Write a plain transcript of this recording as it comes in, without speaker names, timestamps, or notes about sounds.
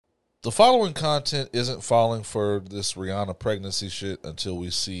The following content isn't falling for this Rihanna pregnancy shit until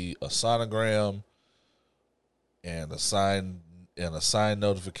we see a sonogram and a sign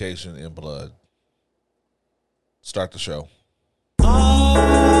notification in blood. Start the show.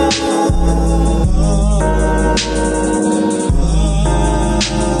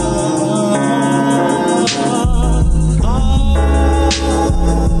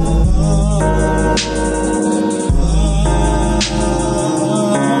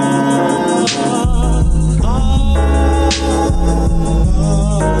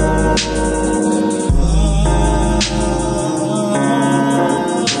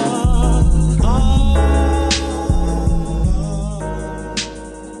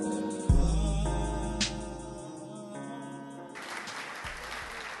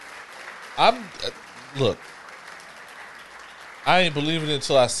 Look, I ain't believing it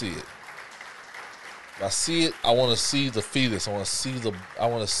until I see it. If I see it, I want to see the fetus. I want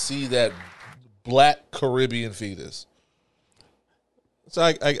to see that black Caribbean fetus. So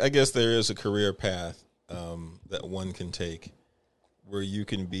I guess there is a career path that one can take where you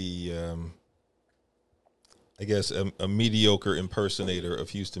can be, I guess, a mediocre impersonator of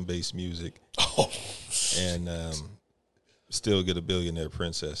Houston-based music and still get a billionaire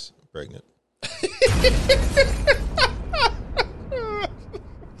princess pregnant.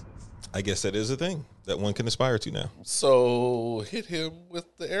 I guess that is a thing that one can aspire to now. So hit him with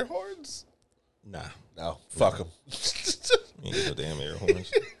the air horns? Nah. No, fuck him. Ain't no damn air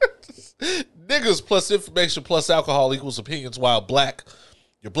horns. Niggas plus information plus alcohol equals opinions, while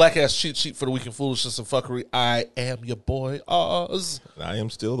your black ass cheat sheet for the week in foolishness and fuckery. I am your boy Oz. I am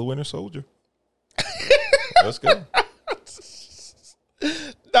still the Winter Soldier. Let's go.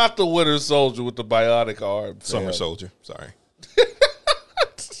 Not the Winter Soldier with the bionic arm. Summer Soldier. Sorry.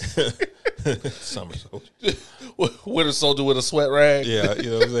 Summer Soldier. Winter Soldier with a sweat rag. Yeah,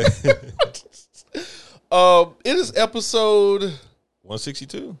 you know what I'm saying? It is episode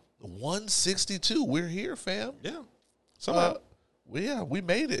 162. 162. We're here, fam. Yeah. Somehow. We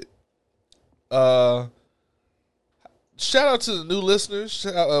made it. Shout out to the new listeners.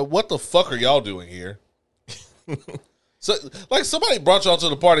 What the fuck are y'all doing here? So, like, somebody brought y'all to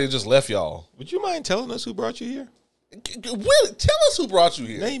the party and just left y'all. Would you mind telling us who brought you here? Really? Tell us who brought you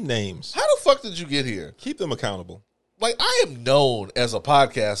here. Name names. How the fuck did you get here? Keep them accountable. Like, I am known as a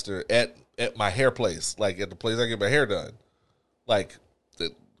podcaster at my hair place, like at the place I get my hair done. Like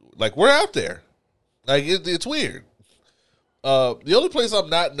we're out there. Like, it's weird. The only place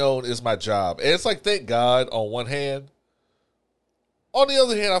I'm not known is my job. And it's like, thank God, on one hand. On the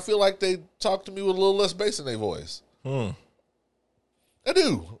other hand, I feel like they talk to me with a little less bass in their voice. I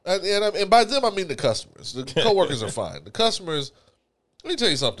do. And by them, I mean the customers. The coworkers are fine. The customers, let me tell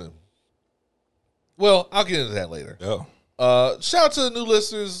you something. Well, I'll get into that later. Oh. Shout out to the new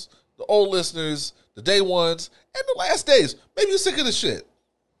listeners, the old listeners, the day ones, and the last days. Maybe you're sick of this shit.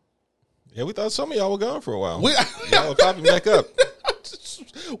 Yeah, we thought some of y'all were gone for a while. Y'all were popping back up.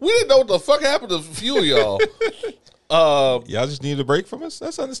 We didn't know what the fuck happened to a few of y'all. Y'all just need a break from us?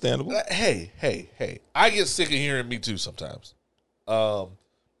 That's understandable. Hey. I get sick of hearing me too sometimes.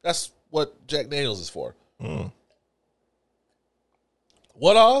 That's what Jack Daniels is for.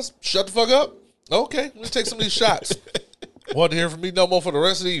 What, Oz? Shut the fuck up? Okay, let me take some of these shots. Want to hear from me no more for the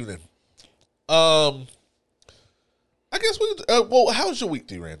rest of the evening. I guess well, how was your week,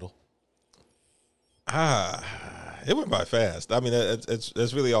 D. Randall? It went by fast. I mean,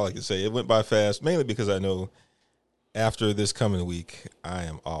 that's really all I can say. It went by fast, mainly because I know after this coming week, I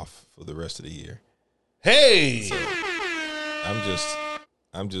am off for the rest of the year. Hey! So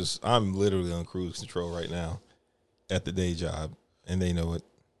I'm literally on cruise control right now at the day job, and they know it.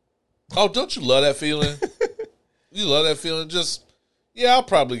 Oh, don't you love that feeling? You love that feeling? I'll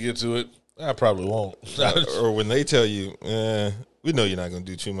probably get to it. I probably won't. Or when they tell you, we know you're not going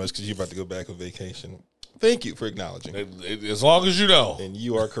to do too much because you're about to go back on vacation. Thank you for acknowledging. As long as you know. And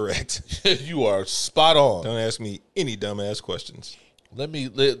you are correct. You are spot on. Don't ask me any dumbass questions. Let me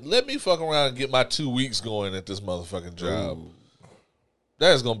fuck around and get my 2 weeks going at this motherfucking job. Ooh.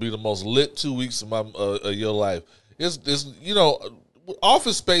 That is going to be the most lit 2 weeks of your life. It's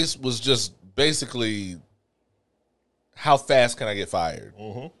Office Space was just basically how fast can I get fired?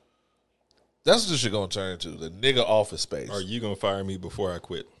 Mm-hmm. That's what this shit going to turn into, the nigga Office Space. Are you going to fire me before I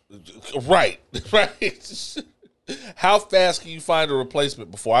quit? Right. How fast can you find a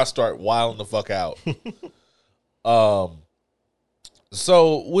replacement before I start wilding the fuck out?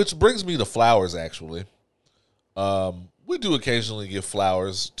 So, which brings me to flowers, actually. We do occasionally give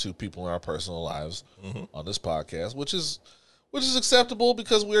flowers to people in our personal lives on this podcast, which is acceptable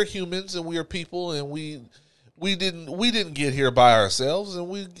because we are humans and we are people and we we didn't get here by ourselves, and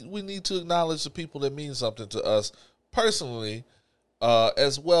we need to acknowledge the people that mean something to us personally,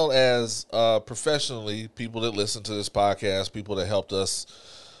 as well as professionally, people that listen to this podcast, people that helped us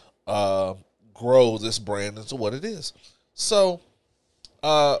grow this brand into what it is. So,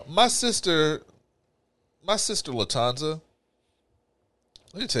 my sister Latanza,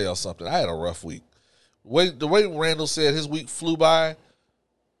 let me tell y'all something. I had a rough week. The way Randall said his week flew by,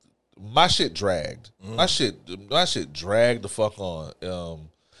 my shit dragged. My shit dragged the fuck on.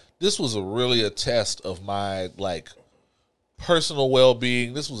 This was really a test of my personal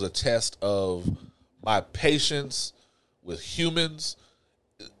well-being. This was a test of my patience with humans.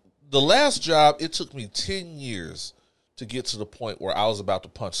 The last job, it took me 10 years to get to the point where I was about to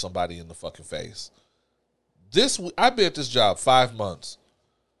punch somebody in the fucking face. I've been at this job 5 months.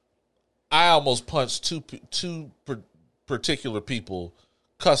 I almost punched two particular people,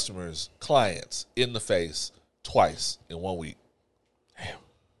 customers, clients, in the face twice in 1 week. Damn.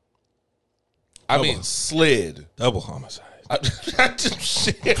 I mean, slid. Double homicide.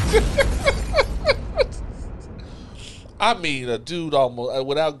 Shit. I mean, a dude almost,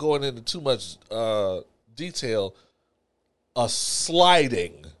 without going into too much detail, a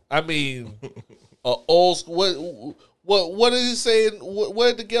sliding. I mean, a old school. What did he say? What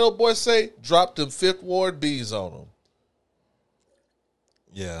did the Ghetto Boy say? Dropped them Fifth Ward bees on him.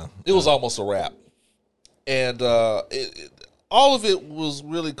 Yeah, it was almost a wrap, and all of it was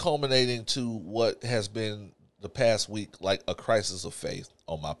really culminating to what has been the past week, like a crisis of faith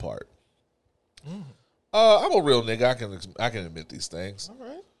on my part. I'm a real nigga. I can admit these things. All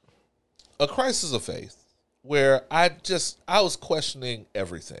right. A crisis of faith where I was questioning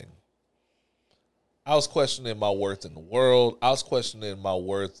everything. I was questioning my worth in the world. I was questioning my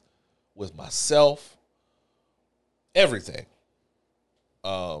worth with myself. Everything.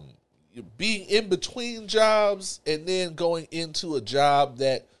 Being in between jobs and then going into a job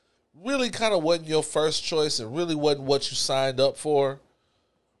that really kind of wasn't your first choice and really wasn't what you signed up for.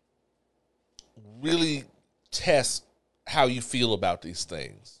 Really test how you feel about these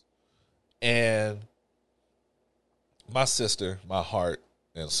things. And my sister, my heart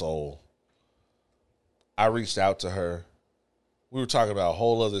and soul, I reached out to her. We were talking about a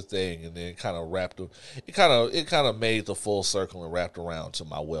whole other thing, and then it kind of made the full circle and wrapped around to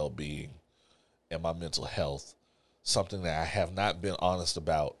my well-being and my mental health, something that I have not been honest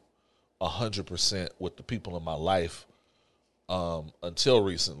about 100% with the people in my life until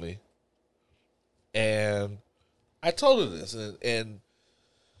recently. And I told her this, and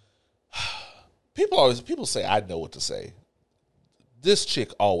people say I know what to say. This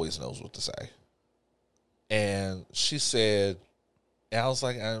chick always knows what to say. And she said, and I was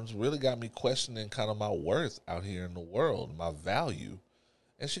like, it's really got me questioning kind of my worth out here in the world, my value.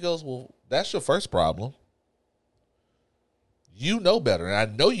 And she goes, well, that's your first problem. You know better, and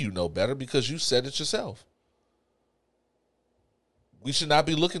I know you know better because you said it yourself. We should not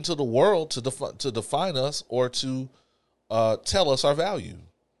be looking to the world to define us or to tell us our value.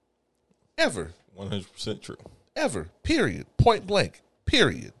 Ever. 100% true. Ever. Period. Point blank.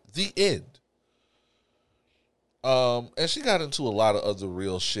 Period. The end. And she got into a lot of other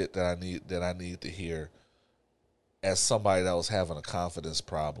real shit that I need to hear as somebody that was having a confidence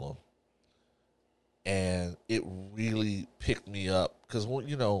problem. And it really picked me up because,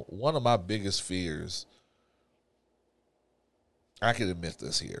 one of my biggest fears, I can admit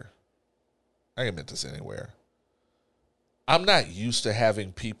this here. I can admit this anywhere. I'm not used to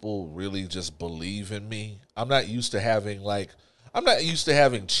having people really just believe in me. I'm not used to having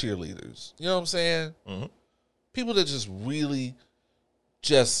cheerleaders. You know what I'm saying? Mm-hmm. People that just really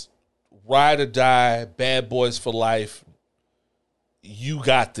just ride or die, bad boys for life. You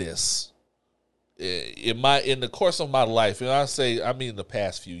got this. In the course of my life, and the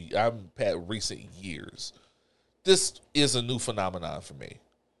past recent years, this is a new phenomenon for me.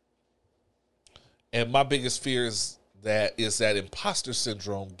 And my biggest fear is that imposter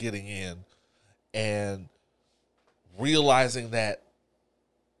syndrome getting in and realizing that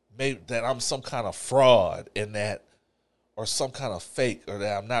maybe that I'm some kind of fraud or some kind of fake, or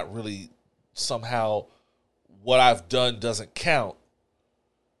that I'm not really, somehow what I've done doesn't count,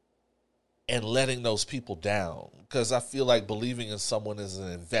 and letting those people down. Because I feel like believing in someone is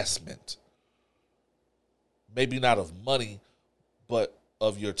an investment. Maybe not of money, but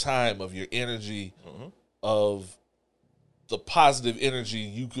of your time, of your energy, mm-hmm. of the positive energy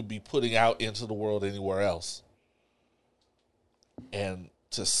you could be putting out into the world anywhere else. And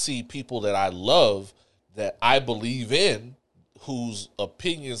to see people that I love, that I believe in, whose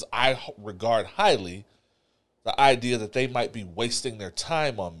opinions I regard highly, the idea that they might be wasting their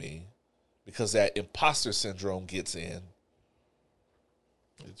time on me because that imposter syndrome gets in.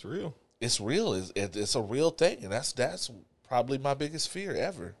 It's real. It's real. It's a real thing, and that's probably my biggest fear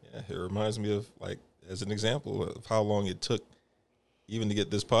ever. Yeah, it reminds me of, like, as an example of how long it took even to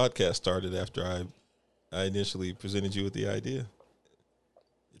get this podcast started after I initially presented you with the idea.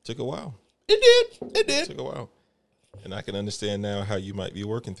 It took a while. It did. It took a while. And I can understand now how you might be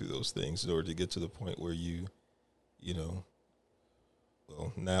working through those things in order to get to the point where you know,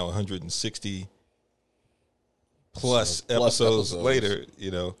 well, now 160 plus episodes later,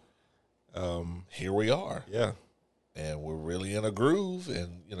 you know. Here we are. Yeah. And we're really in a groove,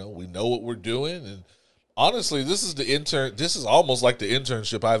 and, you know, we know what we're doing. And honestly, this is almost like the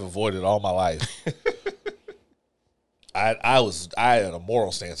internship I've avoided all my life. I had a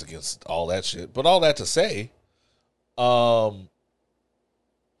moral stance against all that shit. But all that to say,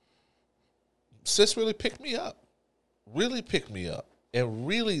 sis really picked me up. Really picked me up. And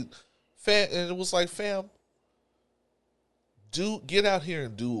really, and it was like, fam, get out here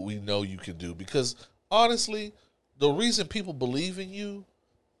and do what we know you can do. Because honestly, the reason people believe in you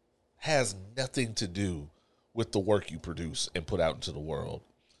has nothing to do with the work you produce and put out into the world.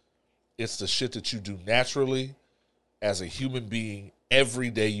 It's the shit that you do naturally as a human being every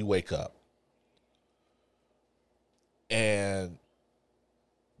day you wake up. And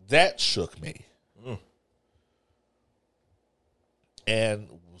that shook me. And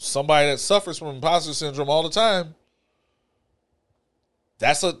somebody that suffers from imposter syndrome all the time,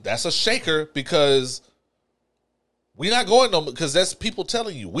 that's a shaker, because we not going because that's people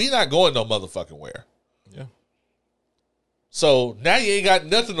telling you we not going no motherfucking where. Yeah. So now you ain't got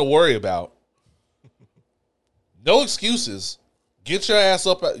nothing to worry about. No excuses. Get your ass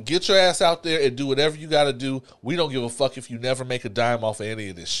up. Get your ass out there and do whatever you got to do. We don't give a fuck if you never make a dime off of any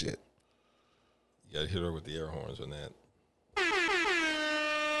of this shit. You got to hit her with the air horns on that.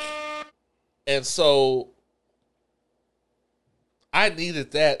 And so I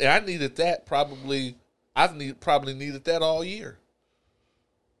needed that, and I needed that probably. Probably needed that all year.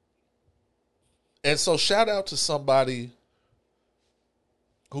 And so shout out to somebody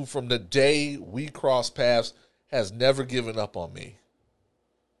who from the day we crossed paths has never given up on me.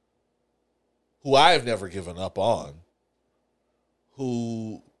 Who I have never given up on.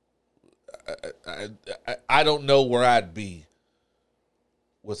 Who I don't know where I'd be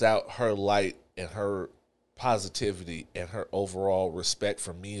without her light and her positivity and her overall respect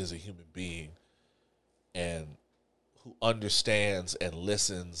for me as a human being, and who understands and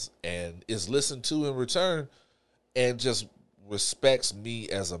listens and is listened to in return, and just respects me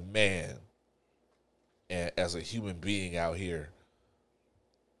as a man and as a human being out here.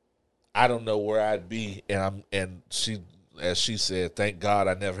 I don't know where I'd be, and she, as she said, thank God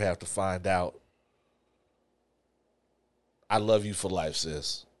I never have to find out. I love you for life,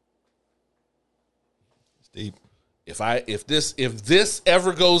 sis. It's deep. If this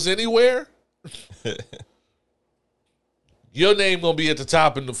ever goes anywhere, your name gonna be at the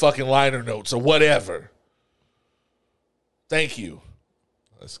top in the fucking liner notes or whatever. Thank you.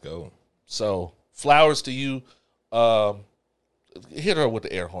 Let's go. So, flowers to you. Hit her with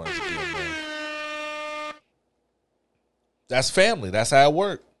the air horns again, man. That's family. That's how it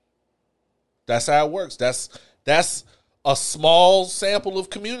works. That's how it works. That's a small sample of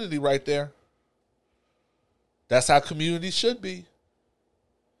community right there. That's how community should be.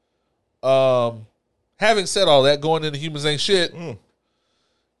 Having said all that, going into Humans Ain't Shit,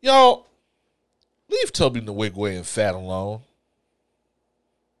 y'all, leave Toby Nwigwe and Fat alone.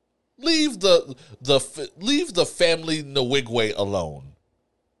 Leave the family Nwigwe alone,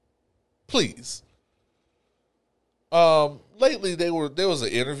 please. Lately there was an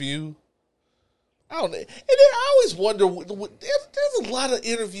interview. I don't know, and then I always wonder. There's a lot of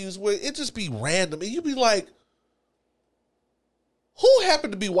interviews where it just be random, and you be like, who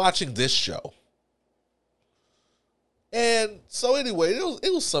happened to be watching this show? And so anyway,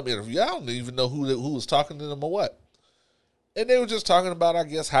 it was some interview. I don't even know who was talking to them or what. And they were just talking about, I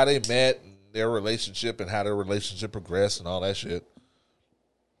guess, how they met and their relationship and how their relationship progressed and all that shit.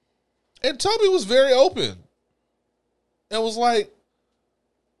 And Toby was very open. And was like,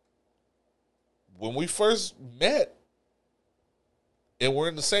 when we first met and we're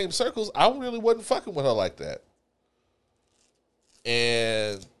in the same circles, I really wasn't fucking with her like that.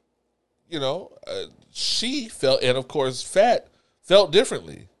 And, you know, she felt, and of course, Fat felt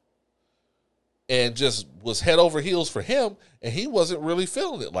differently. And just was head over heels for him, and he wasn't really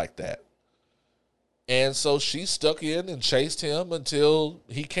feeling it like that. And so she stuck in and chased him until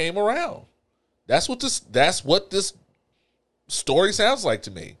he came around. That's what this story sounds like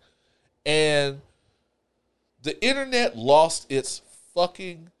to me. And the internet lost its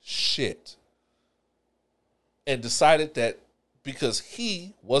fucking shit and decided that because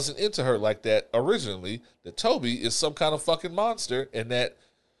he wasn't into her like that originally, that Toby is some kind of fucking monster and that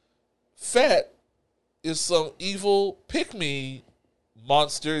Fat is some evil pick-me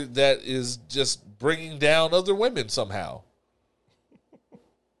monster that is just bringing down other women somehow.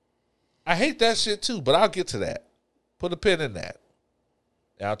 I hate that shit too, but I'll get to that. Put a pin in that.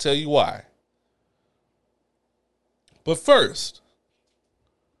 And I'll tell you why. But first,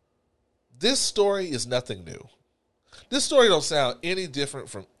 this story is nothing new. This story don't sound any different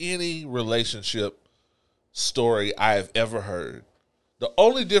from any relationship story I have ever heard. The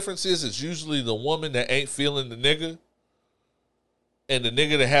only difference is it's usually the woman that ain't feeling the nigga and the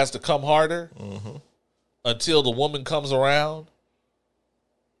nigga that has to come harder until the woman comes around.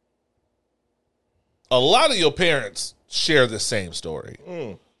 A lot of your parents share the same story.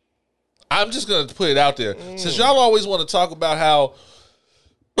 I'm just going to put it out there. Since y'all always want to talk about how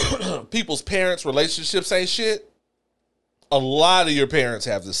people's parents' relationships ain't shit, a lot of your parents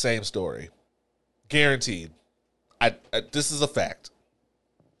have the same story. Guaranteed. This is a fact.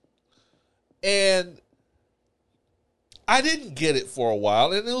 And I didn't get it for a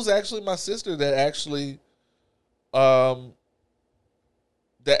while, and it was actually my sister that actually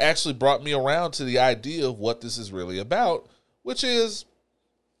brought me around to the idea of what this is really about, which is,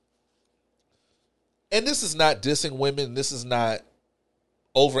 and this is not dissing women, this is not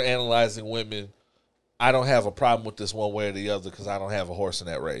overanalyzing women. I don't have a problem with this one way or the other because I don't have a horse in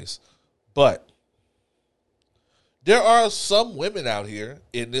that race. But there are some women out here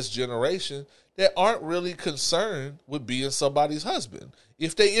in this generation that aren't really concerned with being somebody's husband.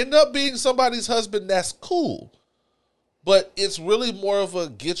 If they end up being somebody's husband, that's cool. But it's really more of a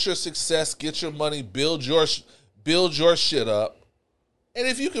get your success, get your money, build your shit up. And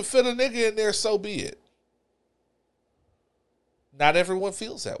if you can fit a nigga in there, so be it. Not everyone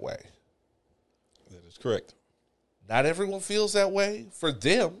feels that way. That is correct. Not everyone feels that way for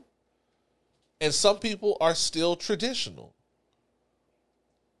them. And some people are still traditional.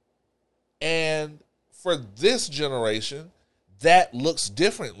 And for this generation, that looks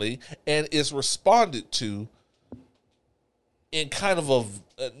differently and is responded to in kind of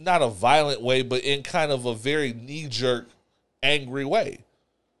a, not a violent way, but in kind of a very knee-jerk, angry way.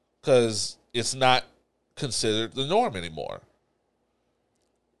 Because it's not considered the norm anymore.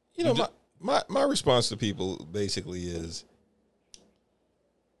 You know, my response to people basically is,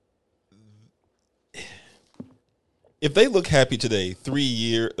 if they look happy today,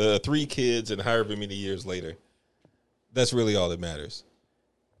 3 kids and however many years later, that's really all that matters.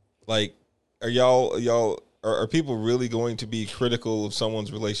 Like, are people really going to be critical of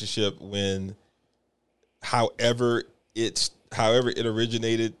someone's relationship when, however it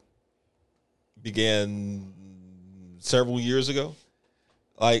originated, began several years ago?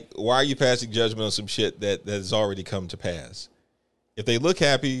 Like, why are you passing judgment on some shit that has already come to pass? If they look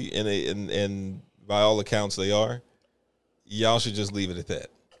happy and by all accounts they are, y'all should just leave it at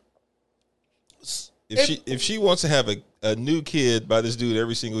that. If she wants to have a new kid by this dude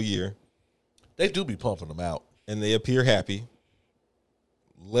every single year, they do be pumping them out, and they appear happy,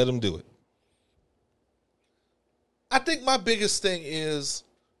 let them do it. I think my biggest thing is,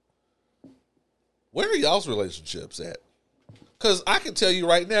 where are y'all's relationships at? Because I can tell you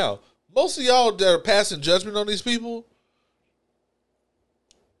right now, most of y'all that are passing judgment on these people,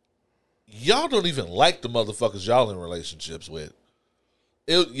 y'all don't even like the motherfuckers y'all in relationships with.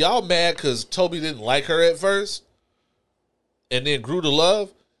 Y'all mad because Toby didn't like her at first and then grew to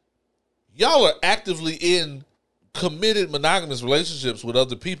love. Y'all are actively in committed monogamous relationships with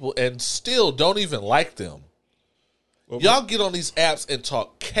other people and still don't even like them. Y'all get on these apps and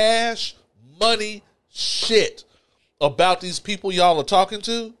talk cash, money, shit about these people y'all are talking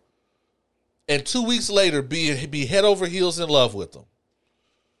to, and 2 weeks later be head over heels in love with them.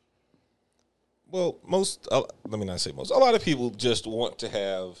 Well, let me not say most. A lot of people just want to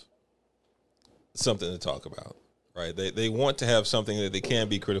have something to talk about, right? They want to have something that they can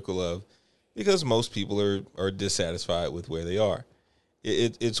be critical of because most people are dissatisfied with where they are.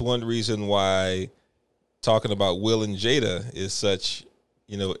 It's one reason why talking about Will and Jada is such,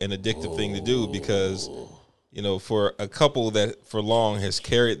 an addictive thing to do, because, for a couple that for long has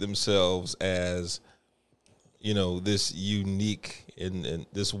carried themselves as, this unique and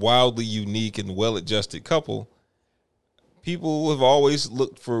this wildly unique and well-adjusted couple, people have always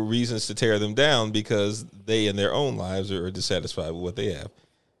looked for reasons to tear them down because they in their own lives are dissatisfied with what they have.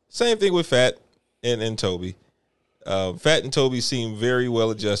 Same thing with Fat and Toby. Fat and Toby seem very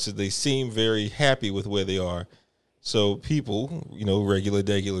well-adjusted. They seem very happy with where they are. So people, regular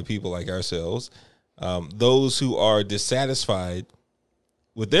people like ourselves, those who are dissatisfied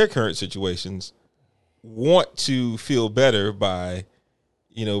with their current situations, want to feel better by,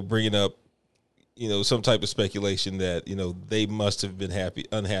 bringing up, some type of speculation that, they must have been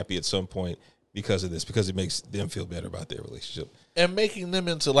unhappy at some point because of this, because it makes them feel better about their relationship. And making them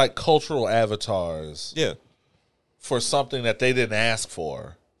into like cultural avatars. Yeah. For something that they didn't ask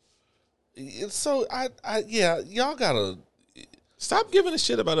for. It's so, y'all gotta stop giving a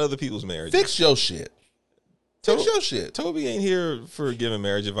shit about other people's marriages. Fix your shit. Fix your shit. Toby ain't here for giving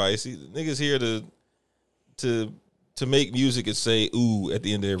marriage advice. Nigga's here to make music and say ooh at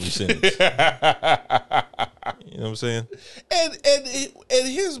the end of every sentence. You know what I'm saying? And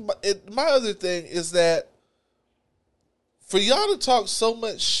here's my other thing is that for y'all to talk so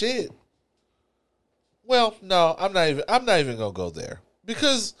much shit. Well, no, I'm not even gonna go there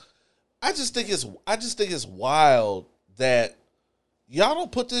because I just think it's wild that y'all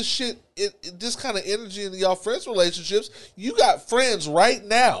don't put this shit, this kind of energy into y'all friends' relationships. You got friends right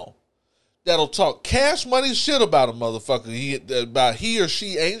now that'll talk cash money shit about a motherfucker, about he or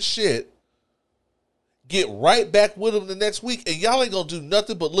she ain't shit. Get right back with them the next week, and y'all ain't gonna do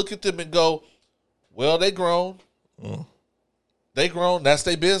nothing but look at them and go, "Well, they grown. They grown. That's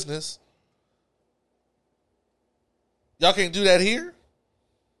their business." Y'all can't do that here?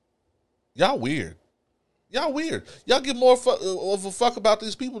 Y'all weird. Y'all give more of a fuck about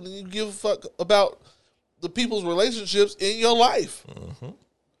these people than you give a fuck about the people's relationships in your life. Mm-hmm.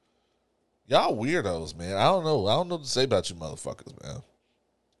 Y'all weirdos, man. I don't know what to say about you motherfuckers, man.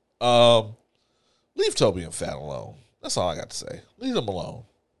 Leave Toby and Fat alone. That's all I got to say. Leave them alone.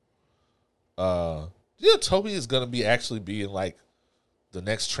 Toby is going to be in like the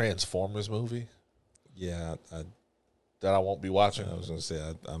next Transformers movie. Yeah, that I won't be watching. I was going to say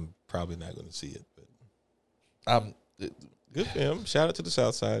I'm probably not going to see it, but good for him. Shout out to the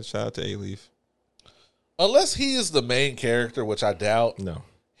South Side. Shout out to A-Leaf. Unless he is the main character, which I doubt. No,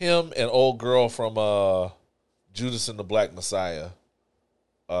 him and old girl from Judas and the Black Messiah,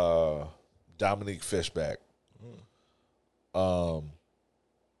 Dominique Fishback. Because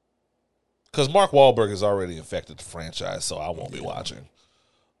Mark Wahlberg has already infected the franchise, so I won't be watching.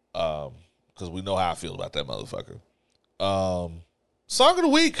 Because we know how I feel about that motherfucker. Song of the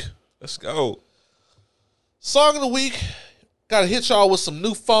week. Let's go. Song of the week. Got to hit y'all with some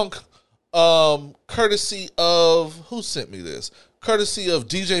new funk. Courtesy of, who sent me this? Courtesy of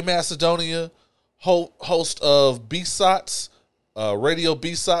DJ Macedonia, host of B-Sots, Radio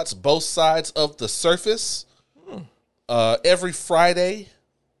B-Sots, Both Sides of the Surface. Every Friday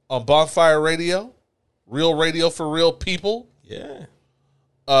on Bonfire Radio. Real radio for real people. Yeah.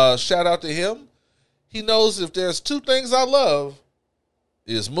 Shout out to him. He knows if there's two things I love,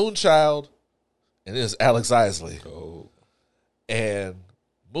 is Moonchild and it is Alex Isley. Oh. And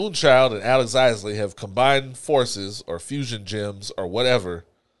Moonchild and Alex Isley have combined forces or fusion gems or whatever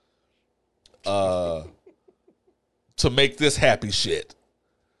to make this happy shit.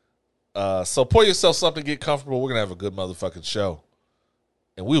 So pour yourself something, get comfortable. We're going to have a good motherfucking show.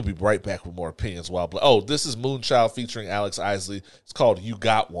 And we'll be right back with more opinions. This is Moonchild featuring Alex Isley. It's called You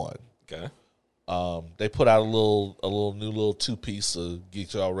Got One. Okay. They put out a new little 2-piece to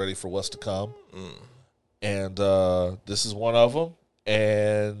get y'all ready for what's to come. And this is one of them.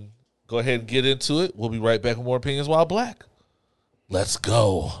 And go ahead and get into it. We'll be right back with more opinions while black. Let's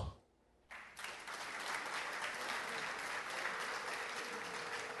go.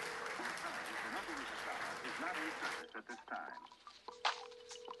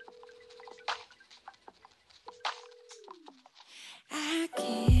 I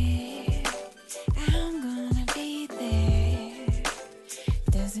care, I'm gonna be there.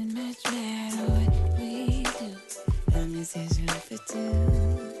 Doesn't much matter what we do, long as there's room for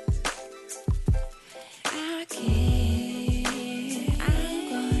two. I care, I'm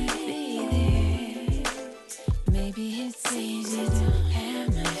gonna be there. Maybe it seems you don't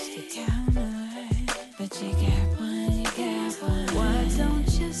have much to count on, but you got one. Why don't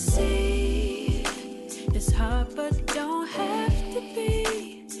you see? It's hard, but don't have to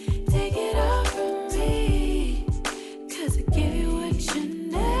be. Take it off of me, 'cause I give you what you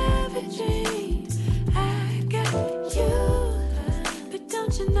never dreamed. I got you, but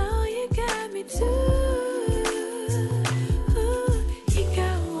don't you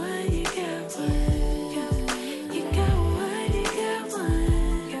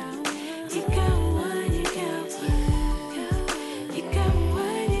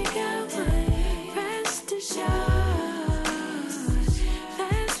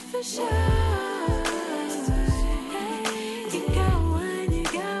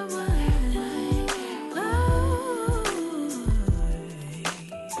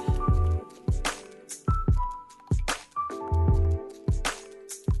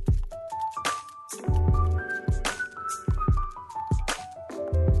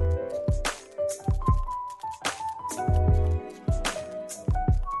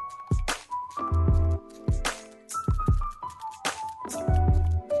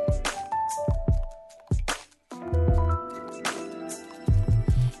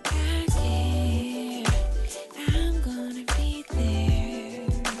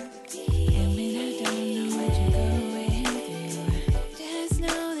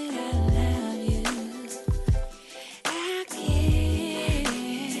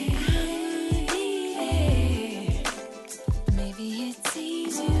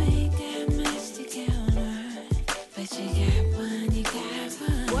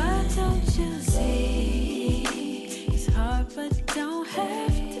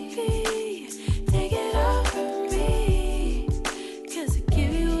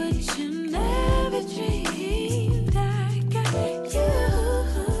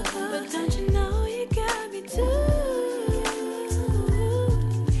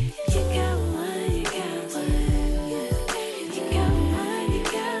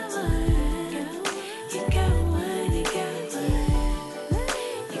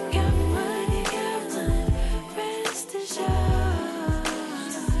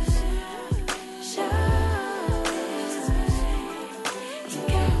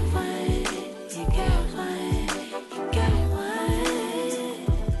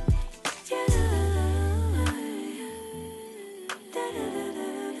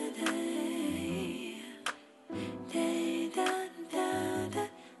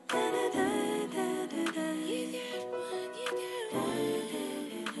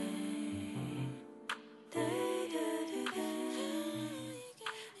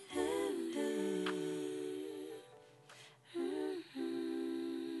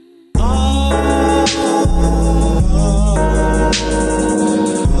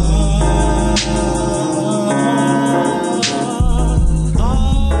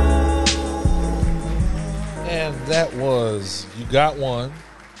that was You Got One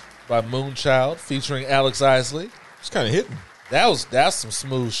by Moonchild featuring Alex Isley. It's kind of hitting. That's some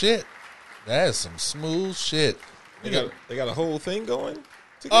smooth shit. That is some smooth shit. They got a whole thing going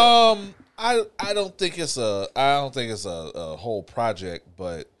together? I don't think it's a whole project,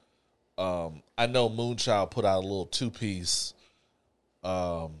 but I know Moonchild put out a little 2-piece.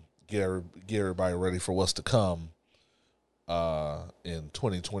 Get everybody ready for what's to come in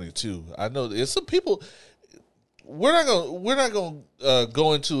 2022. I know it's some people. We're not gonna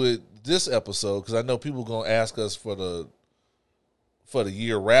go into it this episode because I know people gonna ask us for the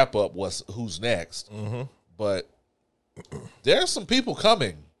year wrap up. Who's next? Mm-hmm. But there's some people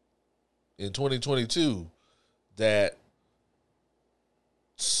coming in 2022 that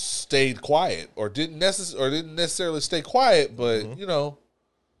stayed quiet or didn't necessarily stay quiet, but you know,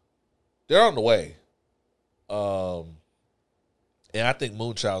 they're on the way. And I think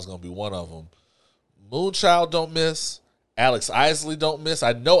Moonchild's gonna be one of them. Moonchild don't miss. Alex Isley don't miss.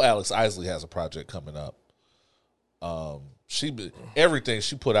 I know Alex Isley has a project coming up. Everything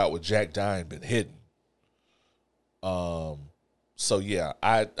she put out with Jack Dine been hidden. So yeah,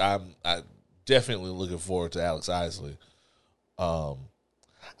 I'm definitely looking forward to Alex Isley. I don't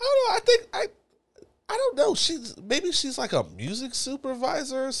know. I don't know. She's like a music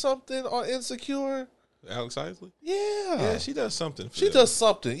supervisor or something on Insecure. Alex Isley? Yeah, she does something. She does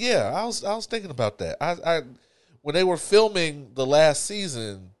something. Yeah, I was thinking about that. I when they were filming the last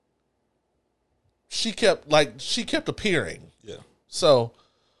season, she kept appearing. Yeah. So,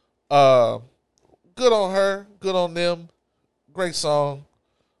 good on her. Good on them. Great song.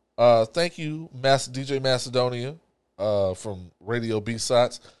 Thank you, DJ Macedonia, from Radio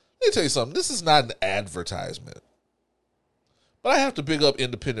B-Sides. Let me tell you something. This is not an advertisement, but I have to big up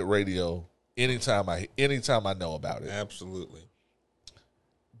independent radio anytime I know about it. Absolutely.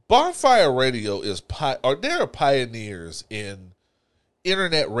 Bonfire Radio they're pioneers in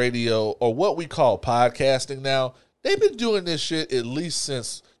internet radio, or what we call podcasting now. They've been doing this shit at least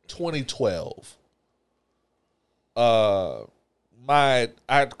since 2012. I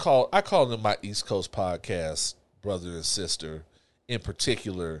call them my East Coast podcast brother and sister, in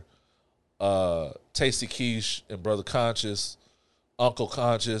particular, Tasty Quiche and Brother Conscious, Uncle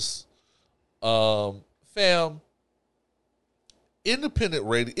Conscious. Fam, independent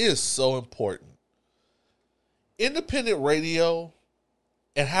radio is so important. Independent radio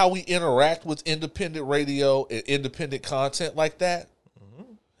and how we interact with independent radio and independent content like that,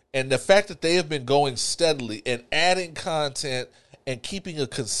 and the fact that they have been going steadily and adding content and keeping a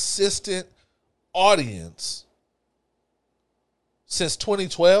consistent audience since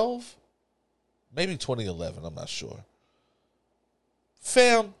 2012, maybe 2011, I'm not sure.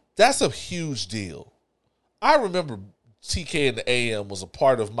 Fam, that's a huge deal. I remember TK and the AM was a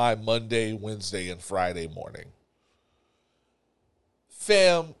part of my Monday, Wednesday, and Friday morning.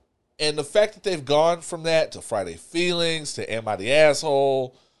 Fam, and the fact that they've gone from that to Friday Feelings, to Am I the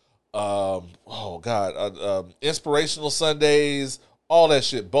Asshole, Inspirational Sundays, all that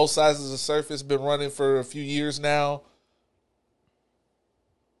shit. Both Sides of the Surface been running for a few years now.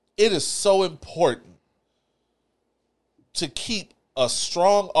 It is so important to keep a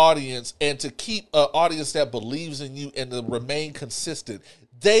strong audience and to keep an audience that believes in you and to remain consistent.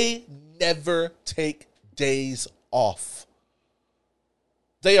 They never take days off.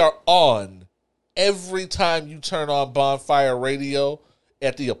 They are on every time you turn on Bonfire Radio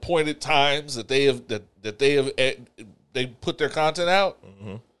at the appointed times that they put their content out.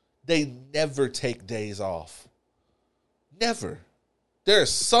 Mm-hmm. They never take days off. Never. There's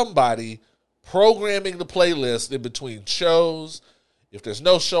somebody programming the playlist in between shows. If there's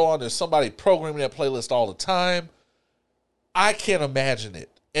no show on, there's somebody programming that playlist all the time. I can't imagine it.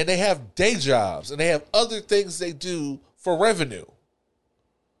 And they have day jobs and they have other things they do for revenue.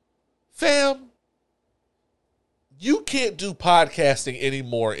 Fam, you can't do podcasting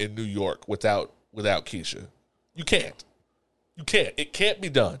anymore in New York without Keisha. You can't. You can't. It can't be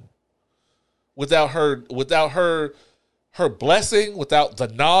done without her blessing, without the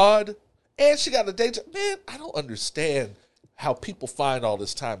nod. And she got a day job. Man, I don't understand how people find all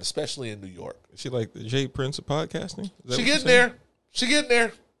this time, especially in New York. Is she like the Jay Prince of podcasting? She getting there. She getting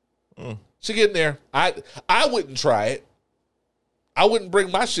there. She getting there. I wouldn't try it. I wouldn't bring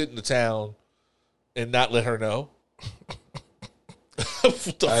my shit into town and not let her know.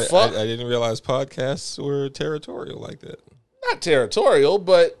 What the fuck? I didn't realize podcasts were territorial like that. Not territorial,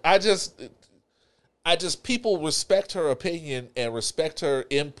 but I just people respect her opinion and respect her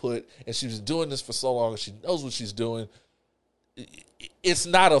input, and she's been doing this for so long and she knows what she's doing. It's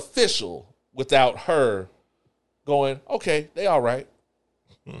not official without her going, okay, they all right.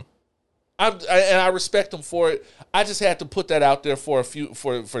 and I respect him for it. I just had to put that out there for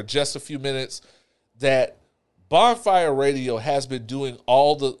just a few minutes. That Bonfire Radio has been doing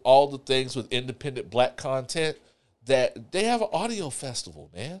all the things with independent black content. That they have an audio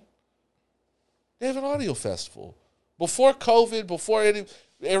festival, man. They have an audio festival. Before COVID, before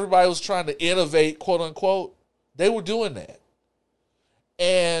everybody was trying to innovate, quote unquote, they were doing that.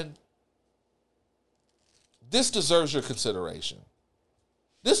 And this deserves your consideration.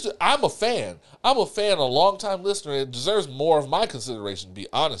 I'm a fan. I'm a fan, a long-time listener. It deserves more of my consideration, to be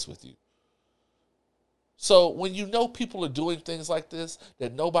honest with you. So when you know people are doing things like this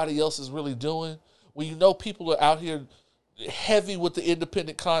that nobody else is really doing, when you know people are out here heavy with the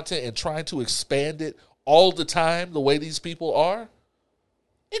independent content and trying to expand it all the time the way these people are,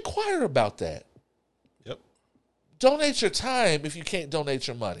 inquire about that. Yep. Donate your time if you can't donate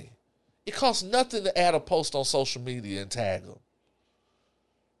your money. It costs nothing to add a post on social media and tag them.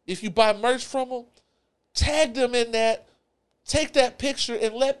 If you buy merch from them, tag them in that, take that picture,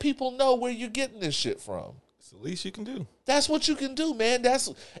 and let people know where you're getting this shit from. It's the least you can do. That's what you can do, man. I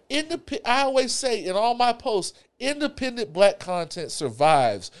always say in all my posts, independent black content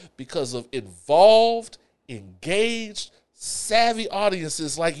survives because of involved, engaged, savvy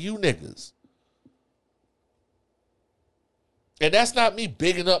audiences like you niggas. And that's not me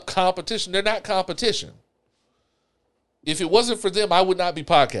bigging up competition. They're not competition. If it wasn't for them, I would not be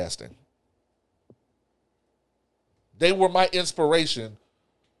podcasting. They were my inspiration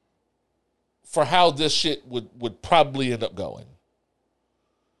for how this shit would probably end up going.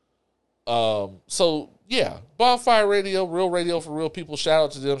 So, yeah, Bonfire Radio, real radio for real people. Shout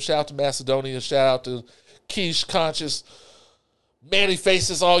out to them. Shout out to Macedonia. Shout out to Keish, Conscious, Manny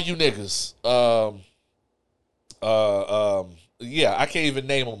Faces, all you niggas. Yeah, I can't even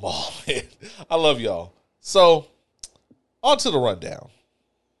name them all, man. I love y'all. So, on to the rundown.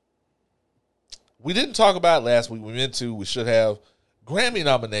 We didn't talk about it last week. We meant to. We should have. Grammy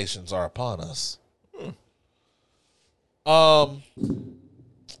nominations are upon us.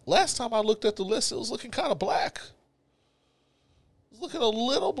 Last time I looked at the list, it was looking kind of black. It was looking a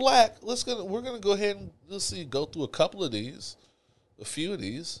little black. We're gonna go ahead and go through a couple of these, a few of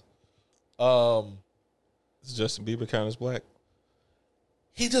these. Is Justin Bieber count as black?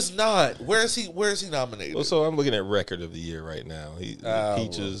 He does not. Where is he nominated? Well, so I'm looking at record of the year right now.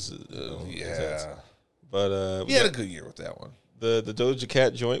 Peaches. Yeah. But he had a good year with that one. The Doja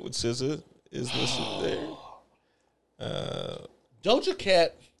Cat joint with SZA is listed there. Doja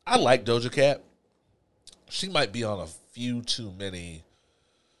Cat, I like Doja Cat. She might be on a few too many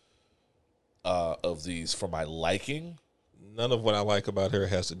of these for my liking. None of what I like about her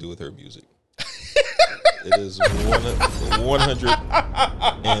has to do with her music. It is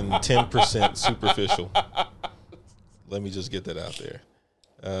 110% superficial. Let me just get that out there.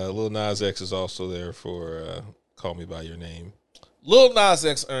 Lil Nas X is also there for Call Me By Your Name. Lil Nas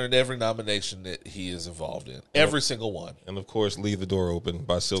X earned every nomination that he is involved in. Every single one. And, of course, Leave the Door Open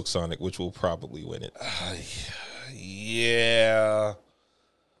by Silk Sonic, which will probably win it. Yeah.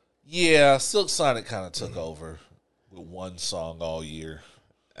 Yeah, Silk Sonic kind of took over with one song all year.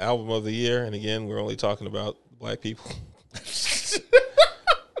 Album of the year, and again, we're only talking about black people.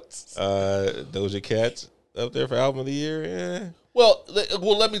 Doja Cat's up there for album of the year. Yeah. Well,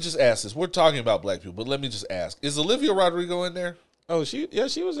 let me just ask this. We're talking about black people, but let me just ask: is Olivia Rodrigo in there? Oh, she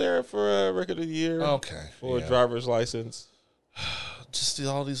was there for a record of the year. Okay, for a driver's license. Just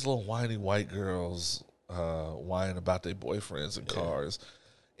all these little whiny white girls whining about their boyfriends and cars.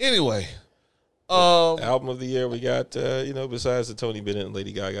 Anyway. Album of the year, we got, besides the Tony Bennett and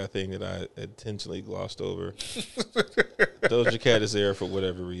Lady Gaga thing that I intentionally glossed over, Doja Cat is there for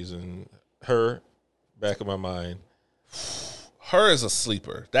whatever reason. Her, back of my mind. Her is a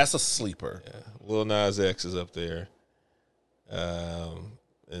sleeper. That's a sleeper. Yeah. Lil Nas X is up there.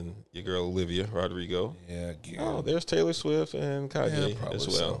 And your girl Olivia Rodrigo. Yeah, again. Oh, there's Taylor Swift and Kanye as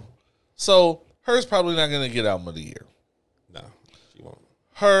well. So her's probably not going to get album of the year. No, she won't.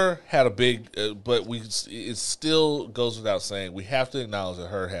 Her had a big, but it still goes without saying, we have to acknowledge that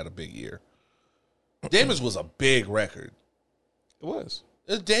her had a big year. Damage was a big record. It was.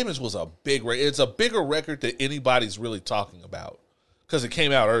 Damage was a big record. It's a bigger record than anybody's really talking about because it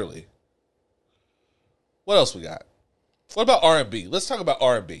came out early. What else we got? What about R&B? Let's talk about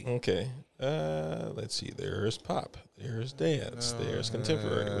R&B. Okay. Let's see. There's pop. There's dance. There's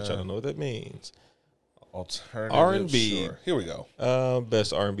contemporary, which I don't know what that means. Alternative R&B. Sure. Here we go.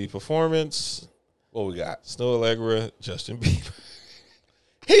 Best R&B performance. What we got? Snow Allegra, Justin Bieber.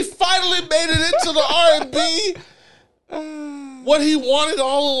 He finally made it into the R&B. What he wanted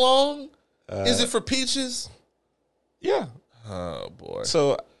all along. Is it for Peaches? Yeah. Oh boy.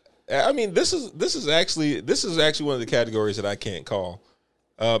 So I mean, this is actually one of the categories that I can't call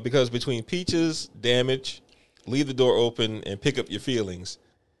because between Peaches, Damage, Leave the Door Open, and Pick Up Your Feelings,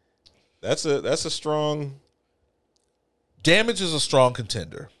 that's a strong. Damage is a strong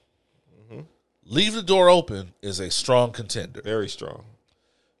contender. Leave the Door Open is a strong contender. Very strong.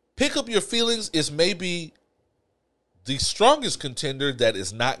 Pick Up Your Feelings is maybe the strongest contender that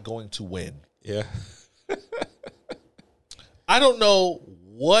is not going to win. Yeah. I don't know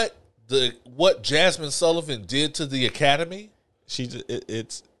what Jasmine Sullivan did to the Academy.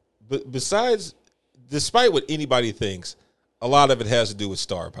 But despite what anybody thinks, a lot of it has to do with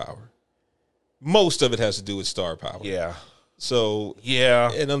star power. Most of it has to do with star power. Yeah. So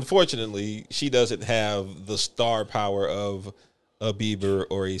yeah, and unfortunately, she doesn't have the star power of a Bieber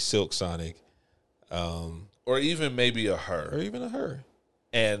or a Silk Sonic, or even maybe a Her, or even a Her.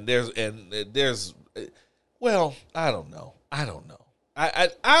 And there's, well, I don't know. I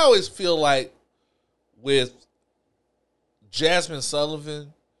always feel like with Jasmine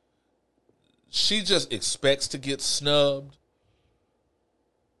Sullivan, she just expects to get snubbed.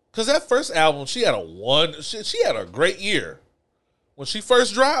 Because that first album, she had a great year. When she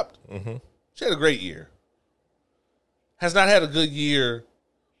first dropped, she had a great year. Has not had a good year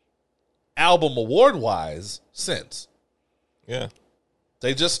album award-wise since. Yeah.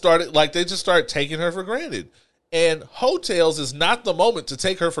 They just started taking her for granted. And Hotels is not the moment to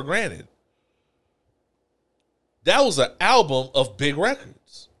take her for granted. That was an album of big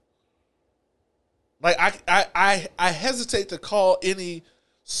records. Like I hesitate to call any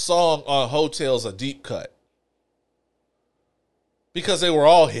song on Hotels a deep cut. Because they were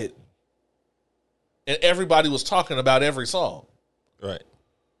all hitting. And everybody was talking about every song. Right.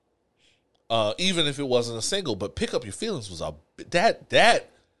 Even if it wasn't a single. But Pick Up Your Feelings was that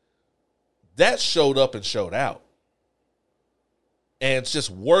showed up and showed out. And it's just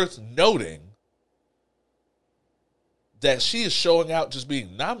worth noting that she is showing out just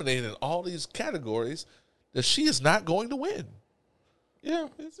being nominated in all these categories that she is not going to win. Yeah,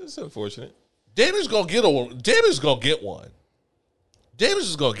 it's unfortunate. Damage is going to get one. Damage is going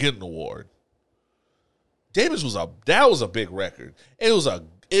to get an award. Damage was a big record. It was a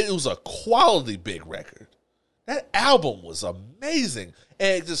quality big record. That album was amazing.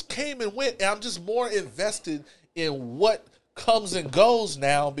 And it just came and went. And I'm just more invested in what comes and goes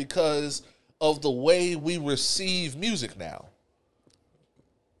now because of the way we receive music now.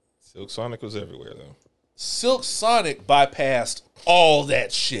 Silk Sonic was everywhere, though. Silk Sonic bypassed all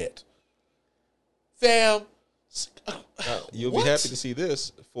that shit. Fam. You'll be happy to see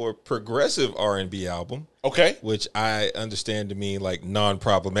this for progressive R&B album. Okay. Which I understand to mean like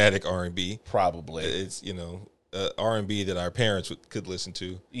non-problematic R&B. Probably. It's, R&B that our parents could listen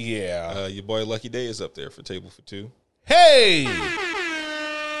to. Yeah. Your boy Lucky Day is up there for Table for Two. Hey!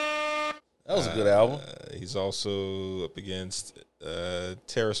 That was a good album. He's also up against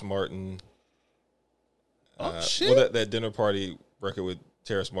Terrace Martin. Shit. Well, that dinner party record with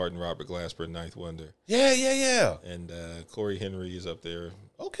Terrace Martin, Robert Glasper, Ninth Wonder. Yeah. And Corey Henry is up there.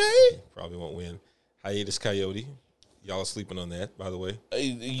 Okay. Probably won't win. Hiatus Coyote. Y'all are sleeping on that, by the way.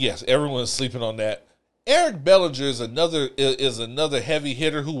 Yes, everyone's sleeping on that. Eric Bellinger is another heavy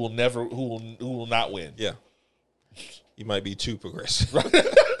hitter who will not win. Yeah. He might be too progressive.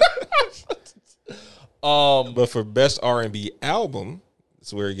 But for best R&B album,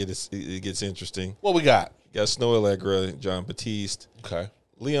 that's where it gets interesting. What we got? You got Snow Allegra, John Batiste. Okay.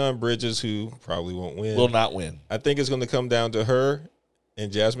 Leon Bridges, who probably won't win. Will not win. I think it's going to come down to her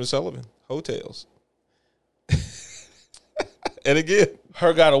and Jasmine Sullivan. Hotels. And again.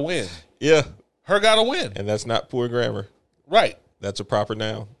 Her gotta win. Yeah. Her gotta win. And that's not poor grammar. Right. That's a proper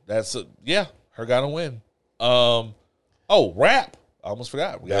noun. Her gotta win. Rap. I almost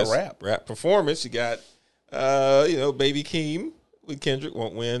forgot. We got rap. Rap performance. You got, Baby Keem with Kendrick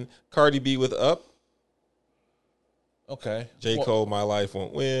won't win. Cardi B with Up. Okay. J. Cole, My Life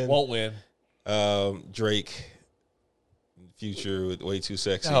won't win. Won't win. Drake, Future with Way Too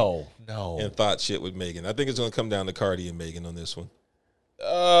Sexy. No. And Thought Shit with Megan. I think it's going to come down to Cardi and Megan on this one.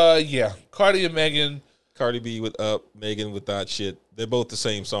 Yeah. Cardi and Megan. Cardi B with Up, Megan with Thought Shit. They're both the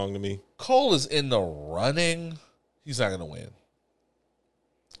same song to me. Cole is in the running. He's not going to win.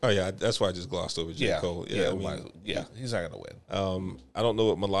 Oh, yeah. That's why I just glossed over J. Cole. Yeah, he's not going to win. I don't know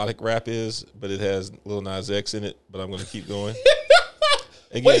what melodic rap is, but it has Lil Nas X in it, but I'm going to keep going.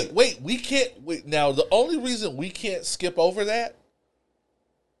 Again, Wait. We can't. Wait, now, the only reason we can't skip over that,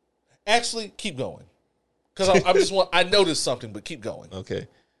 actually, keep going. Because I noticed something, but keep going. Okay.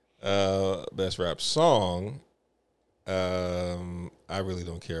 Best rap song. I really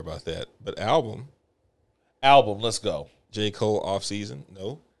don't care about that. But album, let's go. J. Cole, Off Season,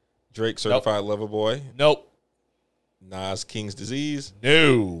 no. Drake, Certified Lover Boy. Nope. Nas, King's Disease.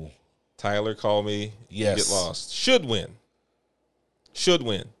 No. Tyler, Call Me. Yes. Get Lost. Should win. Should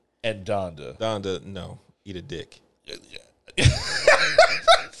win. And Donda. Donda, no. Eat a dick.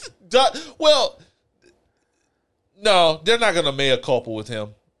 Well, no, they're not going to mea culpa with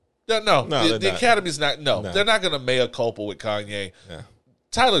him. No, No, the Academy's not. No, No. they're not going to mea culpa with Kanye. Yeah.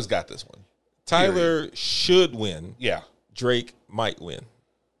 Tyler's got this one. Tyler should win. Yeah. Drake might win.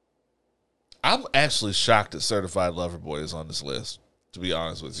 I'm actually shocked that Certified Lover Boy is on this list, to be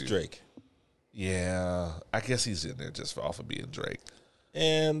honest with you. Drake. Yeah, I guess he's in there just off of being Drake.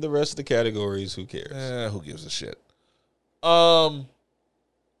 And the rest of the categories, who cares? Who gives a shit?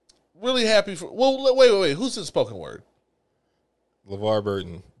 Really happy for. Well, wait. Who's in spoken word? LeVar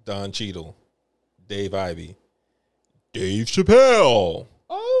Burton, Don Cheadle, Dave Ivey, Dave Chappelle,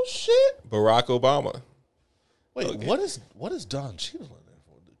 Oh shit! Barack Obama. Wait, Okay. what is Don Cheadle in there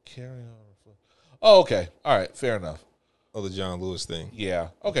for? The carry on. Oh, okay. All right. Fair enough. Oh, the John Lewis thing. Yeah.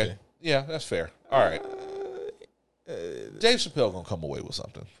 Okay. Okay. Yeah, that's fair. All right. Dave Chappelle gonna come away with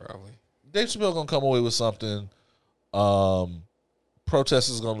something. Probably. Dave Chappelle gonna come away with something.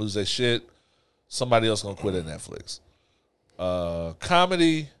 Protesters gonna lose their shit. Somebody else gonna quit at Netflix.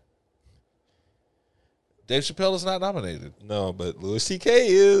 Comedy. Dave Chappelle is not nominated. No, but Louis C.K.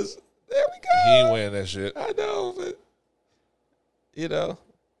 is. There we go. He ain't winning that shit. I know, but you know.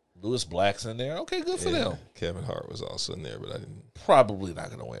 Louis Black's in there. Okay, good for them. Kevin Hart was also in there, but I didn't. Probably not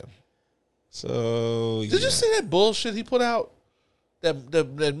gonna win. So Did you see that bullshit he put out?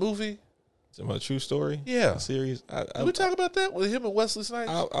 That movie? Is it my true story? Yeah. The series. Did we talk about that with him and Wesley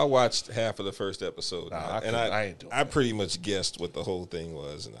Snipes? I watched half of the first episode, Nah, and I ain't doing I that. pretty much guessed what the whole thing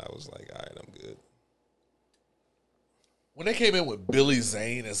was, and I was like, all right, I'm good. When they came in with Billy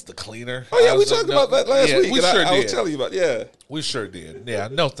Zane as the cleaner. Oh yeah, I we was talked like, about that last yeah, week. We and sure I did. was telling you about. Yeah, We sure did. Yeah,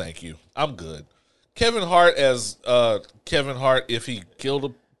 no thank you. I'm good. Kevin Hart as Kevin Hart if he killed a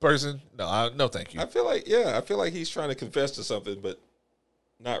person. No thank you. I feel like he's trying to confess to something, but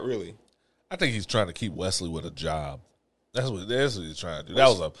not really. I think he's trying to keep Wesley with a job. That's what he's trying to do.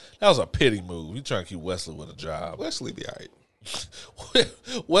 That was a pity move. He's trying to keep Wesley with a job. Wesley be all right.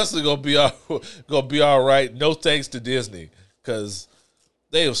 Wesley gonna be all right. No thanks to Disney because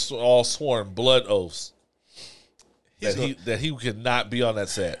they have all sworn blood oaths that he could not be on that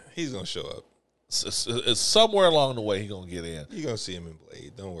set. He's gonna show up. It's somewhere along the way he gonna get in. You're gonna see him in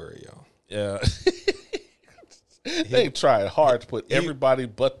Blade. Don't worry, y'all. Yeah. They tried hard to put everybody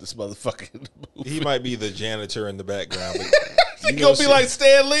but this motherfucker in the movie. He might be the janitor in the background, but He gonna be like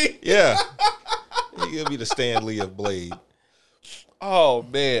Stan Lee? yeah, he's gonna be the Stan Lee of Blade. Oh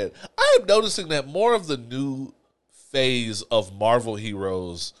man, I am noticing that more of the new phase of Marvel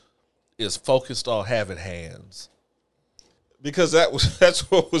heroes is focused on having hands. Because that's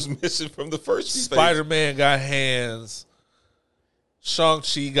what was missing from the first few phases. Spider-Man got hands.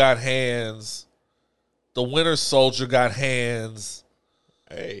 Shang-Chi got hands. The Winter Soldier got hands.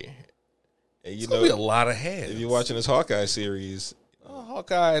 Hey, and you It's know, gonna be a lot of hands. if you're watching this Hawkeye series,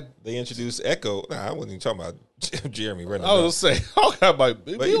 Hawkeye, they introduced Echo. Nah, I wasn't even talking about Jeremy Renner. I was gonna say Hawkeye might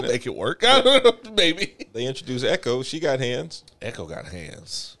you he'll know. make it work. I don't know, maybe. They introduced Echo. She got hands. Echo got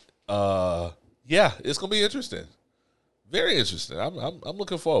hands. Yeah, it's gonna be interesting. Very interesting. I'm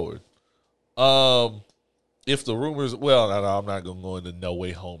looking forward. If the rumors, well, no, I'm not gonna go into No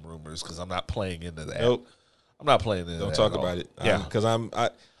Way Home rumors because I'm not playing into that. Nope. I'm not playing into that. Don't talk at all. about it. Yeah, because I'm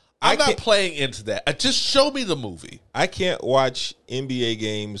not can't- playing into that. Just show me the movie. I can't watch NBA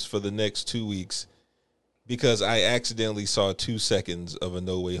games for the next 2 weeks because I accidentally saw 2 seconds of a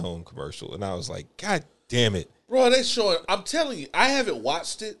No Way Home commercial, and I was like, God damn it. Bro, they showing. I'm telling you, I haven't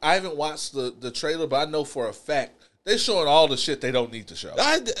watched it. I haven't watched the trailer, but I know for a fact they're showing all the shit they don't need to show.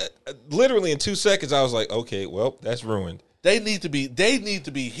 Literally in 2 seconds, I was like, okay, well, that's ruined. They need to be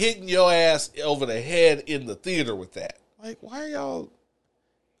hitting your ass over the head in the theater with that. Like, why are y'all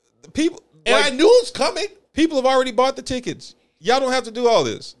the people? And like, I knew it was coming. people have already bought the tickets. Y'all don't have to do all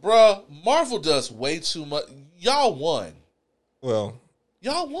this. Bruh, Marvel does way too much. Y'all won. Well,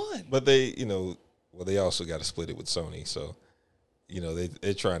 Y'all won. but they, they also got to split it with Sony. So,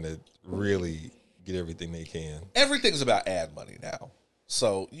 they're trying to really get everything they can. Everything's about ad money now.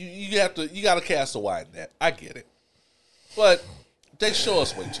 So you got to cast a wide net. I get it. But they show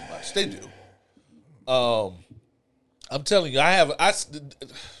us way too much. They do. I'm telling you, I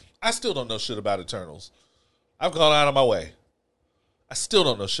still don't know shit about Eternals. I've gone out of my way. I still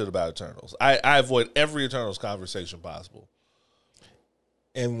don't know shit about Eternals. I avoid every Eternals conversation possible.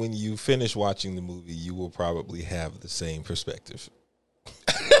 And when you finish watching the movie, you will probably have the same perspective.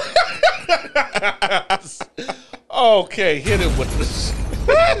 Okay, hit it with this.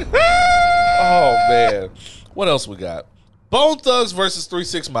 Oh man, what else we got? Bone Thugs versus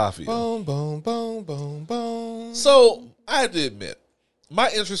 3-6 Mafia. Boom, boom, boom, boom, boom. So I have to admit, my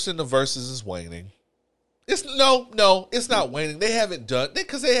interest in the verses is waning. It's it's not waning. They haven't done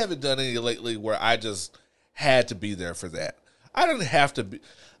any lately where I just had to be there for that. I didn't have to be.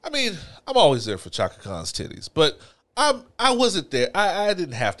 I mean, I'm always there for Chaka Khan's titties, but I wasn't there. I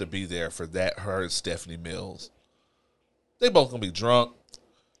didn't have to be there for that. Her and Stephanie Mills. They both gonna be drunk.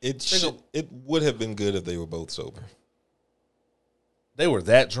 It would have been good if they were both sober. They were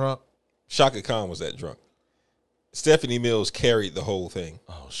that drunk. Shaka Khan was that drunk. Stephanie Mills carried the whole thing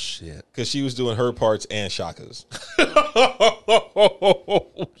Oh shit. because she was doing her parts and Shaka's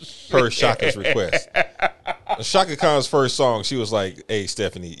per Shaka's request. Shaka Khan's first song, she was like, "Hey,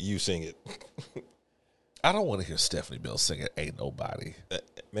 Stephanie, you sing it." I don't want to hear Stephanie Mills singing "Ain't Nobody."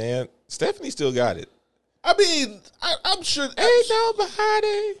 Man, Stephanie still got it. I mean, I'm sure. Ain't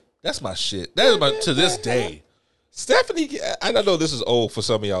nobody. That's my shit. That is my to this day. Stephanie, I know this is old for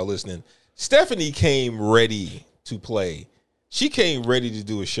some of y'all listening. Stephanie came ready to play. She came ready to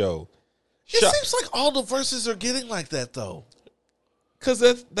do a show. It seems like all the verses are getting like that though. Because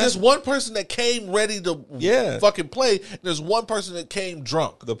There's that's one person that came ready to fucking play, and there's one person that came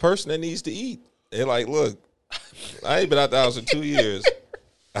drunk. the person that needs to eat. They're like, look, I ain't been out the house in 2 years.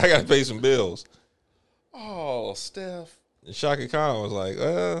 I got to pay some bills. Oh, Steph. And Shaka Khan was like,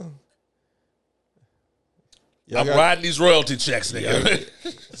 I'm riding these royalty checks, nigga.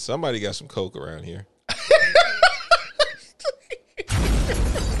 somebody got some coke around here.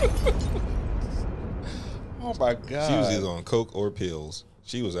 Oh my god. She was either on coke or pills.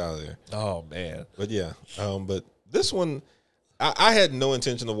 She was out of there. Oh man. But yeah, but this one, I had no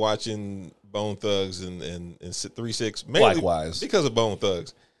intention of watching Bone Thugs and 3-6. Mainly Likewise. because of Bone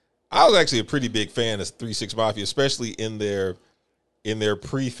Thugs. I was actually a pretty big fan of 3-6 Mafia, especially in their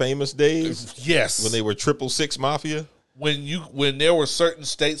pre-famous days Yes. when they were 666 Mafia. When there were certain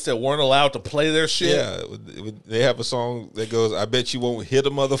states that weren't allowed to play their shit. Yeah, they have a song that goes, "I bet you won't hit a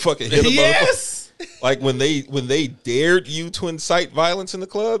motherfucker, hit a motherfucker." Yes. Like when they dared you to incite violence in the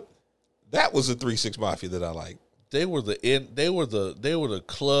club, that was the 3-6 Mafia that I liked. They were the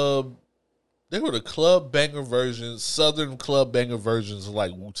club banger versions, Southern club banger versions of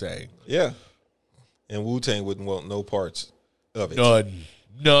like Wu-Tang. Yeah, and Wu-Tang wouldn't want no parts of it.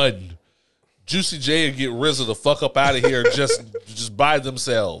 None. Juicy J would get RZA the fuck up out of here just by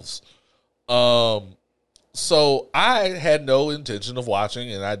themselves. So I had no intention of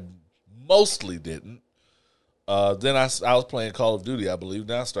watching, and I mostly didn't. Then I was playing Call of Duty, I believe.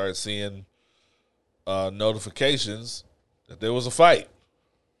 Then I started seeing notifications that there was a fight.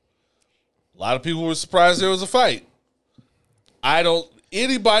 A lot of people were surprised there was a fight.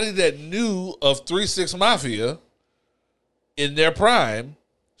 Anybody that knew of 3-6 Mafia in their prime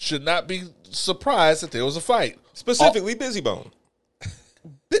should not be surprised that there was a fight. Specifically, Busy Bone.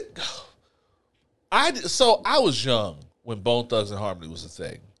 I was young when Bone Thugs and Harmony was a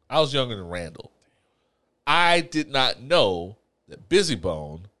thing. I was younger than Randall. I did not know that Busy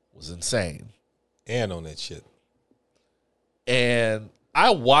Bone was insane. And on that shit. And I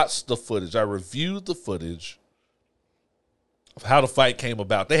watched the footage. I reviewed the footage of how the fight came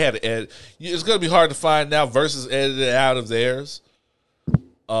about. They had to edit. It's going to be hard to find now versus edited out of theirs.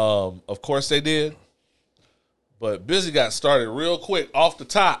 Of course they did. But Busy got started real quick off the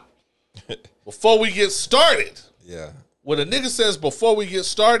top. Before we get started. Yeah. When a nigga says before we get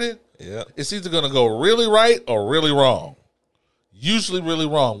started, Yeah. it's either going to go really right or really wrong. Usually really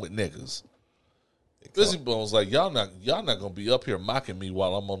wrong with niggas. Busy Bone's like, y'all not gonna be up here mocking me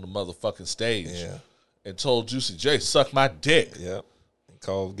while I'm on the motherfucking stage. Yeah. And told Juicy J, suck my dick. Yeah.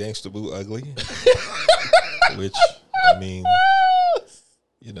 Called Gangsta Boo ugly. Which, I mean,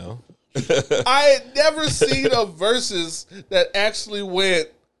 you know. I had never seen a versus that actually went,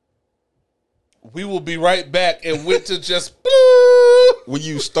 we will be right back, and went to just When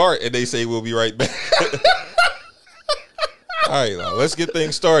you start and they say we'll be right back. All right, now, let's get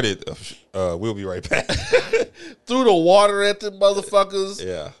things started. We'll be right back. threw the water at the motherfuckers.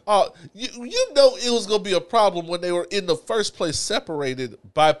 Yeah. You know it was gonna be a problem when they were in the first place separated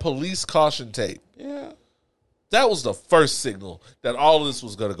by police caution tape. Yeah. That was the first signal that all of this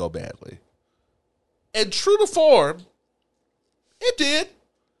was gonna go badly. And true to form, it did.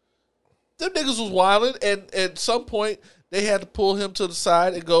 Them niggas was wilding, and at some point they had to pull him to the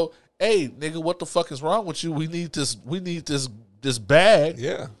side and go, "Hey, nigga, what the fuck is wrong with you? We need this bag.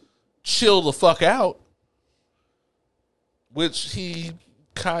 Yeah. Chill the fuck out." Which he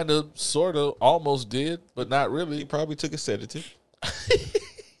kind of, sort of, almost did, but not He really. probably took a sedative.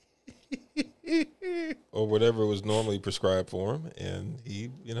 or whatever was normally prescribed for him, and he,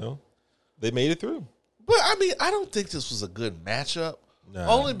 they made it through. But I mean, I don't think this was a good matchup. Nah.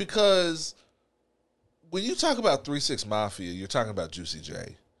 Only because when you talk about 3 6 Mafia, you're talking about Juicy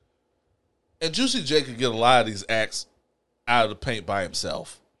J. And Juicy J could get a lot of these acts out of the paint by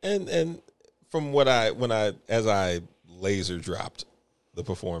himself. And from as I laser dropped the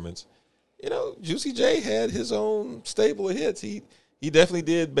performance, Juicy J had his own stable of hits. He definitely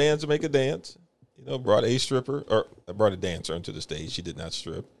did Bands to Make a Dance. Brought a dancer onto the stage. She did not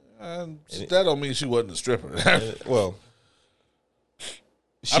strip. That don't mean she wasn't a stripper. Well,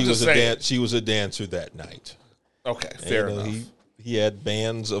 she was a dancer that night. Okay, fair enough. He had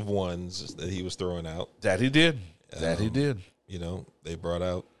bands of ones that he was throwing out. That he did. He did. They brought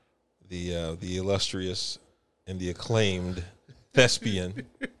out the illustrious and the acclaimed thespian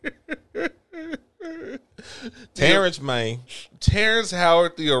Terrence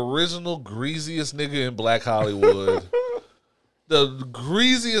Howard, the original greasiest nigga in Black Hollywood. The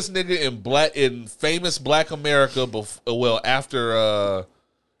greasiest nigga in famous Black America. After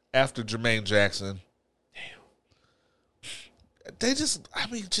Jermaine Jackson. They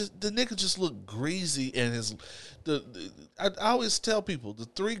the nigga just looked greasy, and I always tell people the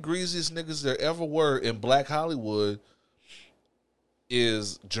 3 greasiest niggas there ever were in Black Hollywood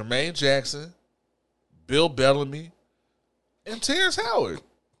is Jermaine Jackson, Bill Bellamy, and Terrence Howard.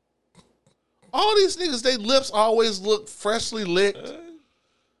 All these niggas, they lips always look freshly licked.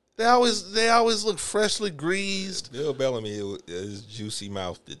 They always look freshly greased. Bill Bellamy is juicy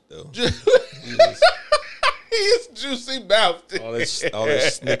mouthed though. He is juicy mouthed. All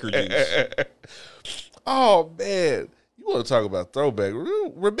that Snicker juice. Oh man, you want to talk about throwback?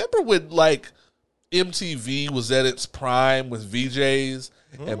 Remember when MTV was at its prime with VJs,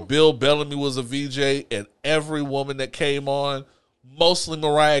 and Bill Bellamy was a VJ, and every woman that came on, mostly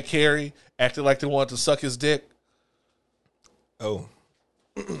Mariah Carey, acted like they wanted to suck his dick. Oh,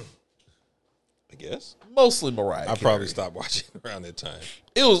 I guess mostly Mariah Carey. I probably stopped watching around that time.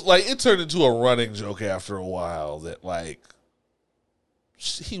 It was it turned into a running joke after a while that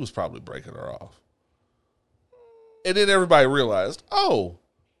he was probably breaking her off. And then everybody realized, oh,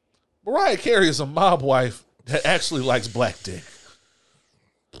 Mariah Carey is a mob wife that actually likes black dick.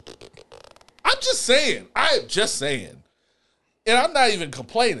 I'm just saying. And I'm not even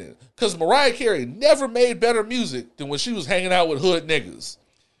complaining, because Mariah Carey never made better music than when she was hanging out with hood niggas.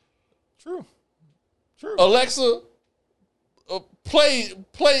 True. Alexa, play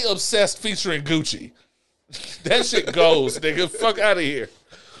Obsessed featuring Gucci. That shit goes, nigga. Fuck out of here.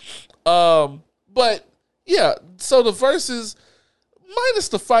 But yeah, so the verses, minus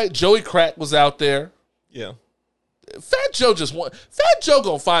the fight, Joey Crack was out there. Yeah. Fat Joe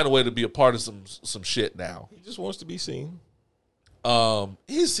gonna find a way to be a part of some shit now. He just wants to be seen.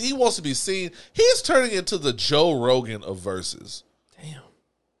 He wants to be seen. He's turning into the Joe Rogan of verses. Damn.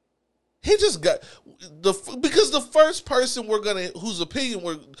 He just got because the first person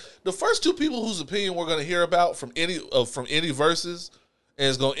the first 2 people whose opinion we're gonna hear about from any verses, and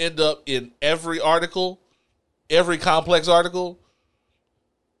it's gonna end up in every complex article.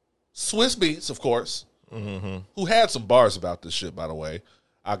 Swiss Beats, of course, who had some bars about this shit, by the way.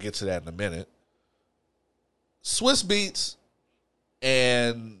 I'll get to that in a minute. Swiss Beats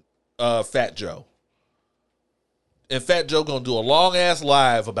and Fat Joe. And Fat Joe gonna do a long ass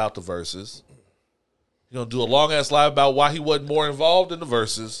live about the verses. He's gonna do a long ass live about why he wasn't more involved in the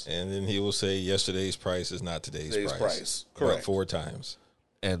verses. And then he will say, yesterday's price is not today's price. Correct. About 4 times.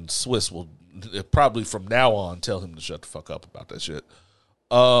 And Swiss will probably from now on tell him to shut the fuck up about that shit.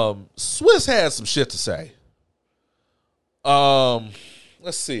 Swiss had some shit to say.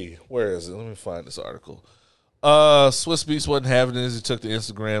 Let's see. Where is it? Let me find this article. Swiss Beats wasn't having it as he took the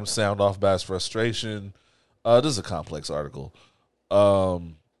Instagram sound off by his frustration. This is a complex article. Yeah,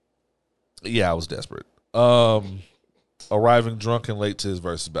 I was desperate. Arriving drunk and late to his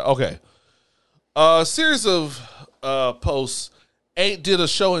verses. Okay. Series of posts. 8 did a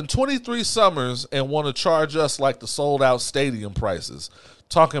show in 23 summers and want to charge us like the sold out stadium prices.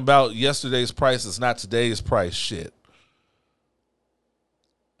 Talking about yesterday's price is not today's price shit.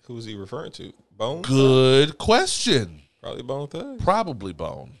 Who is he referring to? Bone? Good question. Probably Bone Thugs. Probably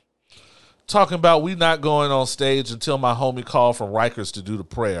Bone. Talking about we not going on stage until my homie called from Rikers to do the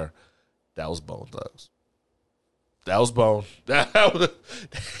prayer. That was Bone Thugs. That was Bone.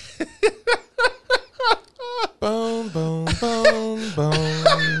 Bone, bone, bone,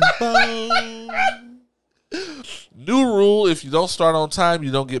 bone, bone. New rule, if you don't start on time,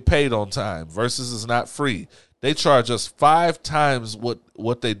 you don't get paid on time. Versus is not free. They charge us 5 times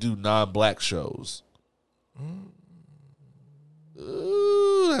what they do non-black shows.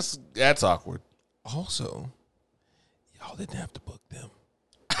 Ooh, That's awkward. Also, y'all didn't have to book them.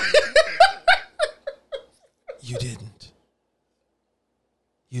 You didn't.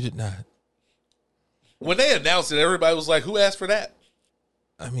 You did not. When they announced it, everybody was like, "Who asked for that?"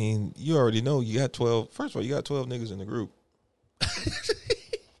 I mean, you already know you got 12. First of all, you got 12 niggas in the group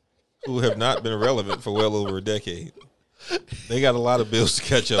who have not been relevant for well over a decade. They got a lot of bills to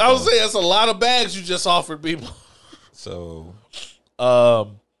catch up I was on. saying that's a lot of bags you just offered people. So,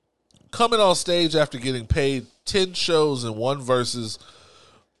 Coming on stage after getting paid 10 shows and 1 versus,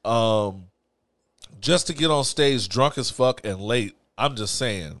 just to get on stage drunk as fuck and late. I'm just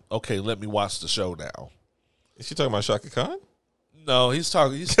saying, okay, let me watch the show now. is she talking about Shaka Khan? No, he's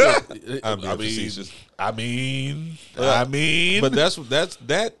talking. He's still, I'm being facetious. I mean, But that's what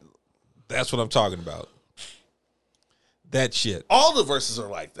I'm talking about. That shit. all the verses are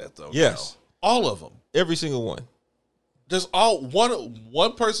like that though. Yes. now. All of them. Every single one. There's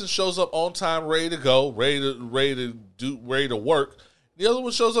one person shows up on time, ready to go, ready to work. The other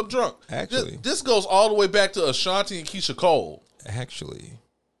one shows up drunk. Actually. this goes all the way back to Ashanti and Keisha Cole. Actually,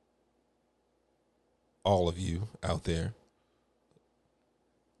 all of you out there,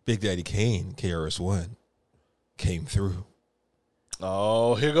 Big Daddy Kane, KRS-One, came through.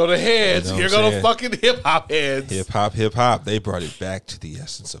 Oh, here go the heads. You know Here what I'm go the saying? fucking hip hop heads. Hip hop. They brought it back to the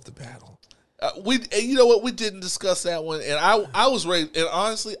essence of the battle. You know what? We didn't discuss that one, and I was ready. And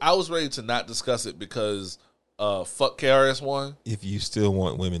honestly, I was ready to not discuss it because fuck KRS-One. If you still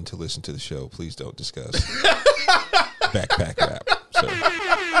want women to listen to the show, please don't discuss backpack rap. So,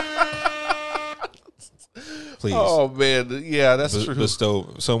 please. Oh man, yeah, that's true.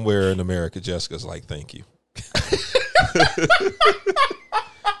 Bestow somewhere in America. Jessica's like, thank you.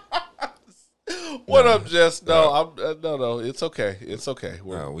 What up, Jess? No, I'm no. It's okay. It's okay.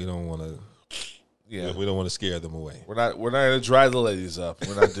 No, we don't want to. Yeah, We don't want to scare them away. we're not gonna dry the ladies up.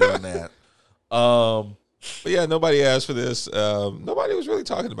 We're not doing that. But yeah, nobody asked for this. Nobody was really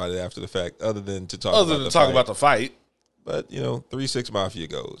talking about it after the fact, other than to talk about the fight. About the fight. But 3-6 Mafia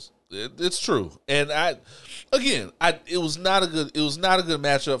goes. It's true, and it was not a good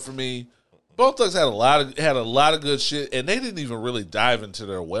matchup for me. Both Thugs had a lot of good shit, and they didn't even really dive into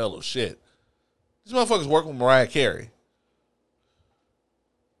their well of shit. These motherfuckers work with Mariah Carey.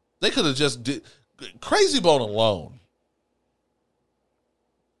 They could have just did Crazy Bone alone.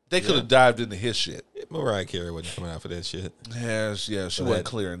 They could have dived into his shit. Mariah Carey wasn't coming out for that shit. Yeah, she wasn't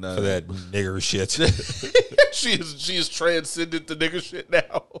clearing none For that nigger shit. she is transcended the nigger shit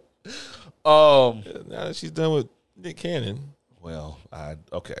now. Now that she's done with Nick Cannon. Well,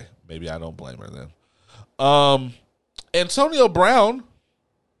 okay. Maybe I don't blame her then. Antonio Brown,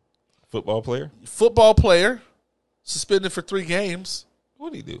 Football player? football player, suspended for 3 games.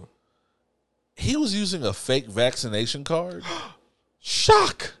 What'd he do? He was using a fake vaccination card.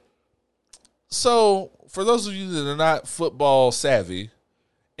 Shock! So, for those of you that are not football savvy,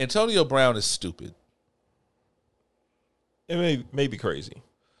 Antonio Brown is stupid. It may be crazy.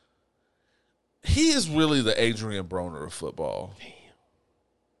 He is really the Adrian Broner of football. Damn.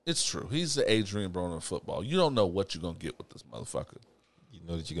 It's true. He's the Adrian Broner of football. You don't know what you're going to get with this motherfucker. You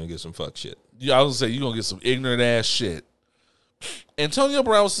know that you're going to get some fuck shit. Yeah, I was going to say, you're going to get some ignorant ass shit. Antonio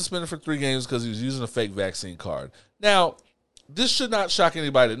Brown was suspended for 3 games because he was using a fake vaccine card. Now, this should not shock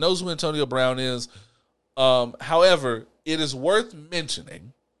anybody that knows who Antonio Brown is. However, it is worth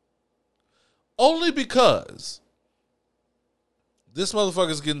mentioning only because this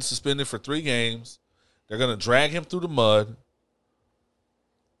motherfucker is getting suspended for 3 games. They're going to drag him through the mud.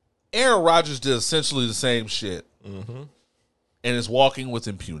 Aaron Rodgers did essentially the same shit and is walking with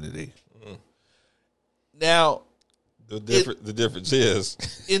impunity. Now, the difference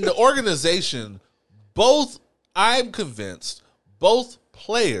is in the organization, I'm convinced both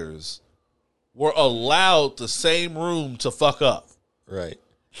players were allowed the same room to fuck up. right.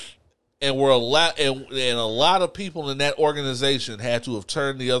 And were allowed, and a lot of people in that organization had to have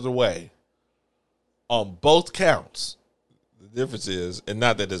turned the other way on both counts. The difference is, and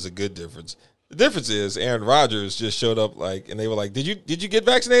not that there's a good difference. The difference is Aaron Rodgers just showed up and they were like, "Did you get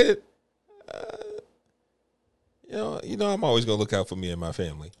vaccinated?" I'm always gonna look out for me and my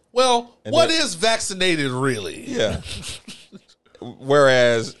family. Well, And what is vaccinated really? Yeah.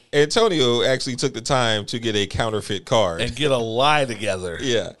 Whereas Antonio actually took the time to get a counterfeit card And get a lie together.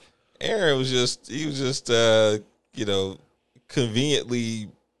 Yeah. Aaron was just conveniently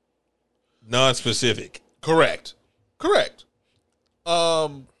non-specific. Correct.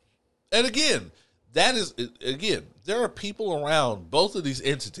 And again, there are people around both of these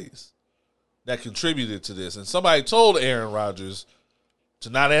entities that contributed to this. And somebody told Aaron Rodgers to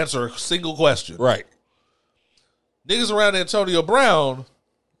not answer a single question. Right. Niggas around Antonio Brown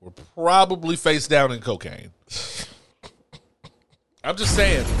were probably face down in cocaine. I'm just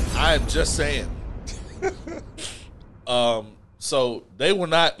saying. I'm just saying. So they were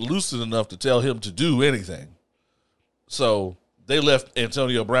not lucid enough to tell him to do anything. So they left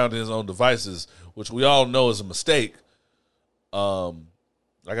Antonio Brown to his own devices, which we all know is a mistake.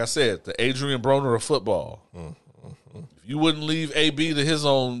 Like I said, the Adrian Broner of football. If you wouldn't leave AB to his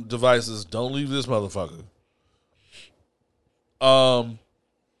own devices, don't leave this motherfucker. But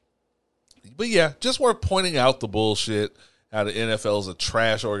yeah, just worth pointing out the bullshit. How the NFL is a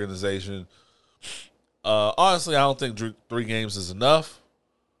trash organization. Honestly, I don't think 3 games is enough.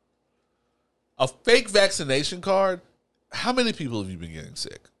 A fake vaccination card. How many people have you been getting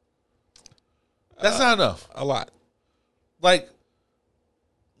sick? That's not enough. A lot. Like,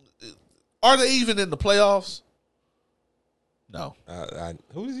 are they even in the playoffs? No.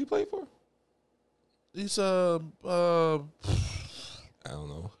 Who does he play for? He's I don't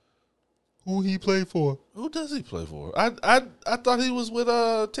know. Who he play for? who does he play for? I thought he was with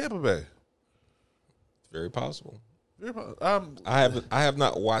Tampa Bay. Very possible. I I have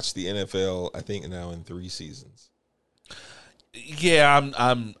not watched the NFL. I think now in 3 seasons. Yeah,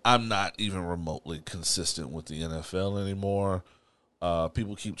 I'm not even remotely consistent with the NFL anymore.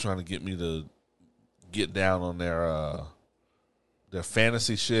 People keep trying to get me to get down on their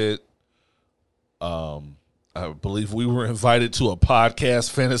fantasy shit. I believe we were invited to a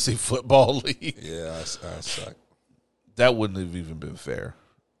podcast fantasy football league. Yeah, I suck. That wouldn't have even been fair.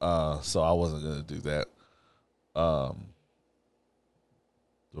 So I wasn't going to do that.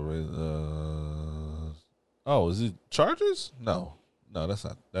 Is it Chargers? No, that's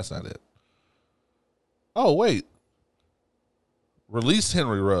not it. Oh, wait. Release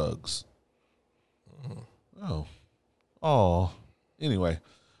Henry Ruggs. Oh. Anyway.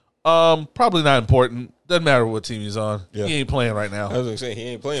 Probably not important. Doesn't matter what team he's on. Yeah. He ain't playing right now. I was going to say, he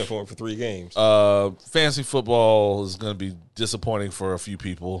ain't playing for him for 3 games. Fantasy football is going to be disappointing for a few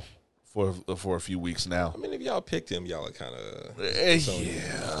people for a fean weeks now. I mean, if y'all picked him, y'all are kind of...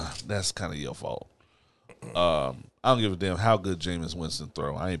 Yeah, that's kind of your fault. I don't give a damn how good Jameis Winston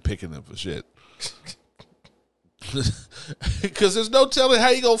throw. I ain't picking him for shit. Because there's no telling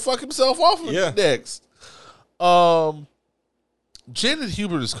how he gonna fuck himself off next. Janet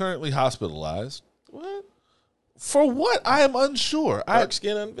Hubert is currently hospitalized. What? For what? I am unsure. Dark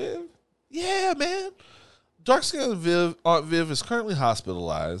skin Aunt Viv? Yeah, man. Dark skin Aunt Viv is currently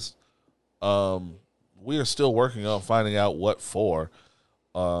hospitalized. We are still working on finding out what for.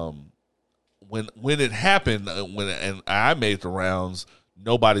 When it happened, and I made the rounds,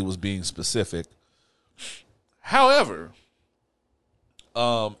 nobody was being specific. However,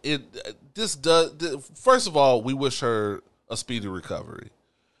 first of all, we wish her a speedy recovery.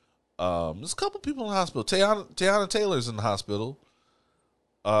 There's a couple people in the hospital. Teyana Taylor's in the hospital.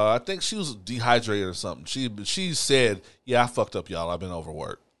 I think she was dehydrated or something. She said, "Yeah, I fucked up, y'all. I've been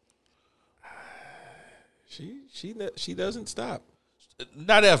overworked." She doesn't stop.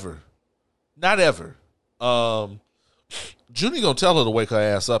 Not ever. Junie gonna tell her to wake her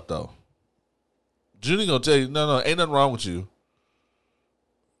ass up though. Junie gonna tell you, no, ain't nothing wrong with you.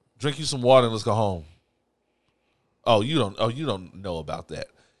 Drink you some water and let's go home. Oh, you don't know about that.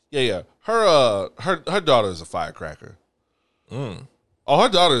 Yeah. Her daughter is a firecracker. Oh, her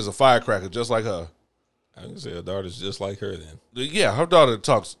daughter is a firecracker just like her. I can say her daughter's just like her then. Yeah, her daughter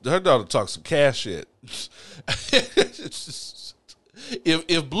talks some cash shit.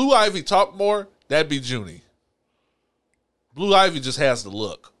 If Blue Ivy talked more, that'd be Junie. Blue Ivy just has the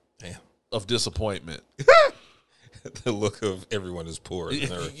look of disappointment. The look of everyone is poor.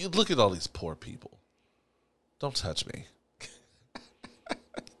 You look at all these poor people. Don't touch me.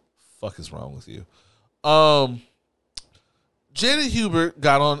 Fuck is wrong with you? Janet Hubert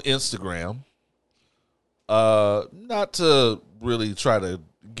got on Instagram. Not to really try to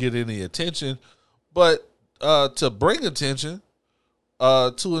get any attention, but to bring attention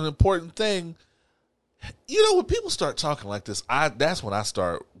to an important thing. You know, when people start talking like this, that's when I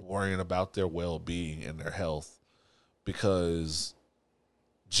start worrying about their well-being and their health. Because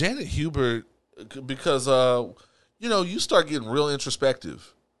Janet Hubert, you start getting real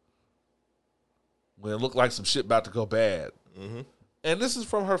introspective when it looked like some shit about to go bad. Mm-hmm. And this is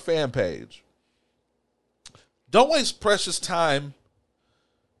from her fan page. Don't waste precious time,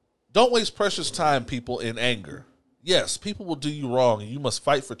 people, in anger. Yes, people will do you wrong, and you must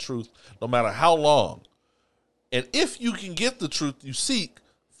fight for truth no matter how long. And if you can get the truth you seek,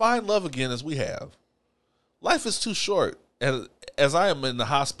 find love again as we have. Life is too short. And as I am in the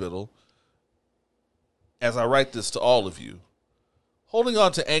hospital, as I write this to all of you, holding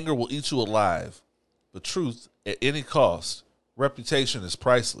on to anger will eat you alive. The truth, at any cost, Reputation is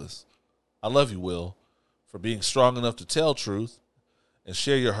priceless. I love you, Will, for being strong enough to tell truth and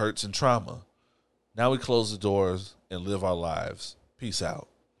share your hurts and trauma. Now we close the doors and live our lives. Peace out.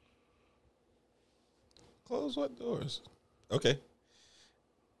 Close what doors? Okay.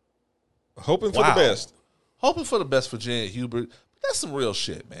 Hoping for Wow. the best. Hoping for the best for Janet Hubert. That's some real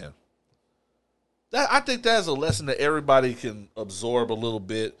shit, man. I think that's a lesson that everybody can absorb a little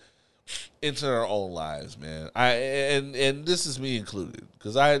bit into their own lives, man. And this is me included,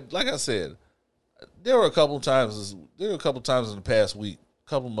 because like I said, there were a couple times in the past week, a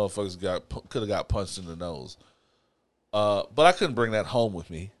couple motherfuckers could have got punched in the nose, but I couldn't bring that home with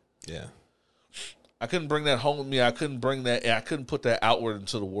me. Yeah. I couldn't bring that home with me. I couldn't put that outward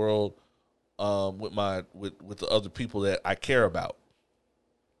into the world with the other people that I care about.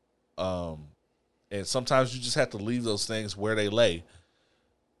 And sometimes you just have to leave those things where they lay.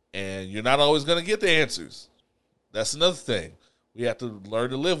 And you're not always going to get the answers. That's another thing we have to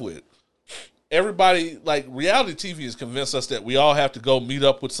learn to live with. Everybody, like, reality TV has convinced us that we all have to go meet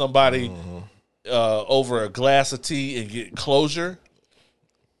up with somebody over a glass of tea and get closure.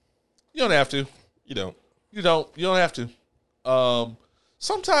 You don't have to. You don't. You don't have to.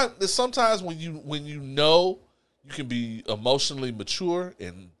 Sometimes when you know you can be emotionally mature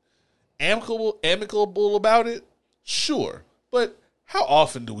and amicable about it, sure. But how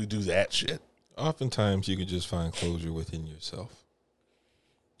often do we do that shit? Oftentimes you can just find closure within yourself.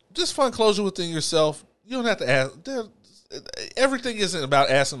 Just find closure within yourself. You don't have to ask. Everything isn't about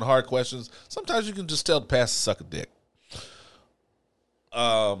asking the hard questions. Sometimes you can just tell the past to suck a dick.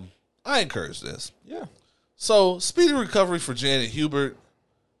 I encourage this. Yeah. So, speedy recovery for Janet Hubert.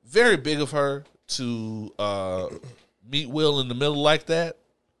 Very big of her to meet Will in the middle like that.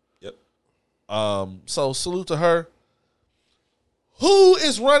 Yep. So, salute to her. Who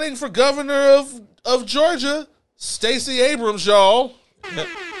is running for governor of Georgia? Stacey Abrams, y'all. Yep.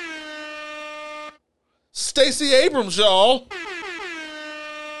 Stacey Abrams, y'all.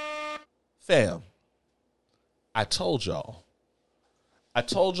 Fam, I told y'all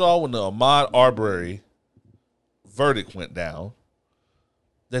when the Ahmaud Arbery verdict went down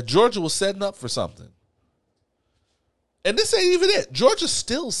that Georgia was setting up for something. And this ain't even it. Georgia's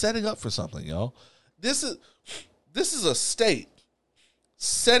still setting up for something, y'all. This is a state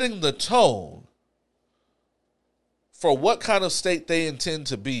setting the tone for what kind of state they intend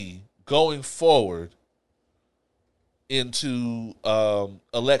to be going forward into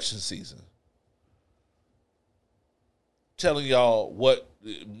election season. Telling y'all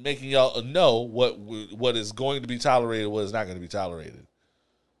making y'all know what is going to be tolerated, what is not going to be tolerated.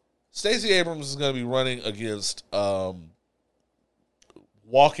 Stacey Abrams is going to be running against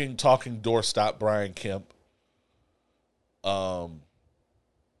walking, talking, doorstop Brian Kemp, who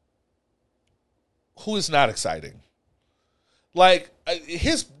is not exciting. Like,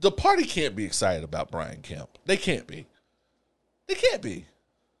 the party can't be excited about Brian Kemp. They can't be. They can't be.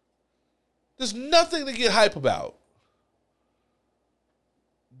 There's nothing to get hype about.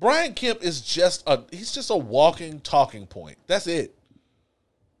 Brian Kemp is just a walking talking point. That's it.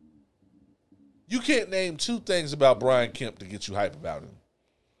 You can't name two things about Brian Kemp to get you hype about him.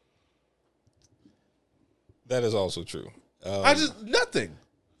 That is also true. Nothing.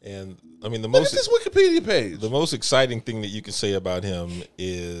 And I mean, Look at this Wikipedia page. the most exciting thing that you can say about him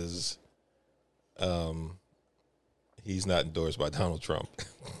is, he's not endorsed by Donald Trump.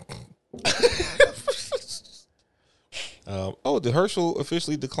 Did Herschel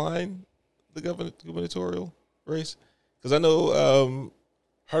officially decline the gubernatorial race? Because I know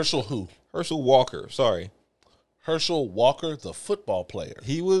Herschel who? Herschel Walker. Sorry, Herschel Walker, the football player.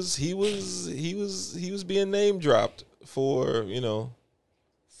 he was being name dropped for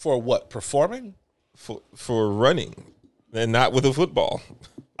For what? Performing? for running and not with a football.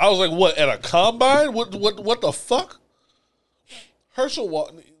 I was like, what, at a combine? What the fuck? Herschel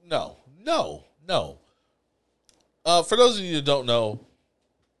Walker? No. For those of you who don't know,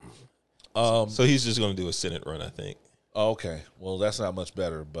 So he's just going to do a Senate run, I think. okay, well, that's not much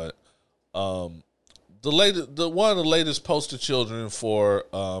better. But one of the latest poster children for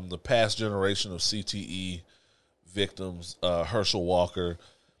the past generation of CTE victims, Herschel Walker,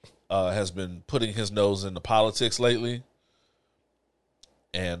 has been putting his nose into politics lately,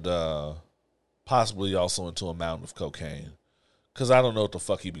 and possibly also into a mountain of cocaine. Because I don't know what the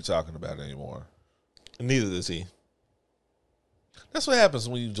fuck he be talking about anymore. Neither does he. That's what happens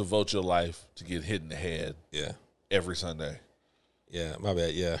when you devote your life to get hit in the head Yeah. every Sunday. Yeah, my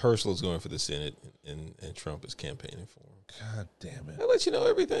bad. Yeah, Herschel is going for the Senate, and Trump is campaigning for him. God damn it. I'll let you know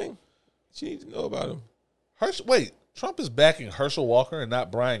everything that you need to know about him. Wait, Trump is backing Herschel Walker and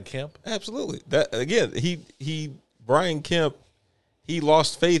not Brian Kemp? Absolutely. That again, Brian Kemp he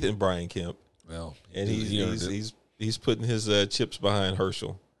lost faith in Brian Kemp, Well, and he earned it. he's putting his chips behind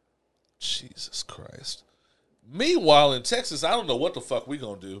Herschel. Jesus Christ. Meanwhile, in Texas, I don't know what the fuck we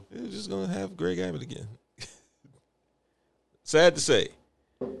gonna do. We're just gonna have Greg Abbott again. Sad to say,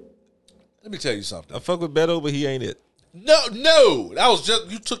 Let me tell you something. I fuck with Beto, but he ain't it. No, that was just,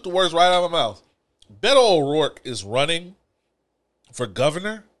 you took the words right out of my mouth. Beto O'Rourke is running for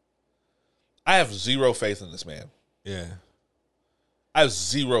governor. I have zero faith in this man. Yeah, I have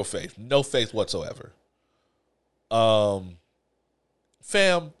zero faith. No faith whatsoever. Fam,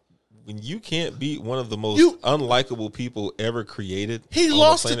 when you can't beat one of the most You- unlikable people ever created, he on the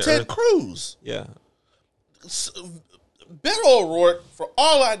lost to planet Ted Earth. Cruz. Yeah, Beto O'Rourke, for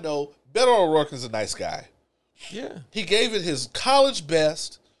all I know, Beto O'Rourke is a nice guy. yeah. He gave it his college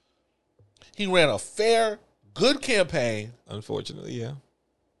best. He ran a fair, good campaign, Unfortunately, yeah.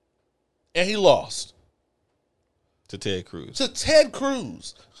 and he lost To Ted Cruz, to Ted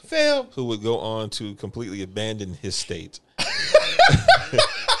Cruz. Fam, who would go on to completely abandon his state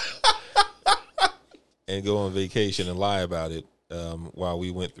and go on vacation and lie about it while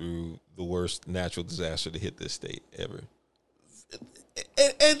we went through the worst natural disaster to hit this state ever.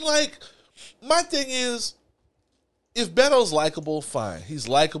 and like, my thing is, if Beto's likable, fine. He's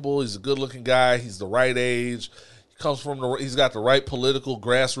likable. He's a good-looking guy. He's the right age. He's got the right political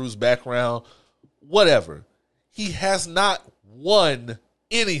grassroots background. Whatever. He has not won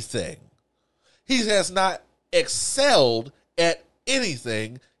anything. He has not excelled at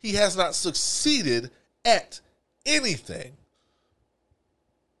anything. He has not succeeded at anything.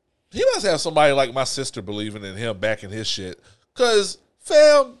 He must have somebody like my sister believing in him, backing his shit. Because,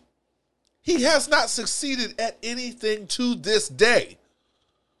 fam, he has not succeeded at anything to this day.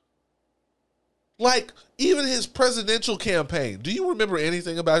 Like, even his presidential campaign. Do you remember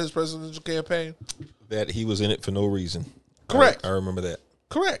anything about his presidential campaign? That he was in it for no reason. Correct. I remember that.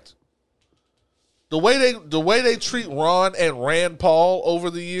 Correct. The way they treat Ron and Rand Paul over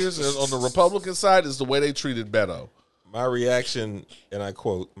the years on the Republican side is the way they treated Beto. My reaction, and I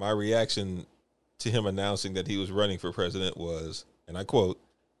quote, my reaction to him announcing that he was running for president was, and I quote,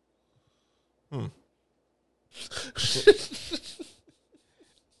 and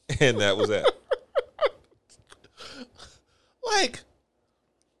that was that. Like,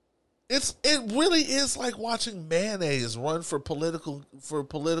 it really is like watching mayonnaise run for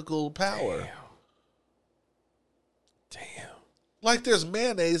political power. Damn. Like, there's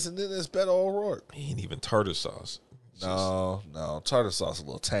mayonnaise and then there's Beto O'Rourke. He ain't even tartar sauce. No, tartar sauce a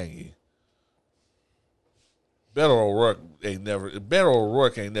little tangy. Beto O'Rourke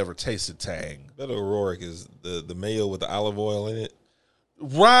ain't never tasted tang. Beto O'Rourke is the mayo with the olive oil in it.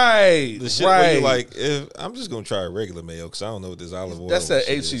 Right, The shit where you're like, if I'm just gonna try a regular mayo because I don't know what this olive oil. That's that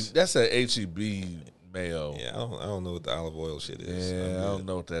shit is. That's that HEB mayo. Yeah, I don't know what the olive oil shit is. Yeah, I don't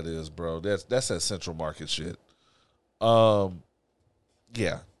know what that is, bro. That's that Central Market shit. Yeah.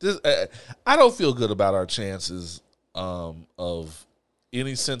 This, I don't feel good about our chances of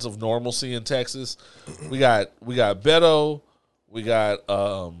any sense of normalcy in Texas. We got Beto, we got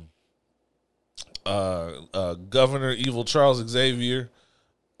Governor Evil Charles Xavier,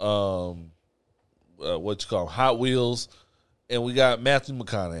 what you call him, Hot Wheels, and we got Matthew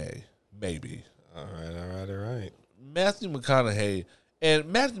McConaughey, maybe. All right. Matthew McConaughey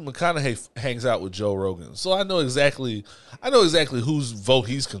hangs out with Joe Rogan, so I know exactly whose vote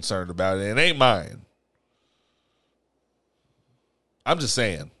he's concerned about, and it ain't mine. I'm just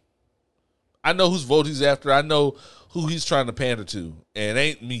saying. I know whose vote he's after. I know who he's trying to pander to, and it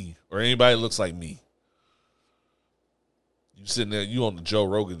ain't me or anybody that looks like me. You sitting there, you on the Joe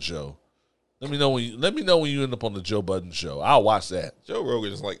Rogan show. Let me know when you end up on the Joe Budden show. I'll watch that. Joe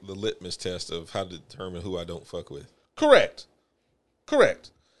Rogan is like the litmus test of how to determine who I don't fuck with. Correct.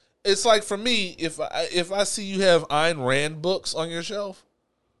 It's like, for me, if I see you have Ayn Rand books on your shelf,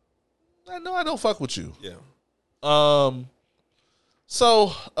 I know I don't fuck with you. Yeah.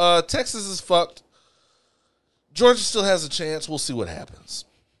 So Texas is fucked. Georgia still has a chance. We'll see what happens.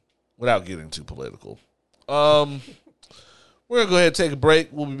 Without getting too political. We're going to go ahead and take a break.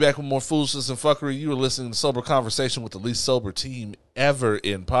 We'll be back with more foolishness and fuckery. You are listening to Sober Conversation with the least sober team ever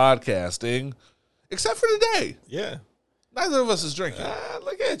in podcasting. Except for today. Yeah. Neither of us is drinking.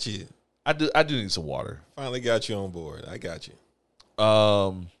 Look at you. I do need some water. Finally got you on board. I got you.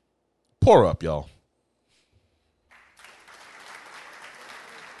 Pour up, y'all.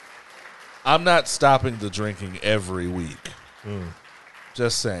 I'm not stopping the drinking every week.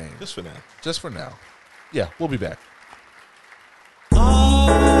 Just saying. Just for now. Just for now. Yeah, we'll be back.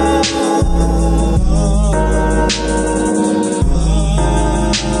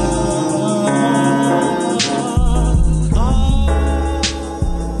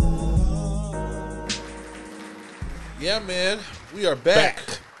 We are back.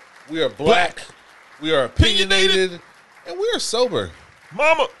 We are black. We are opinionated. And we are sober.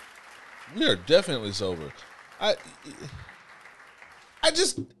 Mama. We are definitely sober. I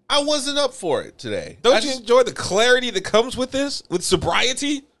wasn't up for it today. Don't you enjoy the clarity that comes with this? With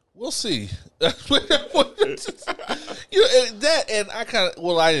sobriety? We'll see. That and I kind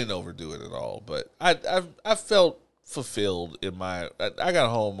of I didn't overdo it at all, but I felt fulfilled in my. I got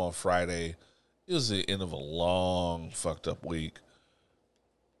home on Friday. It was the end of a long fucked up week.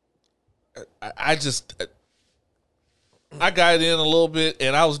 I got in a little bit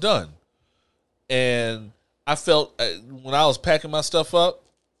and I was done, and I felt when I was packing my stuff up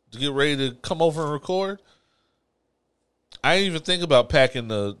to get ready to come over and record, I didn't even think about packing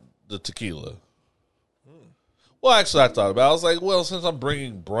the tequila. Well, actually, I thought about it. I was like, well, since I'm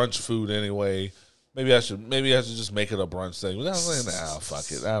bringing brunch food anyway, maybe I should just make it a brunch thing. But I was like, nah,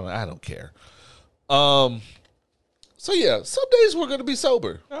 fuck it. I don't care. So yeah, some days we're going to be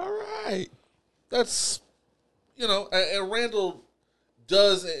sober. All right. That's, and Randall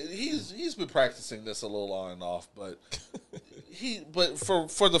does. He's been practicing this a little on and off, but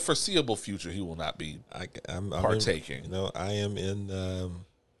for the foreseeable future, he will not be partaking.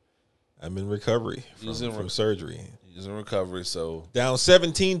 I'm in recovery from surgery. He's in recovery, so down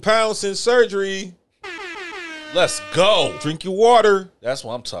 17 pounds since surgery. Let's go. Drink your water. That's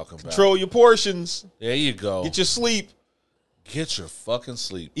what I'm talking about. Control your portions. There you go. Get your sleep. Get your fucking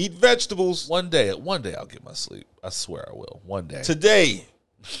sleep. Eat vegetables. One day I'll get my sleep. I swear I will. One day. Today,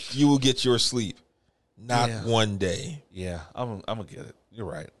 you will get your sleep. Not one day. Yeah, I'm gonna get it. You're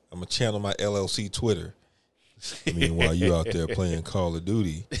right. I'm gonna channel my LLC Twitter. Meanwhile, you out there playing Call of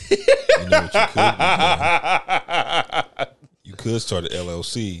Duty. You know what you could do? You could start an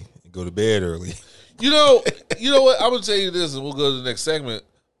LLC and go to bed early. You know what? I'm gonna tell you this, and we'll go to the next segment,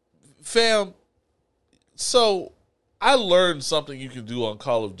 fam. So I learned something you can do on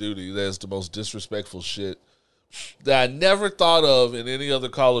Call of Duty that is the most disrespectful shit that I never thought of in any other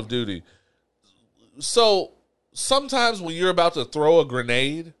Call of Duty. So sometimes when you're about to throw a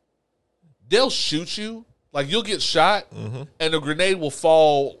grenade, they'll shoot you. Like you'll get shot, and the grenade will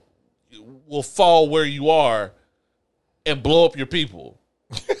fall where you are and blow up your people.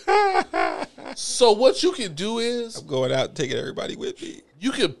 So what you can do is I'm going out and taking everybody with me.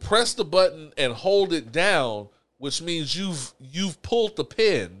 You can press the button and hold it down, which means you've pulled the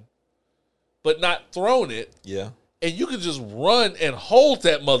pin, but not thrown it. Yeah. And you can just run and hold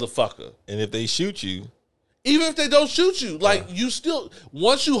that motherfucker. And if they shoot you, even if they don't shoot you, like you still,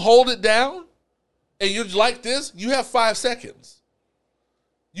 once you hold it down and you're like this, you have 5 seconds.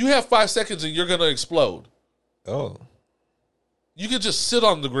 You have 5 seconds and you're going to explode. Oh. You can just sit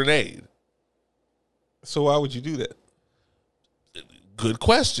on the grenade. So why would you do that? Good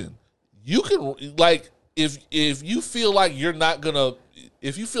question. You can, like, if you feel like you're not going to,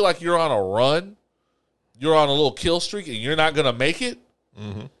 if you feel like you're on a run, you're on a little kill streak and you're not going to make it,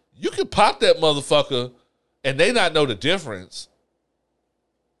 you can pop that motherfucker and they not know the difference.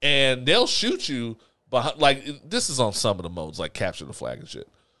 And they'll shoot you, but like, this is on some of the modes, like capture the flag and shit.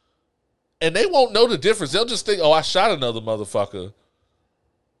 And they won't know the difference. They'll just think, oh, I shot another motherfucker.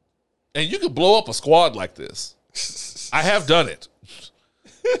 And you could blow up a squad like this. I have done it.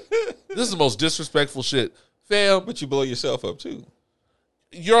 This is the most disrespectful shit. Fam. But you blow yourself up too.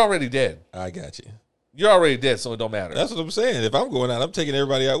 You're already dead. I got you. You're already dead, so it don't matter. That's what I'm saying. If I'm going out, I'm taking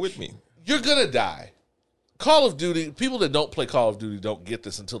everybody out with me. You're going to die. Call of Duty, people that don't play Call of Duty don't get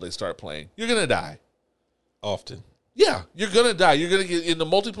this until they start playing. You're going to die. Often. Yeah, you're going to die. You're going to get, in the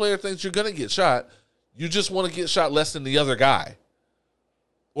multiplayer things, you're going to get shot. You just want to get shot less than the other guy.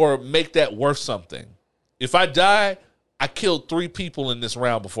 Or make that worth something. If I die, I killed 3 people in this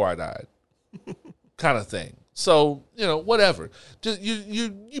round before I died. Kind of thing. So, whatever. Just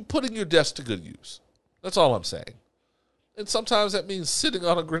you putting your deaths to good use. That's all I'm saying. And sometimes that means sitting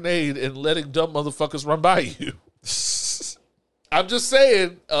on a grenade and letting dumb motherfuckers run by you. I'm just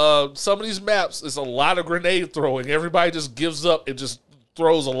saying, some of these maps, it's a lot of grenade throwing. Everybody just gives up and just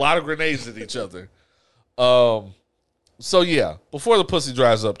throws a lot of grenades at each other. So yeah, before the pussy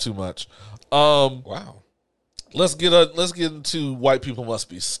dries up too much. Wow. Let's get into white people must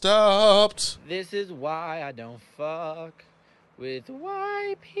be stopped. This is why I don't fuck with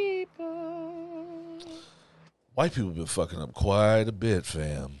white people. White people been fucking up quite a bit,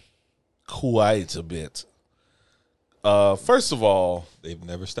 fam. Quite a bit. First of all, they've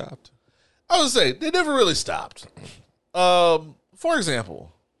never stopped. I would say they never really stopped. For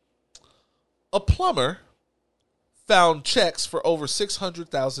example, a plumber found checks for over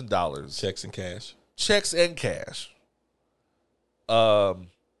 $600,000. Checks and cash. Checks and cash.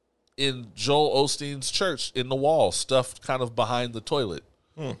 in Joel Osteen's church in the wall, stuffed kind of behind the toilet.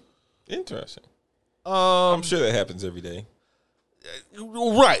 Interesting. I'm sure that happens every day.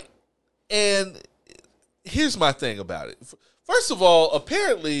 Right. And here's my thing about it. First of all,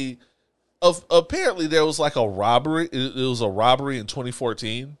 apparently there was like a robbery. It was a robbery in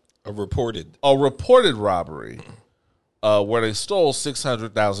 2014. A reported Robbery where they stole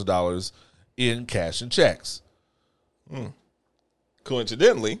 $600,000 in cash and checks.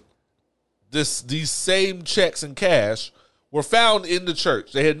 Coincidentally, These same checks and cash were found in the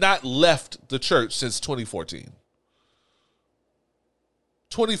church. They had not left the church since 2014.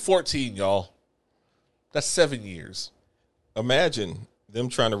 2014, y'all. That's 7 years. imagine them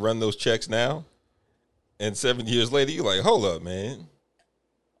trying to run those checks now, and 7 years later, you're like, hold up, man.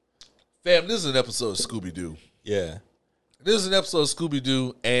 Fam, this is an episode of Scooby-Doo. Yeah. This is an episode of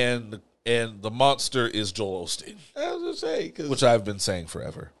Scooby-Doo, and the monster is Joel Osteen, I was gonna say, because which I've been saying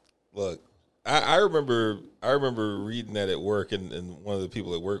forever. look, I remember reading that at work, and one of the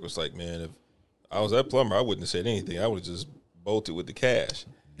people at work was like, man, if I was that plumber, I wouldn't have said anything. I would have just bolted with the cash.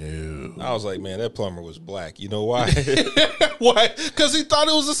 No. I was like, man, that plumber was black. You know why? Why? Because he thought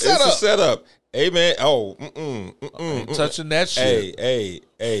it was a setup. It's a setup. Hey, man. Oh, Ain't touching that shit. Hey,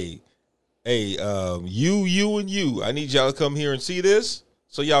 you and you. I need y'all to come here and see this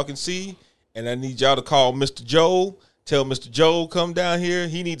so y'all can see. And I need y'all to call Mr. Joel. Tell Mr. Joel come down here.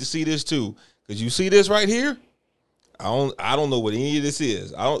 He need to see this too. Because you see this right here? I don't know what any of this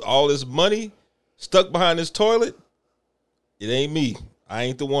is. All this money stuck behind this toilet, it ain't me. I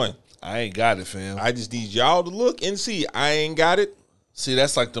ain't the one. I ain't got it, fam. I just need y'all to look and see. I ain't got it. See,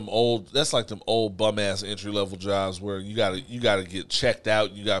 that's like them old bum ass entry level jobs where you gotta get checked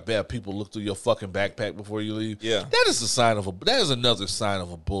out. You got bad people look through your fucking backpack before you leave. Yeah. That is another sign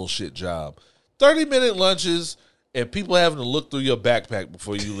of a bullshit job. 30-minute lunches and people having to look through your backpack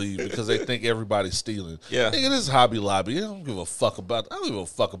before you leave because they think everybody's stealing. Yeah. Nigga, this is Hobby Lobby. I don't give a fuck about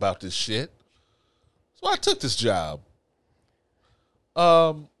this shit. So I took this job.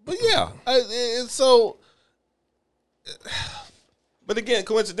 But yeah, But again,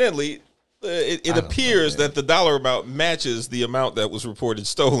 coincidentally, it appears that the dollar amount matches the amount that was reported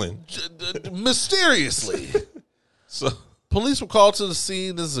stolen. mysteriously. So Police were called to the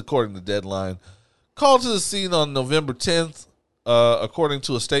scene. This is according to Deadline. Called to the scene on November 10th, according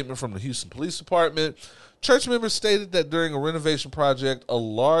to a statement from the Houston Police Department. Church members stated that during a renovation project, a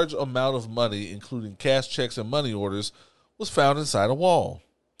large amount of money, including cash checks and money orders, was found inside a wall.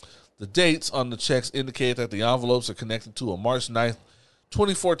 The dates on the checks indicate that the envelopes are connected to a March 9th,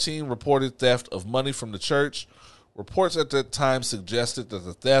 2014 reported theft of money from the church. Reports at that time suggested that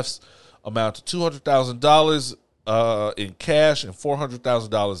the thefts amount to $200,000 in cash and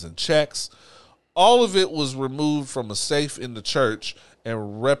 $400,000 in checks. All of it was removed from a safe in the church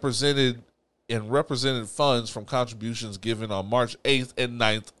and represented funds from contributions given on March 8th and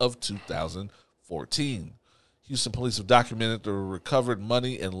 9th of 2014. Houston police have documented the recovered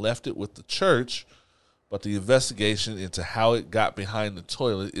money and left it with the church, but the investigation into how it got behind the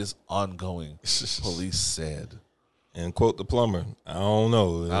toilet is ongoing, police said. and quote the plumber, I don't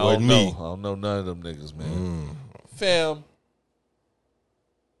know. It I wasn't don't know. me. I don't know none of them niggas, man. Fam,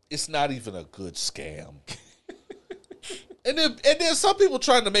 it's not even a good scam. And then some people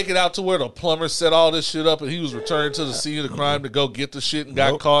trying to make it out to where the plumber set all this shit up and he was returned to the scene of the crime to go get the shit and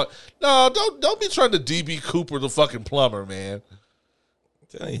got caught. No, don't be trying to DB Cooper the fucking plumber, man.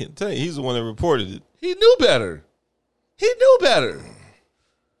 Tell you, he's the one that reported it. He knew better.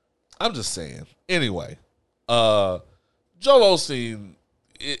 I'm just saying. Anyway, Joel Osteen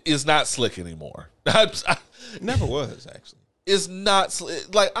is not slick anymore. Never was, actually. Is not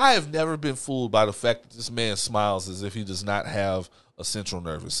like I have never been fooled by the fact that this man smiles as if he does not have a central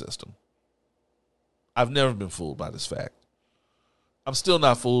nervous system. I've never been fooled by this fact. I'm still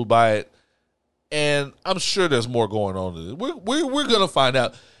not fooled by it, and I'm sure there's more going on than this. We're gonna find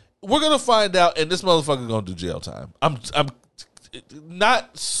out. We're gonna find out, and this motherfucker gonna do jail time. I'm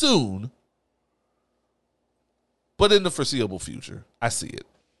not soon, but in the foreseeable future, I see it.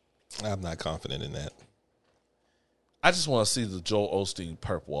 I'm not confident in that. I just want to see the Joel Osteen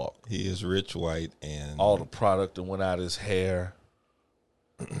perp walk. He is rich, white, and All the product that went out of his hair.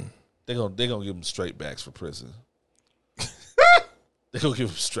 They're gonna give him straight backs for prison. They're gonna give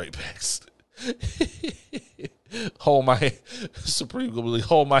him straight backs. Hold my hand. Supreme gonna be like,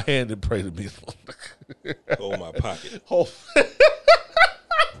 hold my hand and pray to me. hold my pocket. Hold.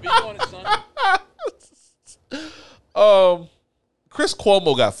 Be on it, son. Chris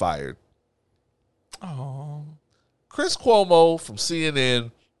Cuomo got fired. Oh, Chris Cuomo from CNN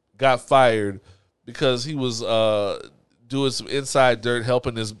got fired because he was doing some inside dirt,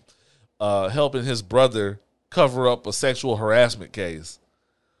 helping his helping his brother cover up a sexual harassment case.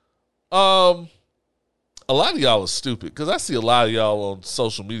 A lot of y'all are stupid because I see a lot of y'all on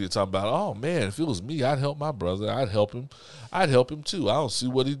social media talking about, oh man, if it was me, I'd help my brother. I'd help him. I'd help him too. I don't see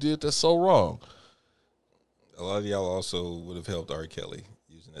what he did that's so wrong. A lot of y'all also would have helped R. Kelly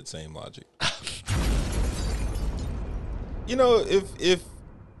using that same logic. You know, if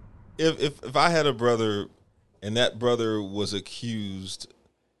I had a brother and that brother was accused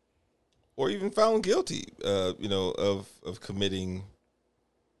or even found guilty, of committing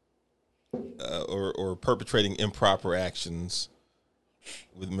or perpetrating improper actions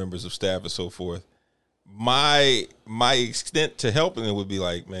with members of staff and so forth, my extent to helping them would be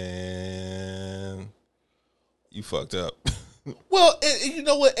like, man, you fucked up. Well, and you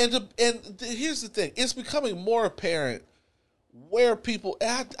know what? And here's the thing: it's becoming more apparent where people.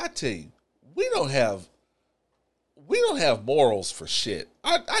 I tell you, we don't have morals for shit.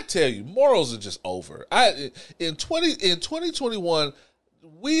 I tell you, morals are just over. In 2021,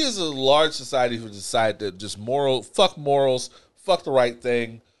 we as a large society who decide that just fuck morals, fuck the right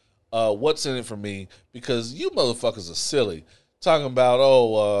thing. What's in it for me? Because you motherfuckers are silly. Talking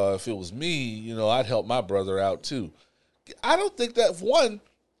about, if it was me, I'd help my brother out too. I don't think that, one,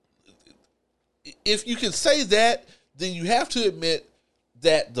 if you can say that, then you have to admit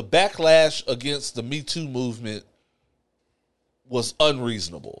that the backlash against the Me Too movement was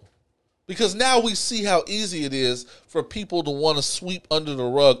unreasonable. Because now we see how easy it is for people to want to sweep under the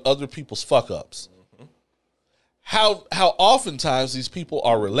rug other people's fuck-ups. Mm-hmm. How oftentimes these people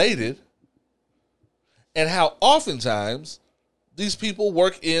are related, and how oftentimes these people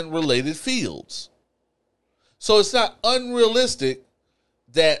work in related fields. So it's not unrealistic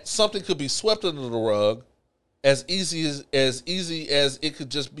that something could be swept under the rug as easy as it could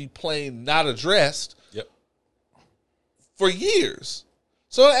just be plain not addressed. Yep. For years.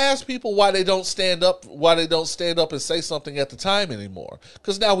 So I ask people why they don't stand up and say something at the time anymore.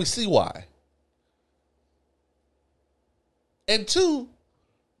 Because now we see why. And two,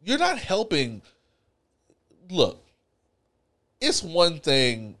 you're not helping. Look, it's one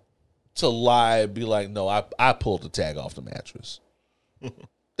thing to lie and be like, no, I pulled the tag off the mattress.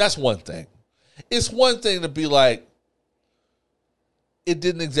 That's one thing. It's one thing to be like, it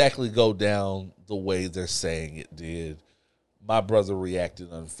didn't exactly go down the way they're saying it did. My brother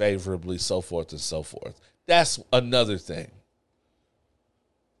reacted unfavorably, so forth and so forth. That's another thing.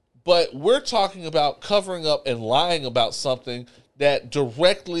 But we're talking about covering up and lying about something that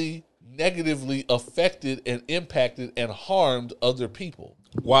directly, negatively affected and impacted and harmed other people.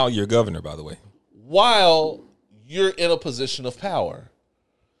 While you're governor, by the way. While you're in a position of power.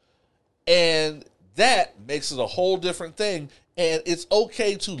 And that makes it a whole different thing. And it's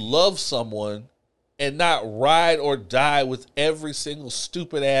okay to love someone and not ride or die with every single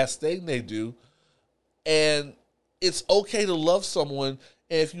stupid ass thing they do. And it's okay to love someone,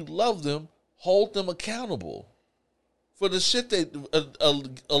 and if you love them, hold them accountable for the shit they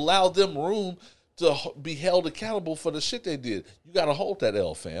allow them room to be held accountable for the shit they did. You got to hold that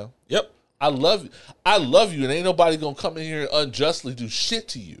L, fam. Yep. I love you. I love you, and ain't nobody gonna come in here and unjustly do shit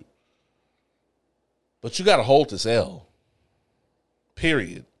to you. But you got to hold this L.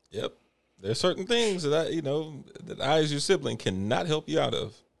 Period. Yep. There's certain things that I as your sibling cannot help you out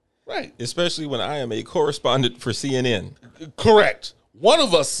of. Right. Especially when I am a correspondent for CNN. Correct. One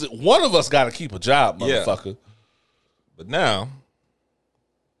of us got to keep a job, motherfucker. Yeah. But now,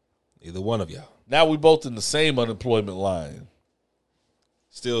 neither one of y'all. Now we both in the same unemployment line.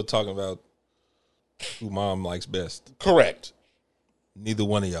 Still talking about who mom likes best. Correct. Neither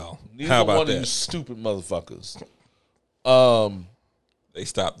one of y'all. Neither How about one that? of you stupid motherfuckers. They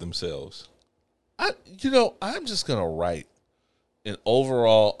stopped themselves. I'm just gonna write an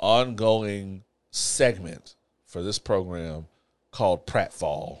overall ongoing segment for this program called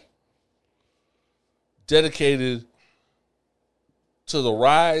Pratfall, dedicated to the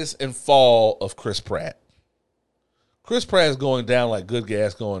rise and fall of Chris Pratt. Chris Pratt is going down like good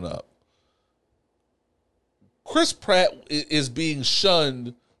gas going up. Chris Pratt is being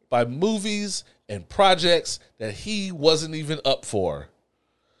shunned by movies and projects that he wasn't even up for.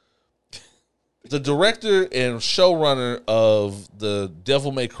 The director and showrunner of the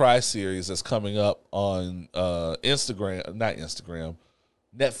Devil May Cry series that's coming up on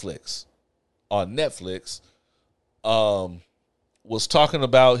Netflix. On Netflix, was talking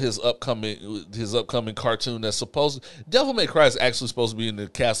about his upcoming cartoon that's Devil May Cry is actually supposed to be in the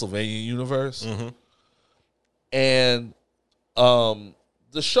Castlevania universe. Mm-hmm. And the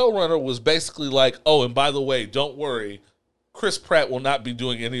showrunner was basically like, oh, and by the way, don't worry, Chris Pratt will not be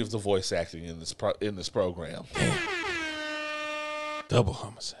doing any of the voice acting in this program. Double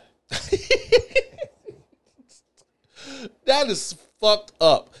homicide. That is fucked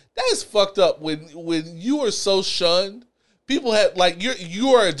up. That is fucked up when you are so shunned. People have like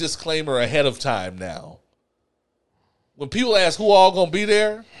you are a disclaimer ahead of time now. When people ask who all gonna be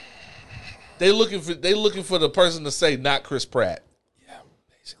there, they looking for the person to say not Chris Pratt. Yeah,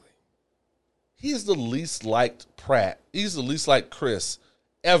 basically. He's the least liked Pratt. He's the least liked Chris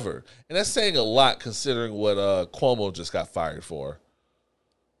ever, and that's saying a lot considering what Cuomo just got fired for.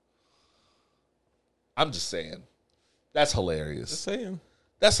 I'm just saying, that's hilarious. Just saying.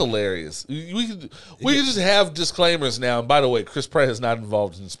 That's hilarious. We can just have disclaimers now. And by the way, Chris Pratt is not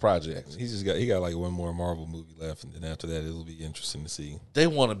involved in this project. He got like one more Marvel movie left, and then after that, it'll be interesting to see. They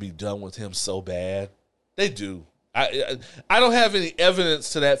want to be done with him so bad. They do. I don't have any evidence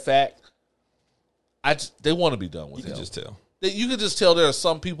to that fact. They want to be done with him. You can just tell. You can just tell there are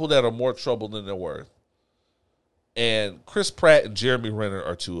some people that are more trouble than they're worth. And Chris Pratt and Jeremy Renner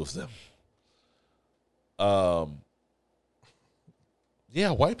are two of them.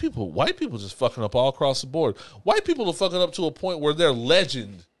 Yeah, white people just fucking up all across the board. White people are fucking up to a point where their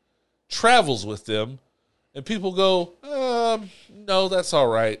legend travels with them, and people go, no, that's all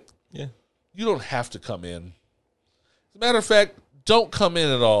right. Yeah. You don't have to come in. As a matter of fact, don't come in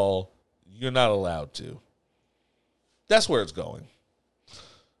at all. You're not allowed to. That's where it's going.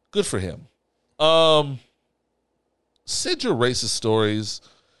 Good for him. Send your racist stories,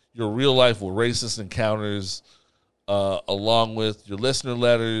 your real life with racist encounters, along with your listener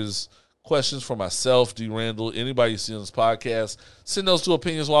letters, questions for myself, D. Randall, anybody you see on this podcast. Send those to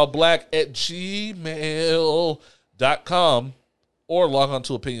opinionswhileblack@gmail.com or log on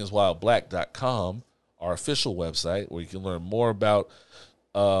to opinionswhileblack.com, our official website, where you can learn more about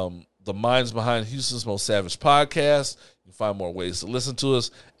the minds behind Houston's Most Savage podcast. You can find more ways to listen to us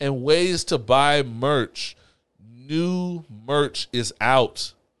and ways to buy merch. New merch is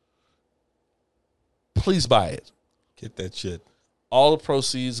out. Please buy it. Get that shit. All the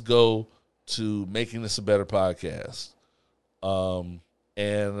proceeds go to making this a better podcast.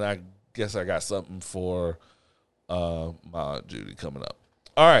 And I guess I got something for my Aunt Judy coming up.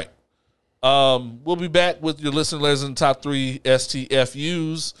 All right. We'll be back with your listener letters in the top 3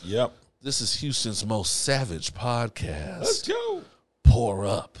 STFUs. Yep. This is Houston's Most Savage podcast. Let's go. Pour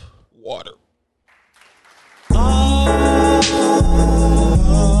up. Water.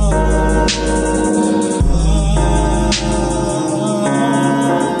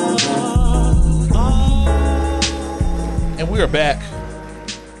 And we are back.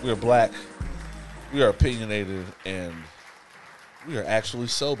 We are black. We are opinionated. And we are actually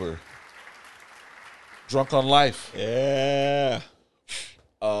sober. Drunk on life. Yeah.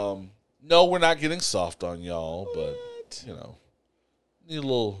 No, we're not getting soft on y'all, but, you know, need a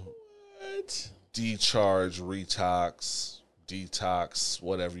little decharge, detox,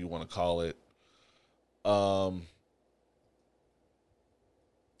 whatever you want to call it. I'll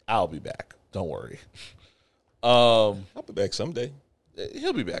be back. Don't worry. I'll be back someday.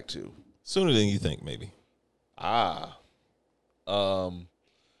 He'll be back too. Sooner than you think, maybe. I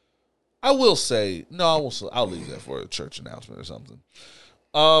will say, no, I'll leave that for a church announcement or something.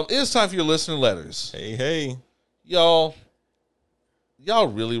 It's time for your listener letters. Hey. Y'all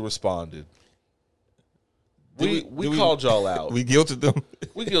really responded. We called y'all out. We guilted them.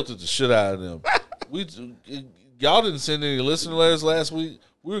 We guilted the shit out of them. Y'all didn't send any listener letters last week.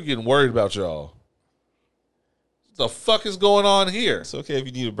 We were getting worried about y'all. What the fuck is going on here? It's okay if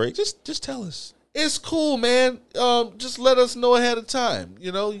you need a break. Just tell us. It's cool, man. Just let us know ahead of time.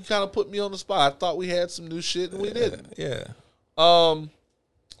 You know, you kind of put me on the spot. I thought we had some new shit, and we didn't. Yeah.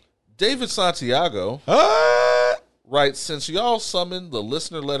 David Santiago writes, since y'all summoned the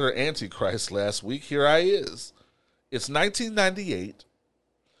listener letter Antichrist last week, here I is. It's 1998.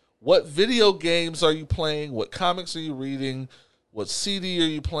 What video games are you playing? What comics are you reading? What CD are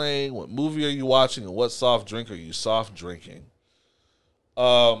you playing? What movie are you watching? And what soft drink are you soft drinking?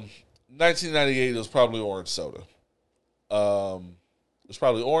 1998, it was probably orange soda. It was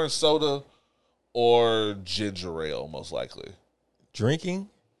probably orange soda or ginger ale, most likely. Drinking?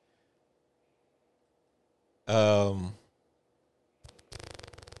 I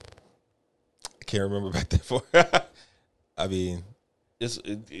can't remember back that far. I mean, it's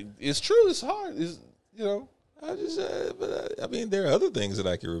true. It's hard. It's, you know, I mean, there are other things that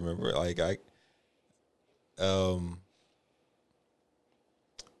I can remember. Like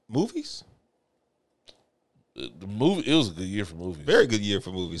movies. The movie. It was a good year for movies. Very good year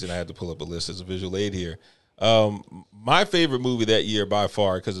for movies, and I had to pull up a list as a visual aid here. My favorite movie that year by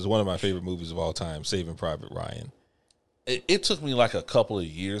far, because it's one of my favorite movies of all time, Saving Private Ryan. It took me like a couple of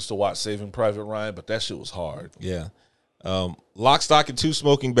years to watch Saving Private Ryan, but that shit was hard. Yeah. Lock, Stock, and Two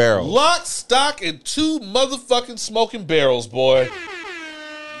Smoking Barrels. Lock, Stock, and Two motherfucking Smoking Barrels, boy.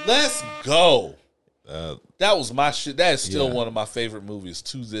 Let's go. That was my shit. That is still one of my favorite movies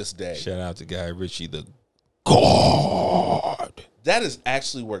to this day. Shout out to Guy Ritchie, the God. That is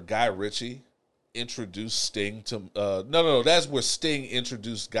actually where Guy Ritchie introduced Sting to. No. That's where Sting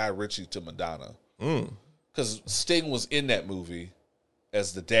introduced Guy Ritchie to Madonna. Because Sting was in that movie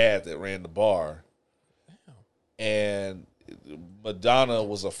as the dad that ran the bar. And Madonna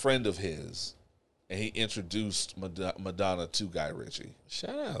was a friend of his. And he introduced Madonna to Guy Ritchie.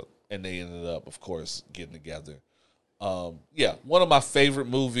 Shout out. And they ended up, of course, getting together. Yeah, one of my favorite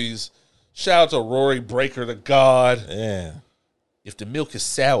movies. Shout out to Rory Breaker, the God. Yeah. If the milk is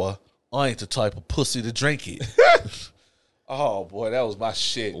sour, I ain't the type of pussy to drink it. Oh, boy, that was my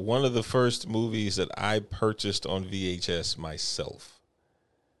shit. One of the first movies that I purchased on VHS myself.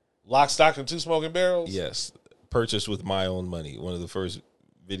 Lock, Stock, and Two Smoking Barrels? Yes. Purchased with my own money. One of the first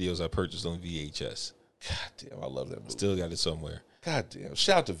videos I purchased on VHS. God damn, I love that movie. Still got it somewhere. God damn.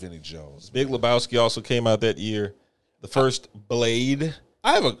 Shout out to Vinnie Jones. Big Lebowski also came out that year. The first Blade.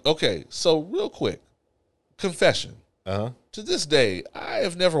 Okay, so real quick. Confession. To this day, I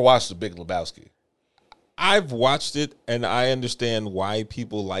have never watched The Big Lebowski. I've watched it, and I understand why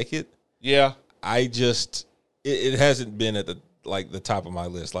people like it. Yeah. I just, it hasn't been at the top of my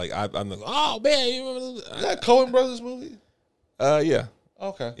list. Like, I'm like, oh, man. You remember this? Is that Coen Brothers movie? Yeah.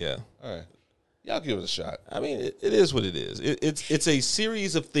 Okay. Yeah. All right. Y'all give it a shot. I mean, it is what it is. It's a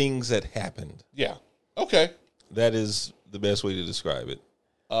series of things that happened. Yeah. Okay. That is the best way to describe it.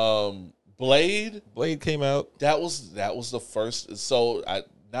 Blade. Blade came out. That was the first. So I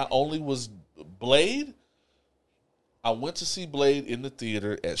not only was Blade, I went to see Blade in the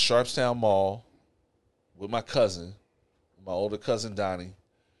theater at Sharpstown Mall with my cousin, my older cousin Donnie.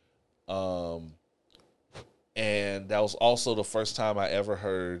 And that was also the first time I ever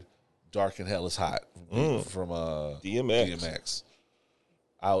heard Dark and Hell is Hot from DMX.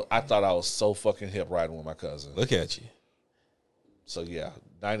 I thought I was so fucking hip riding with my cousin. Look at you. So yeah,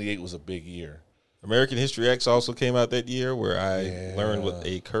 98 was a big year. American History X also came out that year, where I learned what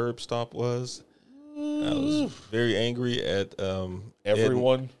a curb stomp was. I was very angry at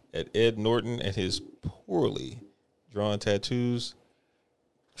everyone. Ed Norton and his poorly drawn tattoos.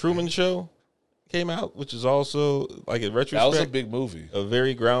 Truman Show came out, which is also, like, in retrospect, that was a big movie. A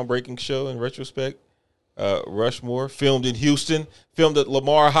very groundbreaking show in retrospect. Rushmore, filmed in Houston, filmed at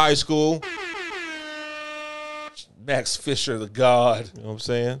Lamar High School. Max Fisher, the God. You know what I'm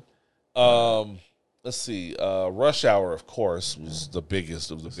saying? Let's see. Rush Hour, of course, was the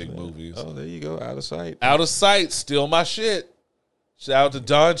biggest of the big movies. Oh, there you go. Out of Sight. Out of Sight, still my shit. Shout out to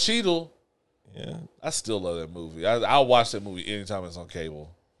Don Cheadle. Yeah. I still love that movie. I'll watch that movie anytime it's on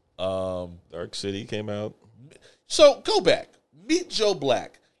cable. Dark City came out. So go back. Meet Joe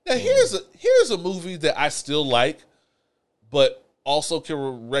Black. Now here's a movie that I still like, but also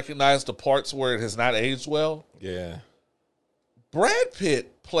can recognize the parts where it has not aged well. Yeah. Brad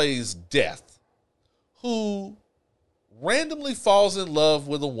Pitt plays Death, who randomly falls in love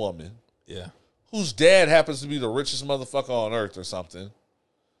with a woman. Yeah. Whose dad happens to be the richest motherfucker on earth or something.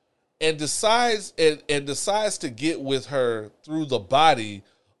 And decides to get with her through the body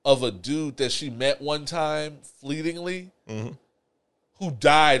of a dude that she met one time fleetingly, who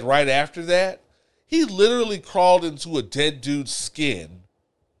died right after that. He literally crawled into a dead dude's skin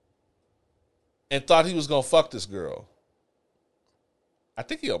and thought he was going to fuck this girl. I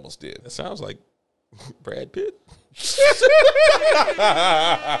think he almost did. That sounds like Brad Pitt.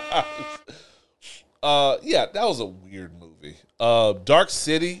 Yeah, that was a weird movie. Dark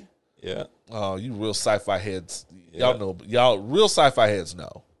City. Yeah. Oh, you real sci-fi heads. Y'all know. Y'all real sci-fi heads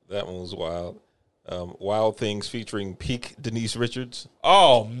know. That one was wild. Wild Things featuring peak Denise Richards.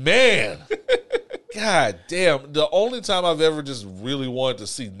 Oh, man. God damn. The only time I've ever just really wanted to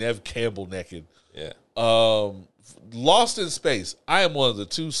see Neve Campbell naked. Yeah. Lost in Space. I am one of the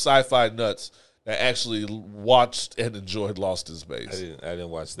two sci-fi nuts that actually watched and enjoyed Lost in Space. I didn't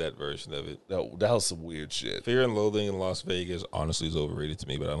watch that version of it. That was some weird shit. Fear and Loathing in Las Vegas honestly is overrated to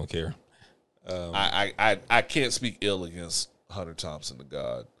me, but I don't care. I can't speak ill against Hunter Thompson, the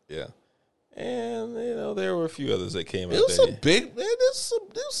God. Yeah. And, there were a few others that came out. It was some big, man. There's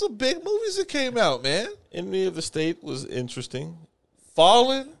some big movies that came out, man. Enemy of the State was interesting.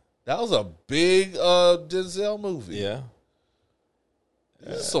 Fallen, that was a big Denzel movie. Yeah.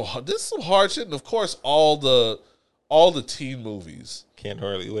 This is some hard shit, and of course, all the teen movies. Can't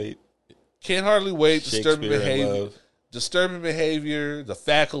Hardly Wait. Can't Hardly Wait. Shakespeare in Love. Disturbing Behavior. The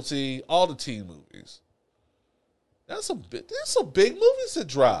Faculty. All the teen movies. There's some big movies that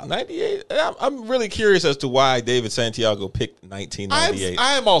dropped. 98. I'm really curious as to why David Santiago picked 1998.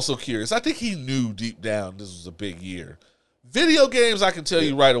 I am also curious. I think he knew deep down this was a big year. Video games, I can tell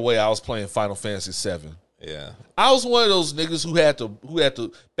you right away. I was playing Final Fantasy VII. Yeah. I was one of those niggas who had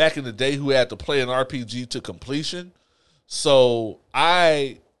to back in the day who had to play an RPG to completion. So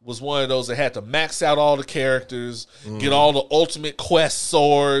I was one of those that had to max out all the characters, get all the ultimate quest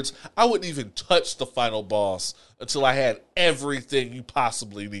swords. I wouldn't even touch the final boss until I had everything you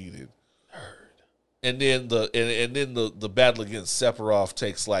possibly needed. And then the battle against Sephiroth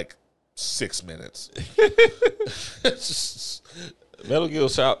takes like 6 minutes. It's just, Metal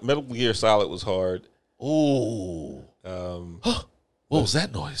Gear Solid was hard. ooh. What was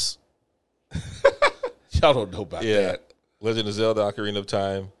that noise? Y'all don't know about Yeah. that. Legend of Zelda: Ocarina of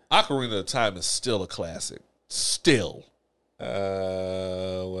Time. Ocarina of Time is still a classic. Still.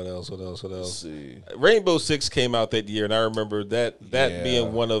 What else? Let's see. Rainbow Six came out that year, and I remember that Yeah.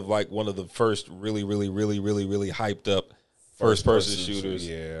 being one of the first really hyped up first person shooters.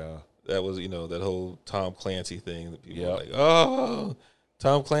 Yeah. That was that whole Tom Clancy thing that people were Yep. like, oh,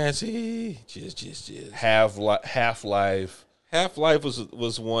 Tom Clancy, just. Half-Life. Half-Life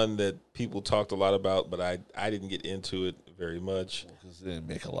was one that people talked a lot about, but I didn't get into it very much. Because it didn't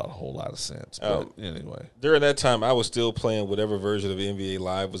make a whole lot of sense. But anyway. During that time, I was still playing whatever version of NBA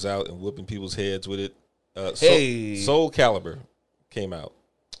Live was out and whooping people's heads with it. Soul Calibur came out.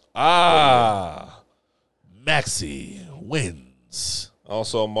 Maxi wins.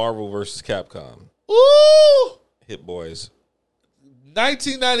 Also, Marvel vs. Capcom. Ooh! Hit Boys.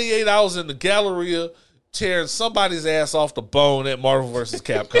 1998, I was in the Galleria tearing somebody's ass off the bone at Marvel vs.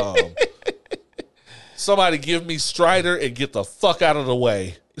 Capcom. Somebody give me Strider and get the fuck out of the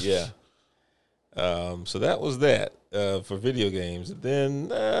way. Yeah. So that was that for video games. And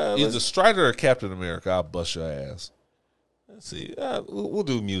then Either Strider or Captain America, I'll bust your ass. let's see. We'll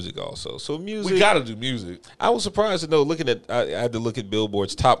do music also. So music. We got to do music. I was surprised to know. I had to look at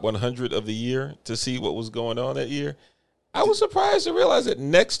Billboard's top 100 of the year to see what was going on that year. I was surprised to realize that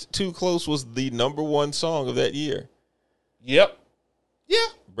Next Too Close was the #1 song of that year. Yep. Yeah.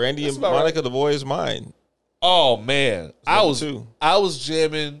 Brandy That's and about Monica, The Boy Is Mine. Oh man, I was #2.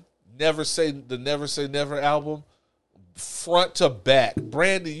 jamming Never Say Never album front to back.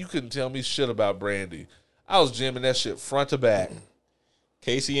 Brandy, you couldn't tell me shit about Brandy. I was jamming that shit front to back.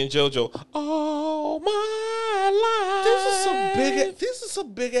 Casey and JoJo. All my life. These are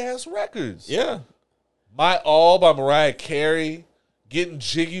some big ass records. Yeah. My All by Mariah Carey, Getting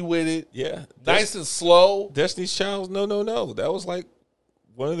Jiggy with It, Yeah. Nice and Slow. Destiny's Child's No. That was like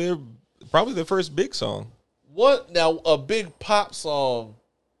one of probably their first big song. What now? A big pop song,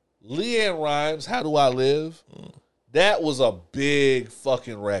 LeAnn Rimes, How Do I Live? That was a big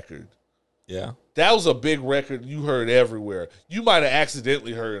fucking record. Yeah. That was a big record you heard everywhere. You might have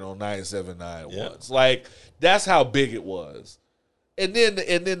accidentally heard it on 979 once. Like, that's how big it was. And then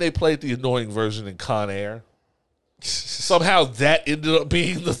they played the annoying version in Con Air. Somehow that ended up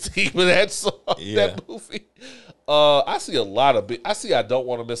being the theme of that song, that movie. I see a lot of I see I Don't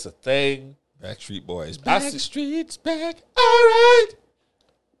Want to Miss a Thing. Backstreet Boys. Backstreet's back. All right.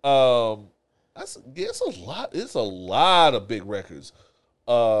 It's a lot of big records.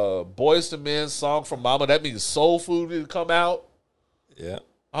 Boys to Men, Song from Mama. That means Soul Food didn't come out. Yeah.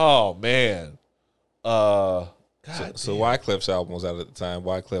 Oh man. So Wyclef's album was out at the time.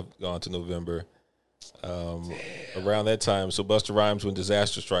 Wyclef gone to November. Around that time, so Busta Rhymes When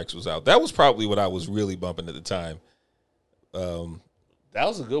Disaster Strikes was out. That was probably what I was really bumping at the time. That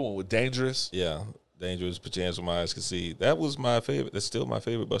was a good one with Dangerous. Yeah, Dangerous, Perchance When My Eyes Can See. That was my favorite. That's still my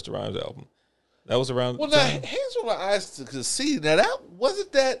favorite Busta Rhymes album. That was around. Well, now Hands Where My Eyes Can See. Now that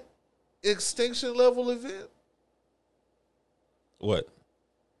wasn't that Extinction Level event. What?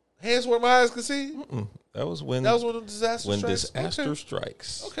 Hands Where My Eyes Can See. That was when the disaster when strikes. disaster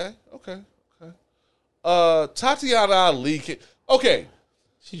strikes. Okay. Tatiana Ali. Okay.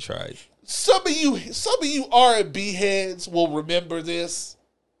 She tried. Some of you R&B heads will remember this.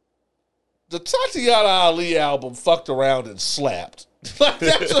 The Tatiana Ali album fucked around and slapped. Like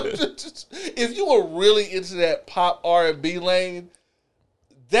if you were really into that pop R&B lane,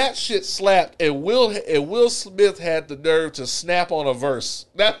 that shit slapped, and Will Smith had the nerve to snap on a verse.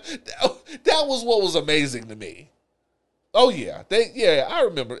 That was what was amazing to me. Oh yeah, I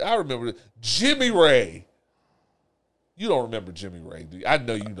remember Jimmy Ray. You don't remember Jimmy Ray, do you? I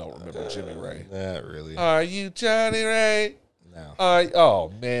know you don't remember Jimmy Ray. Not really. Are you Johnny Ray? No.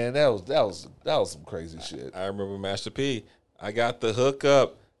 Oh man, that was some crazy shit. I remember Master P. I got the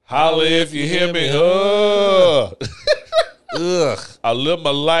hookup. Holla if you hear me, huh? Ugh. I live my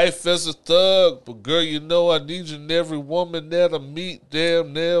life as a thug, but girl, you know I need you, and every woman that I meet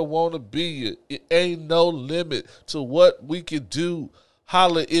damn near wanna be you. It ain't no limit to what we can do.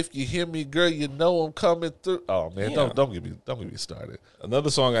 Holla if you hear me, girl, you know I'm coming through. Oh man, Yeah. don't get me started. Another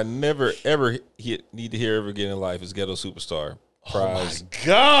song I never ever need to hear ever again in life is Ghetto Superstar. Prize My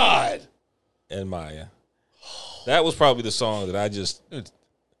God. and Maya. That was probably the song that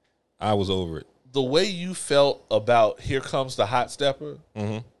I was over it. The way you felt about Here Comes the Hot Stepper,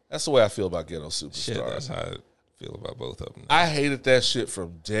 that's the way I feel about Ghetto Superstar. Shit, that's how I feel about both of them. I hated that shit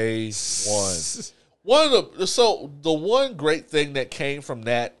from day one. The one great thing that came from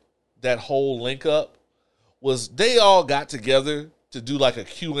that whole link up was they all got together to do like a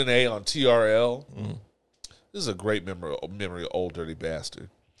Q&A on TRL. This is a great memory of Old Dirty Bastard.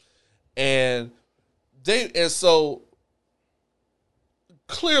 And so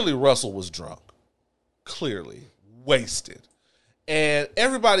clearly Russell was drunk. Clearly wasted. And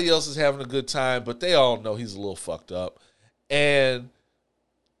everybody else is having a good time, but they all know he's a little fucked up. And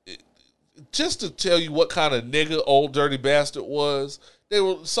just to tell you what kind of nigga Old Dirty Bastard was,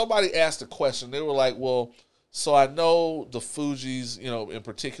 somebody asked a question. They were like, well, so I know the Fugees, in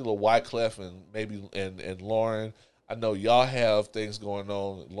particular Wyclef and maybe and Lauren, I know y'all have things going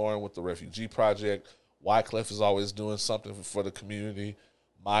on. Lauren with the Refugee Project. Wyclef is always doing something for the community.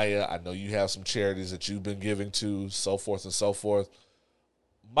 Maya, I know you have some charities that you've been giving to, so forth and so forth.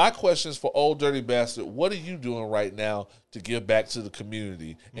 My question is for Old Dirty Bastard, what are you doing right now to give back to the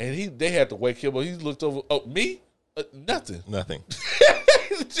community? And they had to wake him up. He looked over, me? Nothing. Nothing.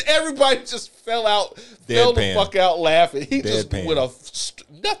 Everybody just fell the fuck out laughing. He just Deadpan. went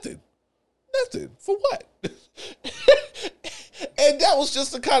nothing. Nothing. For what? And that was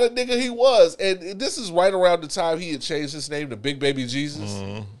just the kind of nigga he was. And this is right around the time he had changed his name to Big Baby Jesus.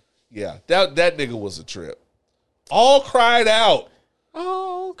 Yeah, that nigga was a trip. All cried out.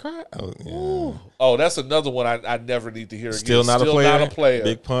 Oh, cry. Oh, yeah. Oh, that's another one I never need to hear again. Still not a player.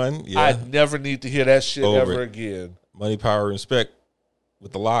 Big pun. Yeah. I never need to hear that shit Over ever it. again. Money, Power, and Respect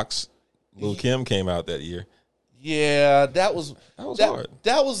with the Locks. Lil Kim came out that year. Yeah, that was hard.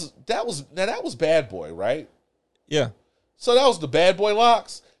 That was Bad Boy, right? Yeah. So that was the Bad Boy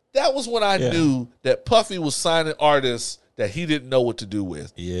Locks. That was when I Yeah. knew that Puffy was signing artists that he didn't know what to do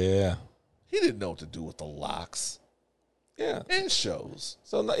with. Yeah. He didn't know what to do with the Locks Yeah. and shows.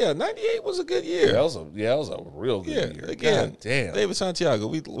 So, yeah, 98 was a good year. That was a real good year. Again, God damn. David Santiago,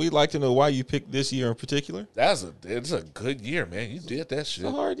 we'd like to know why you picked this year in particular. It's a good year, man. You did that shit.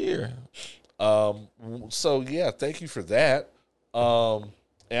 It's a hard year. So yeah, thank you for that.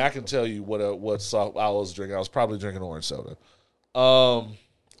 And I can tell you what soft I was drinking. I was probably drinking orange soda.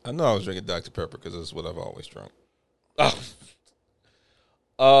 I know I was drinking Dr. Pepper because that's what I've always drunk.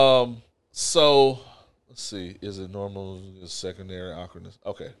 So let's see. Is it normal? Is secondary awkwardness?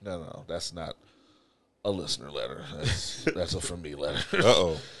 Okay, no, that's not a listener letter. That's a from me letter.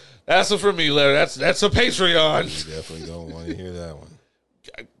 Uh-oh. That's a from me letter. That's a Patreon. You definitely don't want to hear that one.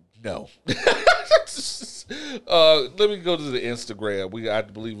 No. Let me go to the Instagram. I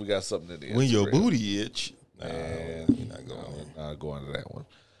believe we got something in the Instagram. When your booty itch. Nah, And we're not going there. Not going to that one.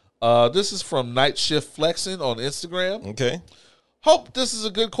 This is from Night Shift Flexing on Instagram. Okay. Hope this is a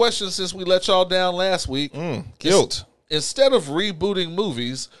good question since we let y'all down last week. Guilt. Instead of rebooting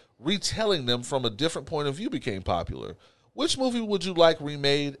movies, retelling them from a different point of view became popular. Which movie would you like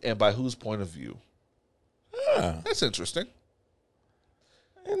remade and by whose point of view? That's interesting.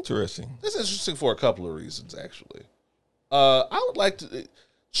 Interesting. That's interesting for a couple of reasons, actually. I would like to...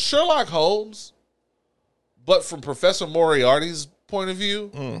 Sherlock Holmes, but from Professor Moriarty's point of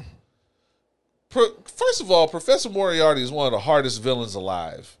view. First of all, Professor Moriarty is one of the hardest villains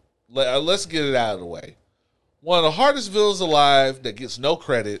alive. Let's get it out of the way. One of the hardest villains alive that gets no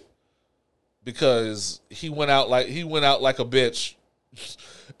credit because he went out like a bitch,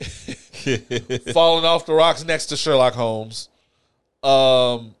 falling off the rocks next to Sherlock Holmes.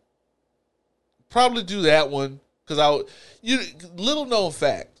 Probably do that one because little known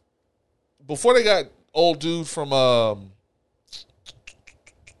fact, before they got old dude from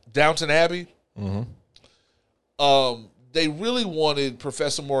Downton Abbey, they really wanted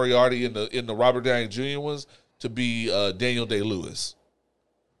Professor Moriarty in the Robert Downey Jr. ones to be Daniel Day-Lewis,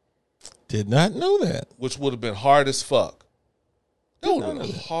 Did not know that. which would have been hard as fuck. That would have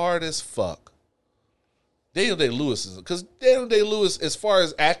been hard as fuck. Daniel Day-Lewis is because Daniel Day-Lewis, as far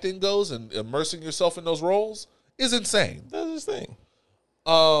as acting goes and immersing yourself in those roles, is insane. That's his thing.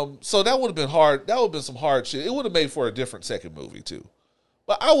 So that would have been hard. That would have been some hard shit. It would have made for a different second movie too.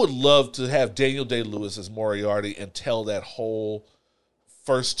 But I would love to have Daniel Day-Lewis as Moriarty and tell that whole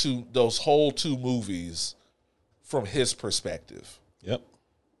two movies from his perspective. Yep.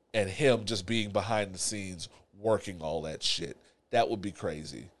 And him just being behind the scenes working all that shit. That would be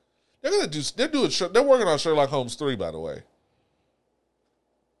crazy. They're working on Sherlock Holmes 3, by the way.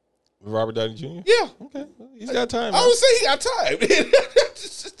 Robert Downey Jr.? Yeah. Okay. He's got time. I man. would say he got time.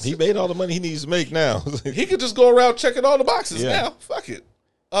 He made all the money he needs to make now. He could just go around checking all the boxes Yeah. now. Fuck it.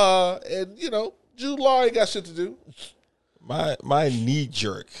 And Jude Law ain't got shit to do. My knee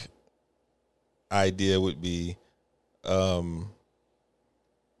jerk idea would be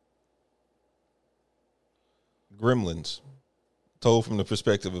Gremlins, told from the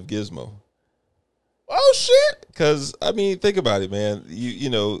perspective of Gizmo. Oh shit. Because I mean, think about it, man. You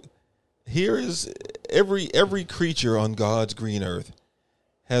know, here is every creature on God's green earth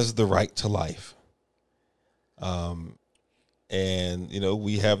has the right to life. And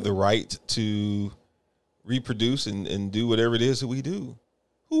we have the right to reproduce and do whatever it is that we do.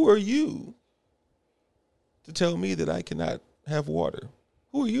 Who are you to tell me that I cannot have water?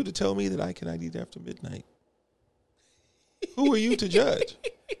 Who are you to tell me that I cannot eat after midnight? Who are you to judge?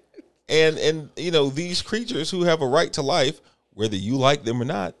 And these creatures who have a right to life, whether you like them or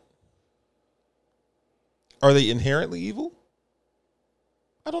not, are they inherently evil?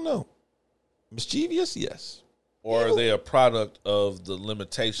 I don't know. Mischievous, yes. Or are they a product of the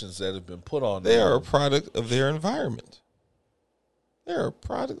limitations that have been put on them? They are a product of their environment. They're a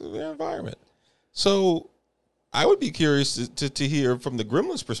product of their environment. So I would be curious to hear from the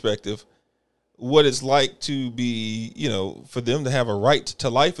Gremlins perspective what it's like to be, for them to have a right to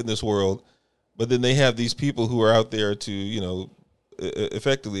life in this world, but then they have these people who are out there to,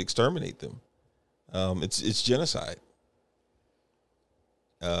 effectively exterminate them. It's genocide.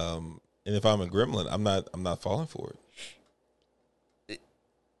 And if I'm a gremlin, I'm not falling for it.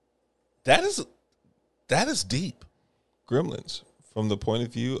 That is deep. Gremlins, from the point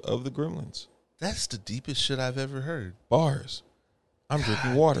of view of the gremlins. That's the deepest shit I've ever heard. Bars. I'm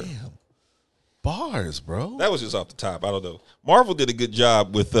drinking water. Damn. Bars, bro. That was just off the top. I don't know. Marvel did a good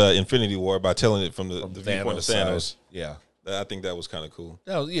job with Infinity War by telling it from the viewpoint of Thanos. Yeah. I think that was kind of cool.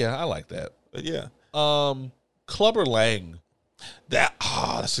 Yeah, I like that. But yeah. Clubber Lang.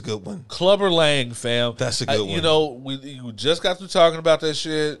 That's a good one. Clubber Lang, fam. That's a good one. We just got through talking about that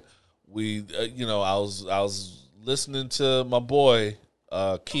shit. I was listening to my boy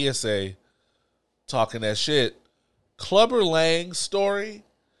Kiese talking that shit. Clubber Lang's story,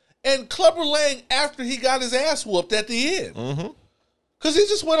 and Clubber Lang after he got his ass whooped at the end, because he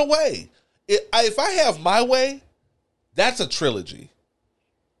just went away. If I have my way, that's a trilogy.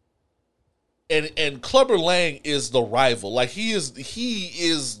 And Clubber Lang is the rival. Like he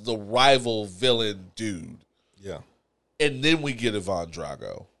is the rival villain dude. Yeah. And then we get Ivan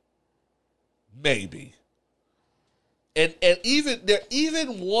Drago. Maybe. And even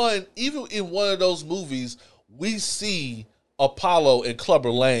in one of those movies, we see Apollo and Clubber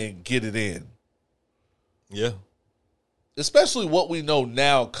Lang get it in. Yeah. Especially what we know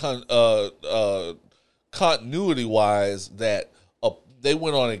now, continuity wise, that they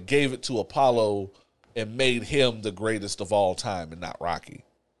went on and gave it to Apollo and made him the greatest of all time and not Rocky.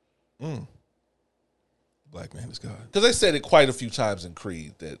 Black man is God. Because they said it quite a few times in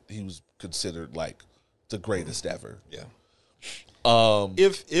Creed that he was considered like the greatest ever. Yeah.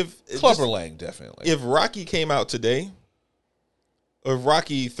 If Clubber Lang, definitely. If Rocky came out today, or if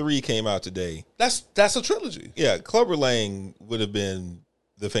Rocky 3 came out today, that's a trilogy. Yeah, Clubber Lang would have been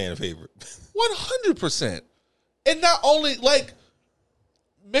the fan favorite. 100%. And not only like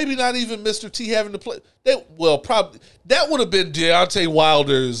maybe not even Mr. T having to play. Probably that would have been Deontay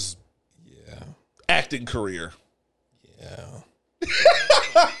Wilder's acting career. Yeah.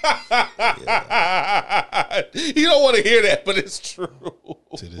 You don't want to hear that, but it's true.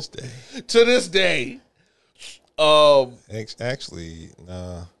 To this day. To this day. Actually,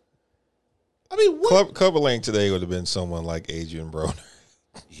 nah. I mean, what? Clubber Lang today would have been someone like Adrian Broner.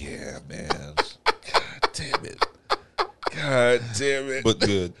 Yeah, man. God damn it. God damn it. But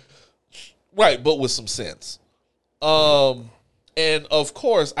good. Right, but with some sense. And of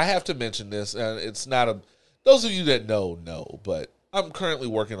course, I have to mention this, and it's not those of you that know, but I'm currently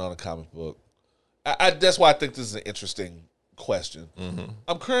working on a comic book. That's why I think this is an interesting question. Mm-hmm.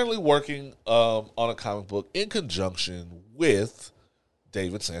 I'm currently working on a comic book in conjunction with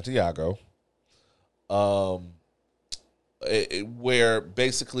David Santiago, where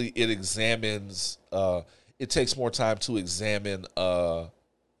basically it examines, it takes more time to examine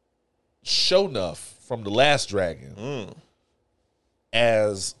Sho'nuff from The Last Dragon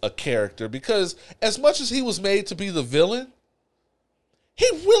as a character, because as much as he was made to be the villain, he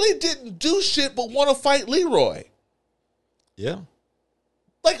really didn't do shit but want to fight Leroy. Yeah.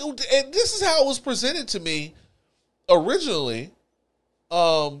 Like, and this is how it was presented to me originally,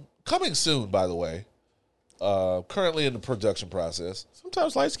 coming soon, by the way. Currently in the production process.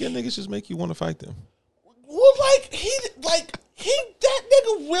 Sometimes light skinned niggas just make you want to fight them. Well, that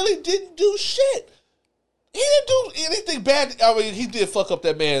nigga really didn't do shit. He didn't do anything bad. I mean, he did fuck up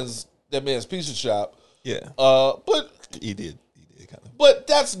that man's pizza shop. Yeah. But He did kind of. But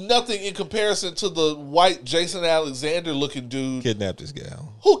that's nothing in comparison to the white Jason Alexander looking dude Kidnapped this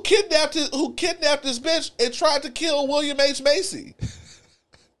gal. who kidnapped this bitch and tried to kill William H. Macy.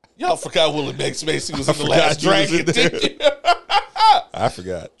 Y'all forgot William H. Macy was in The Last forgot he was Dragon, in there. didn't you? I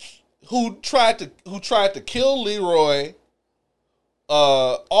forgot. Who tried to kill Leroy?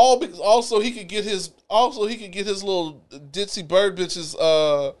 All because also he could get his little ditzy bird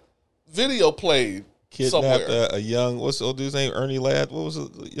bitches video played Kidnapped somewhere. a young, what's the old dude's name? Ernie Ladd. What was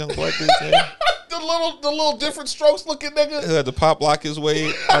the young black dude's name? the little different strokes looking nigga. Who had to pop lock his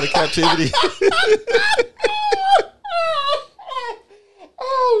way out of captivity.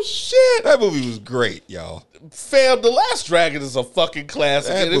 Oh shit! That movie was great, y'all. Fam, The Last Dragon is a fucking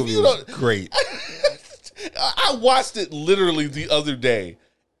classic. That And if movie you was don't, great. I watched it literally the other day.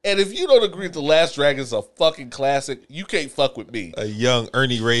 And if you don't agree that The Last Dragon is a fucking classic, you can't fuck with me. A young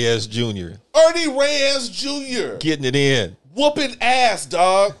Ernie Reyes Jr. Ernie Reyes Jr. getting it in. whooping ass,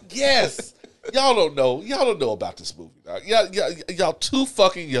 dog. Yes. Y'all don't know. Y'all don't know about this movie, dog. Y'all too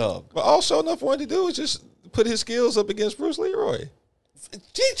fucking young. But all Show Enough wanted to do was just put his skills up against Bruce Leroy.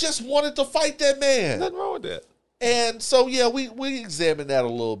 He just wanted to fight that man. Nothing wrong with that. And so yeah, we examined that a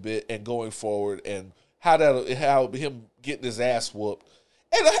little bit and going forward and how him getting his ass whooped.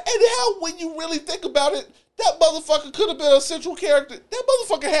 And how when you really think about it, that motherfucker could have been a central character. That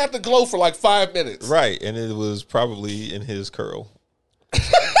motherfucker had to glow for like 5 minutes. Right, and it was probably in his curl.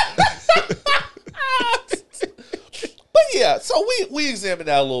 But yeah, so we examined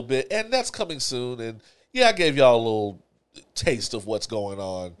that a little bit, and that's coming soon. And yeah, I gave y'all a little taste of what's going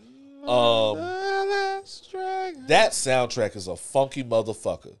on. That soundtrack is a funky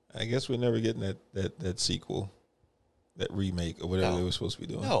motherfucker. I guess we're never getting that sequel, that remake or whatever they were supposed to be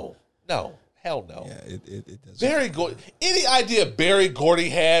doing. No, hell no. Yeah, it doesn't. Barry Gordy. Any idea Barry Gordy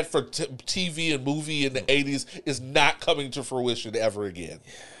had for TV and movie in the 80s is not coming to fruition ever again.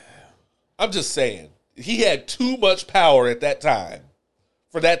 Yeah. I'm just saying. He had too much power at that time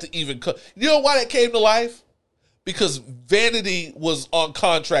for that to even come. You know why that came to life? Because Vanity was on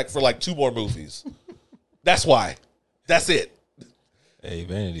contract for like 2 more movies. That's why. That's it. Hey,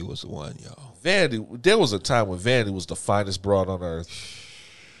 Vanity was the one, y'all. Vanity, there was a time when Vanity was the finest broad on earth.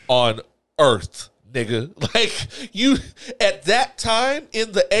 On earth, nigga. Like, you, at that time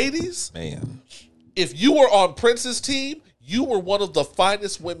in the 80s, Man. if you were on Prince's team, you were one of the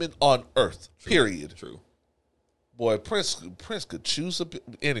finest women on earth, period. True. Boy, Prince could choose a bit.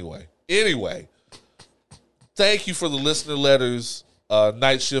 Anyway. Thank you for the listener letters.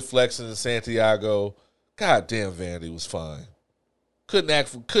 Night Shift Flexing in Santiago. God damn, Vanity was fine. Couldn't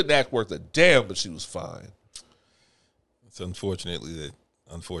act worth a damn, but she was fine. It's unfortunate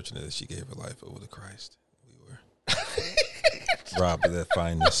that she gave her life over to Christ. We were robbed of that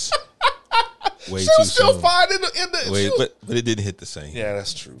fineness way She too was still soon. fine in the Wait, but it didn't hit the same. yeah,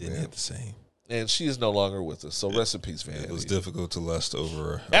 that's true. It didn't Man. hit the same. And she is no longer with us. So rest in peace, Vanity. It was difficult to lust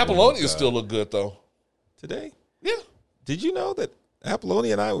over. Apollonia still look good though. Today. Yeah, Did you know that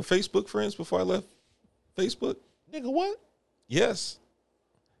Apollonia and I were Facebook friends before I left Facebook? nigga, what? Yes.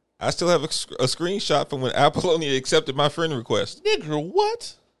 I still have a screenshot from when Apollonia accepted my friend request. Nigga,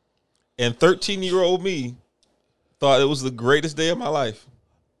 what? And 13-year-old me thought it was the greatest day of my life.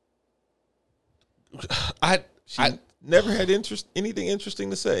 She never had anything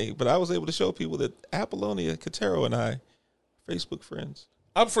interesting to say, but I was able to show people that Apollonia Cotero and I are Facebook friends.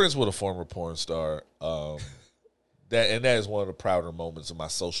 I'm friends with a former porn star. That is one of the prouder moments of my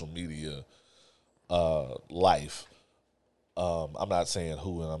social media life. I'm not saying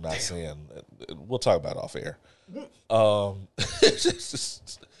who, and I'm not saying we'll talk about it off air.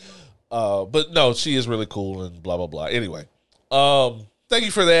 But no, she is really cool and blah blah blah. Anyway, thank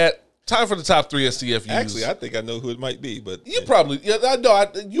you for that. Time for the top 3 STFUs. Actually, I think I know who it might be, but you probably I know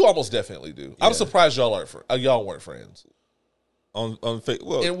you almost definitely do. I'm Yeah. surprised y'all weren't friends. on Facebook.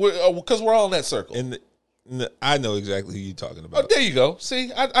 Well, And because we're all in that circle. I know exactly who you're talking Oh, about. there you go. See,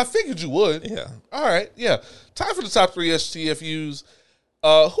 I figured you would. Yeah. All right. Yeah. Time for the top 3 STFUs. Who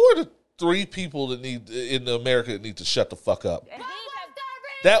are the 3 people that in America that need to shut the fuck up?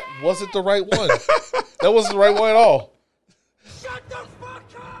 That wasn't the right one. That wasn't the right one at all. Shut the fuck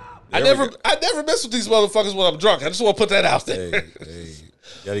up! I never mess with these motherfuckers when I'm drunk. I just want to put that out there. Hey,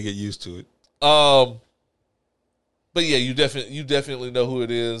 gotta get used to it. But yeah, you definitely know who it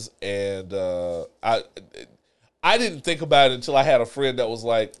is, and I didn't think about it until I had a friend that was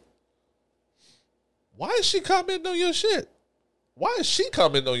like, why is she commenting on your shit? Why is she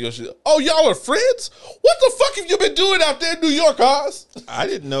commenting on your shit? Oh, y'all are friends? What the fuck have you been doing out there in New York, Oz? I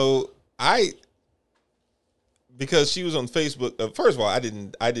didn't know. Because she was on Facebook. First of all,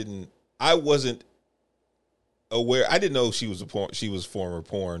 I wasn't aware. I didn't know she was former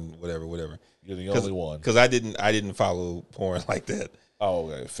porn, whatever. You're the only one. Because I didn't follow porn like that.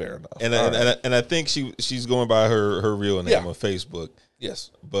 Oh, okay, fair enough. And I think she's going by her real name on Facebook.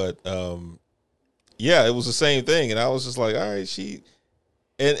 Yes. But yeah, it was the same thing, and I was just like, all right,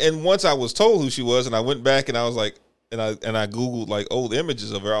 and once I was told who she was, and I went back and I was like, and I Googled like old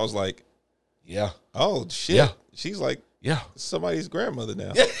images of her, I was like, yeah, oh shit, yeah. She's like somebody's grandmother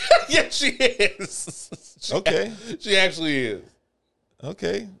now. Yeah, she is. She actually is.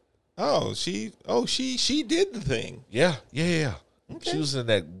 Okay. Oh, she did the thing. Yeah. Okay. She was in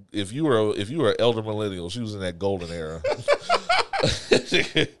that. If you were an elder millennial, she was in that golden era.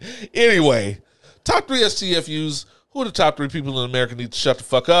 Anyway, top 3 STFUs. Who are the top 3 people in America need to shut the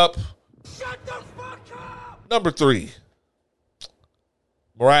fuck up? Shut the fuck up! Number 3,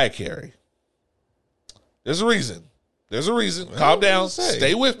 Mariah Carey. There's a reason. Calm down.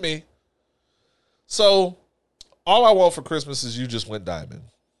 Stay with me. So, all I want for Christmas is You Just Went Diamond.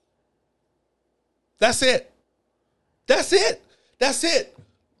 That's it.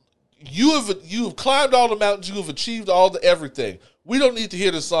 You have climbed all the mountains. You have achieved all the everything. We don't need to hear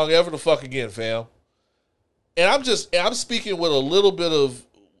this song ever the fuck again, fam. And I'm speaking with a little bit of,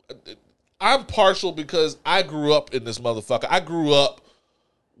 I'm partial because I grew up in this motherfucker. I grew up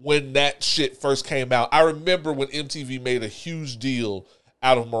when that shit first came out. I remember when MTV made a huge deal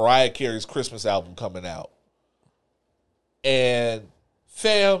out of Mariah Carey's Christmas album coming out. And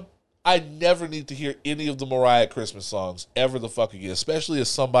fam, I never need to hear any of the Mariah Christmas songs ever the fuck again, especially as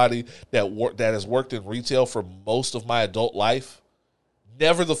somebody that has worked in retail for most of my adult life.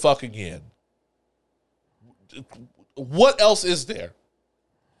 Never the fuck again. What else is there?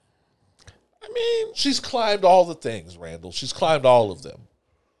 I mean, she's climbed all the things, Randall. She's climbed all of them.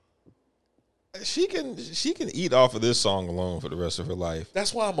 She can eat off of this song alone for the rest of her life.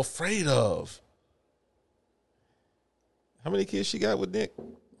 That's what I'm afraid of. How many kids she got with Nick?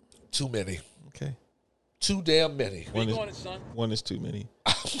 Too many. Okay. Too damn many. One is too many.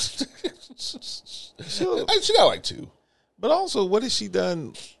 She got like 2. But also, what has she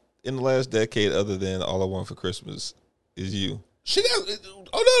done in the last decade other than All I Want for Christmas Is You? She got,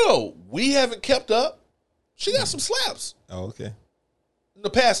 no. We haven't kept up. She got some slaps. Oh, okay. In the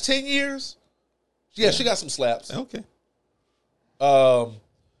past 10 years, yeah, she got some slaps. Okay.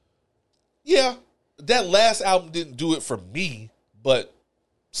 Yeah, that last album didn't do it for me, but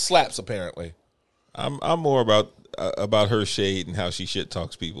slaps apparently. I'm more about her shade and how she shit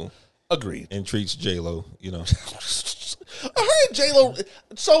talks people. Agreed. And treats J-Lo, you know. Her and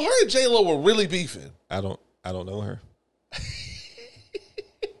J-Lo were really beefing. I don't know her.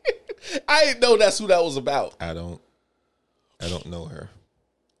 I didn't know that's who that was about. I don't know her.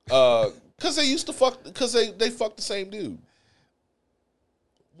 Cause they used to fuck. Cause they fucked the same dude.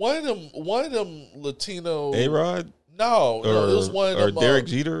 One of them Latino. A-Rod. No, it was one of them. Or Derek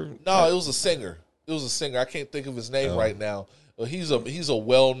Jeter. No, it was a singer. I can't think of his name right now. But he's a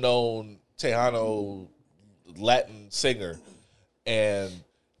well-known Tejano Latin singer, and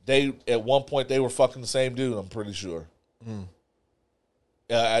they at one point they were fucking the same dude. I'm pretty sure.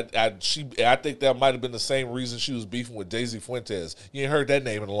 I think that might have been the same reason she was beefing with Daisy Fuentes. You ain't heard that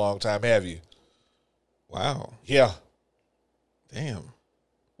name in a long time, have you? Wow. Yeah. Damn.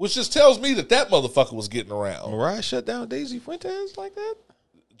 Which just tells me that motherfucker was getting around. Mariah shut down Daisy Fuentes like that?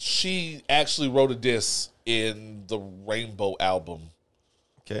 She actually wrote a diss in the Rainbow album.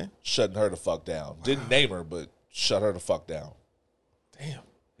 Okay. Shutting her the fuck down. Wow. Didn't name her, but shut her the fuck down. Damn.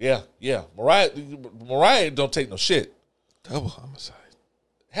 Yeah. Mariah don't take no shit. Double homicide.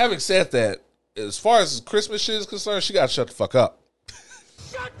 Having said that, as far as Christmas shit is concerned, she got to shut the fuck up.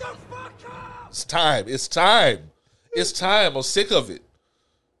 Shut the fuck up! It's time. I'm sick of it.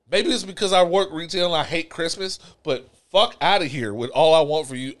 Maybe it's because I work retail and I hate Christmas, but fuck out of here with all I want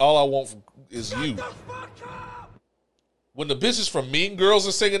for you. All I want is you. Shut the fuck up! When the bitches from Mean Girls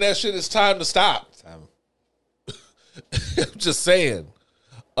are singing that shit, it's time to stop. I'm just saying.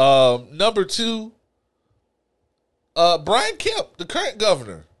 Number 2, Brian Kemp, the current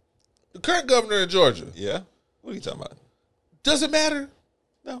governor in Georgia. Yeah. What are you talking about? Does it matter?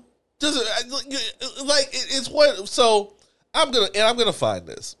 No. Does it like it's what? So I'm gonna find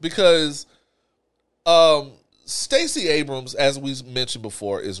this because Stacey Abrams, as we mentioned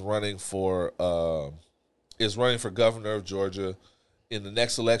before, is running for governor of Georgia in the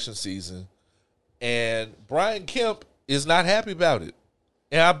next election season. And Brian Kemp is not happy about it.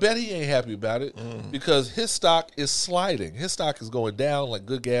 And I bet he ain't happy about it because his stock is sliding. His stock is going down like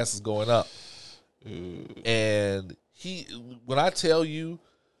good gas is going up. And when I tell you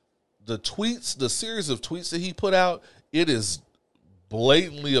the series of tweets that he put out, it is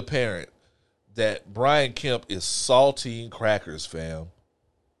blatantly apparent that Brian Kemp is saltine crackers, fam.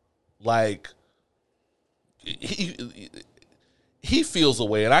 Like he feels a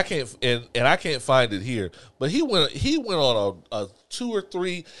way, and I can't find it here. But he went on a 2 or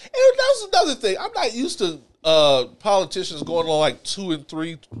 3, and that was another thing. I'm not used to politicians going on like 2 and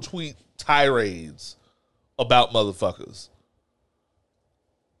 3 tweet tirades about motherfuckers.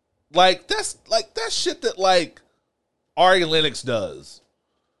 Like that's shit that like Ari Lennox does.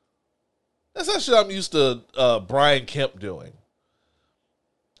 That's not shit I'm used to Brian Kemp doing.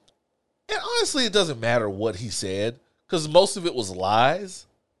 And honestly, it doesn't matter what he said because most of it was lies.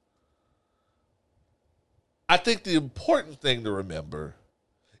 I think the important thing to remember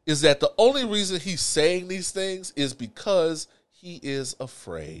is that the only reason he's saying these things is because he is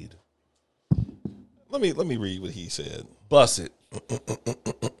afraid. Let me read what he said. Bust it.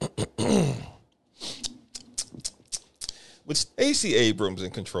 With Stacey Abrams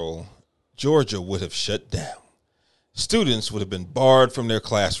in control, Georgia would have shut down. Students would have been barred from their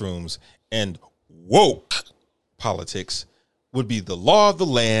classrooms, and woke politics would be the law of the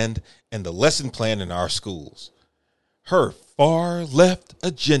land and the lesson plan in our schools. Her far left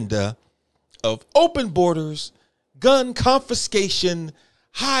agenda of open borders, gun confiscation,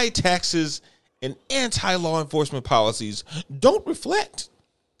 high taxes, and anti-law enforcement policies don't reflect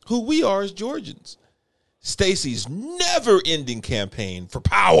who we are as Georgians. Stacey's never-ending campaign for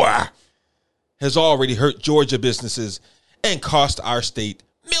power has already hurt Georgia businesses and cost our state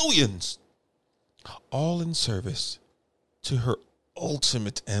millions, all in service to her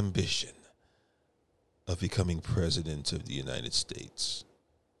ultimate ambition of becoming president of the United States.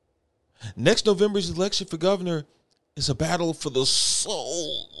 Next November's election for governor is a battle for the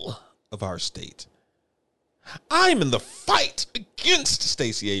soul of our state. I'm in the fight against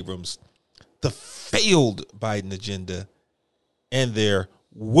Stacey Abrams, the failed Biden agenda, and their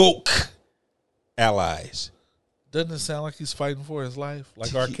woke allies. Doesn't it sound like he's fighting for his life,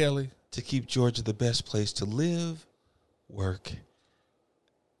 like R. Kelly? To keep Georgia the best place to live, work,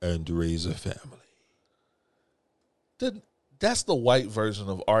 and raise a family. That's the white version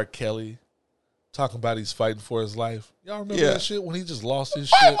of R. Kelly talking about he's fighting for his life. Y'all remember that shit when he just lost his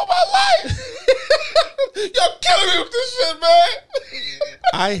shit? For my life! Y'all killing me with this shit, man!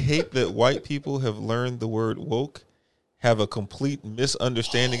 I hate that white people have learned the word woke, have a complete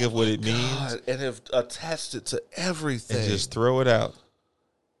misunderstanding of what it means, and have attached it to everything. and just throw it out.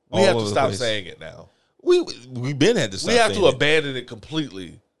 We have to stop saying it now. We've been had to stop. We have saying to it. abandon it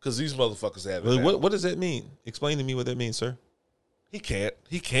completely because these motherfuckers have it. Really, now. what does that mean? Explain to me what that means, sir. He can't.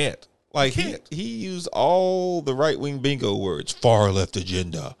 Like he used all the right wing bingo words: far left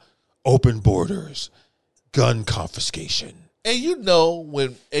agenda, open borders, gun confiscation. And you know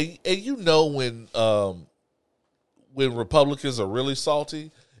when Republicans are really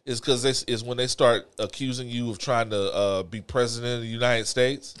salty is because when they start accusing you of trying to be president of the United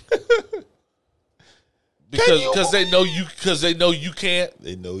States. Because they know you can't.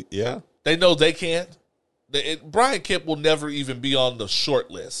 They know, yeah. They know they can't. Brian Kemp will never even be on the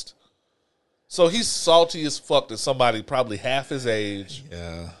short list. So he's salty as fuck that somebody probably half his age,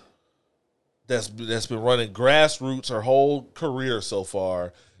 Yeah. that's been running grassroots her whole career so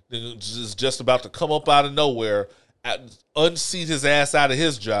far, is just about to come up out of nowhere, unseat his ass out of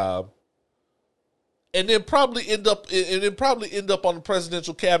his job, and then probably end up on the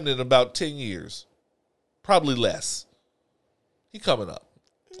presidential cabinet in about 10 years. Probably less. He coming up.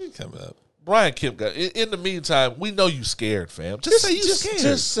 Brian Kemp got. In the meantime, we know you scared, fam. Just say you scared.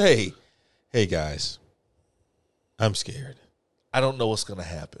 Just say, hey guys, I'm scared. I don't know what's gonna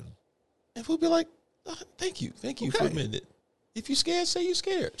happen. And we'll be like, thank you for admitting it. If you scared, say you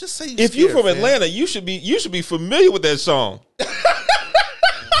scared. Just say you if scared, you're from fam. Atlanta, you should be familiar with that song.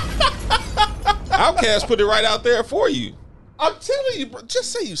 Outkast put it right out there for you. I'm telling you, bro,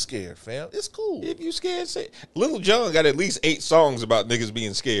 just say you scared, fam. It's cool. If you scared, say Little John got at least 8 songs about niggas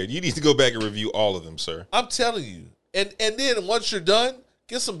being scared. You need to go back and review all of them, sir. I'm telling you. And then once you're done,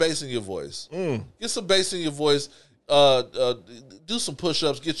 get some bass in your voice. Get some bass in your voice. Do some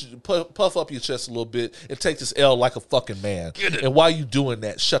push-ups. Puff up your chest a little bit and take this L like a fucking man. And while you doing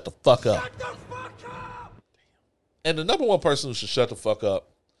that, shut the fuck up. Shut the fuck up! And the number one person who should shut the fuck up,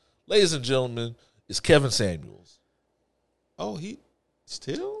 ladies and gentlemen, is Kevin Samuels. Oh, he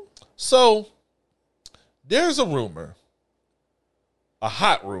still? So, there's a rumor, a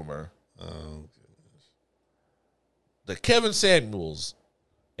hot rumor, that Kevin Samuels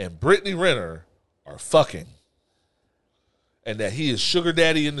and Brittany Renner are fucking, and that he is sugar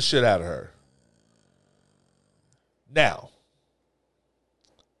daddy in the shit out of her. Now,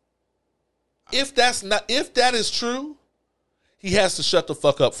 if that is true, he has to shut the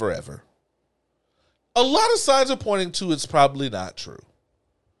fuck up forever. A lot of signs are pointing to it's probably not true.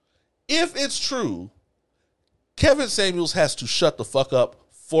 If it's true, Kevin Samuels has to shut the fuck up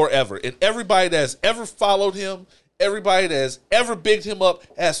forever. And everybody that has ever followed him, everybody that has ever bigged him up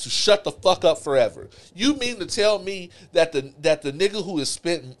has to shut the fuck up forever. You mean to tell me that the nigga who has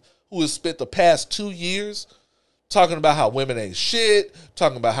spent the past 2 years talking about how women ain't shit,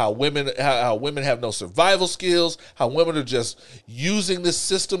 talking about how women have no survival skills, how women are just using this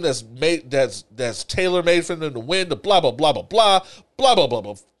system that's tailor made for them to win, the blah blah blah blah blah blah blah blah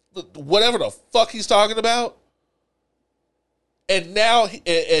blah, whatever the fuck he's talking about, and now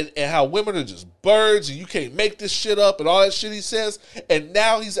and how women are just birds and you can't make this shit up and all that shit he says, and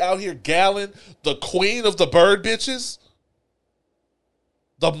now he's out here galling the queen of the bird bitches.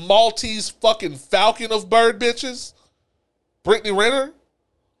 The Maltese fucking falcon of bird bitches, Brittany Renner.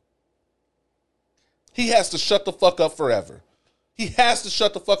 He has to shut the fuck up forever. He has to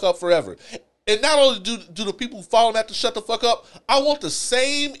shut the fuck up forever. And not only do the people who follow him have to shut the fuck up, I want the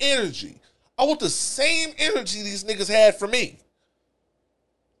same energy. I want the same energy these niggas had for me.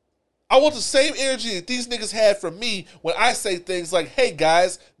 I want the same energy that these niggas had for me when I say things like, hey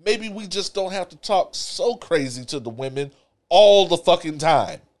guys, maybe we just don't have to talk so crazy to the women all the fucking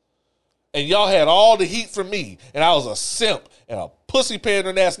time. And y'all had all the heat from me, and I was a simp and a pussy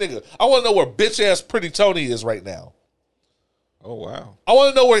pandering ass nigga. I want to know where bitch ass Pretty Tony is right now. Oh wow! I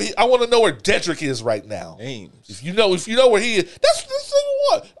want to know where Dedrick is right now. Names. If you know where he is, that's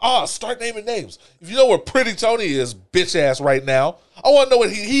what. Start naming names. If you know where Pretty Tony is, bitch ass right now, I want to know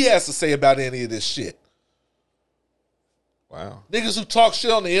what he has to say about any of this shit. Wow. Niggas who talk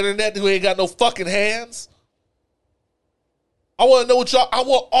shit on the internet who ain't got no fucking hands. I want to know what y'all. I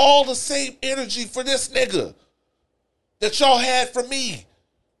want all the same energy for this nigga that y'all had for me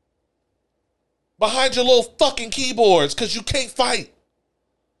behind your little fucking keyboards because you can't fight.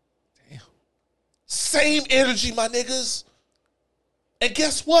 Damn. Same energy, my niggas. And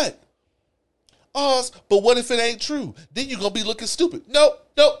guess what? But what if it ain't true? Then you're going to be looking stupid. Nope.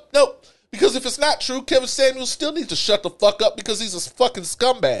 Because if it's not true, Kevin Samuels still needs to shut the fuck up because he's a fucking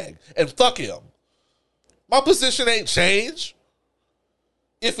scumbag. And fuck him. My position ain't changed.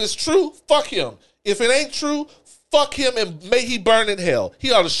 If it's true, fuck him. If it ain't true, fuck him and may he burn in hell.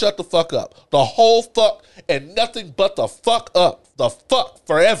 He ought to shut the fuck up. The whole fuck and nothing but the fuck up. The fuck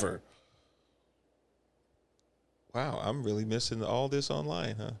forever. Wow, I'm really missing all this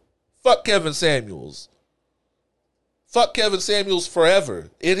online, huh? Fuck Kevin Samuels. Fuck Kevin Samuels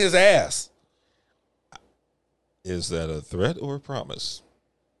forever. In his ass. Is that a threat or a promise?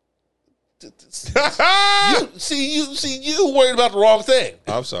 You worried about the wrong thing.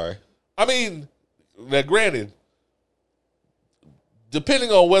 I'm sorry. I mean, now granted, depending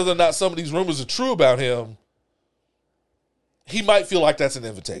on whether or not some of these rumors are true about him, he might feel like that's an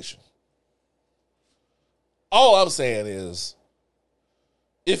invitation. All I'm saying is,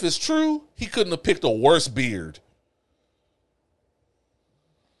 if it's true, he couldn't have picked a worse beard.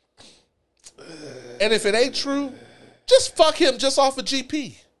 And if it ain't true, just fuck him just off of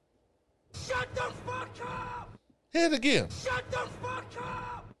GP. Shut the fuck up! Hit it again. Shut the fuck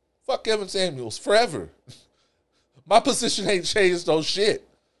up! Fuck Kevin Samuels forever. My position ain't changed no shit.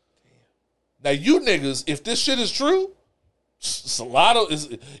 Now you niggas, if this shit is true, it's a lot of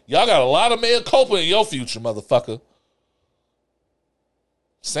y'all got a lot of mea culpa in your future, motherfucker.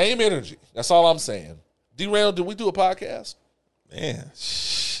 Same energy. That's all I'm saying. D-Rail, did we do a podcast? Man,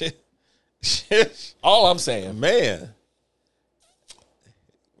 shit. All I'm saying. Man,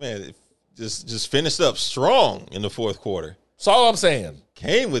 it just finished up strong in the fourth quarter. That's all I'm saying.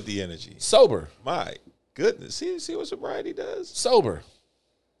 Came with the energy. Sober. My goodness. See what sobriety does? Sober.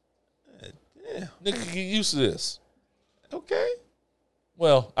 Yeah. Nigga, get used to this. Okay.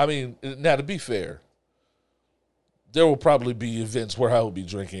 Well, I mean, now to be fair, there will probably be events where I will be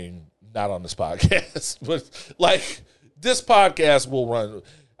drinking, not on this podcast, but like this podcast will run.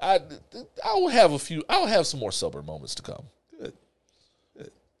 I will have some more sober moments to come. Good.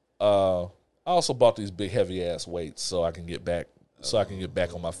 I also bought these big heavy ass weights so I can get back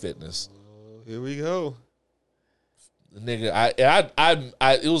on my fitness. Here we go. Nigga,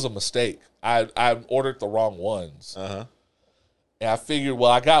 I it was a mistake. I ordered the wrong ones. Uh-huh. And I figured,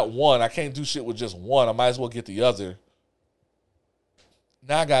 well, I got one. I can't do shit with just one. I might as well get the other.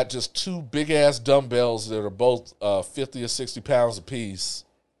 Now I got just two big ass dumbbells that are both 50 or 60 pounds apiece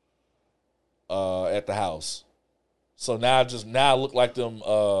at the house. So now I look like them.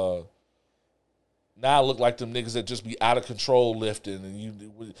 Now I look like them niggas that just be out of control lifting, and you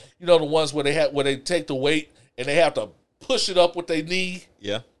know the ones where they take the weight and they have to push it up with their knee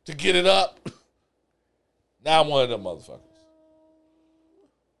Yeah. to get it up. Now I'm one of them motherfuckers.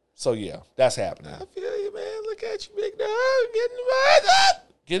 So yeah, that's happening. I feel you, man. Look at you, big dog. Getting right up.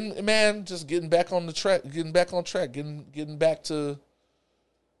 Just getting back on the track, getting back on track, getting back to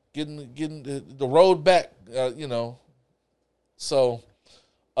getting the road back. So.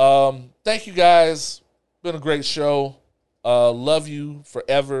 Thank you guys. Been a great show. Love you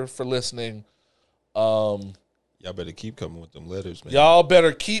forever for listening. Y'all better keep coming with them letters, man. Y'all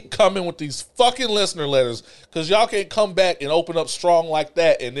better keep coming with these fucking listener letters, because y'all can't come back and open up strong like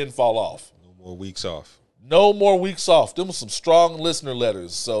that and then fall off. No more weeks off. No more weeks off. Them were some strong listener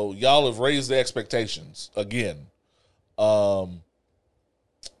letters. So y'all have raised the expectations again. D.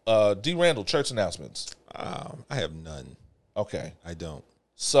 Randall, church announcements. I have none. Okay. I don't.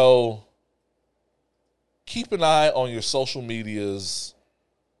 So keep an eye on your social medias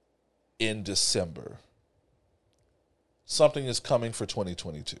in December. Something is coming for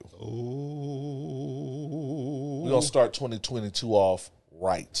 2022. Oh. We're going to start 2022 off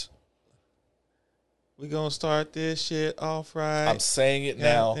right. We're going to start this shit off right. I'm saying it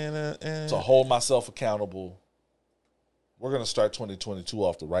now to hold myself accountable. We're going to start 2022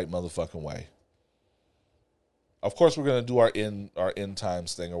 off the right motherfucking way. Of course, we're gonna do our end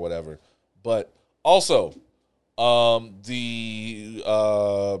times thing or whatever, but also,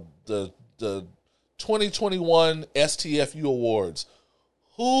 the 2021 STFU awards.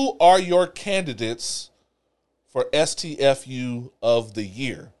 Who are your candidates for STFU of the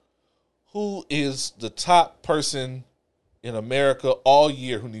year? Who is the top person in America all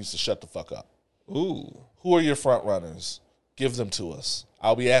year who needs to shut the fuck up? Ooh. Who are your front runners? Give them to us.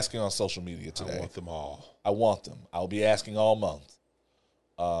 I'll be asking on social media today. I want them all. I want them. I'll be asking all month.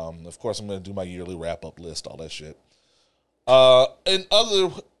 Of course, I'm going to do my yearly wrap-up list, all that shit. And other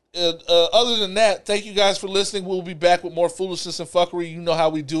than that, thank you guys for listening. We'll be back with more foolishness and fuckery. You know how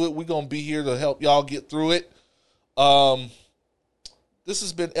we do it. We're going to be here to help y'all get through it. This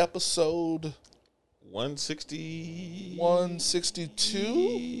has been episode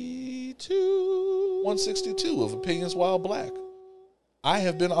 162 of Opinions While Black. I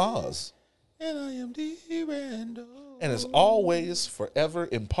have been Oz. And I am D. Randall. And as always, forever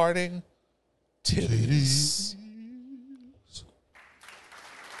imparting titties.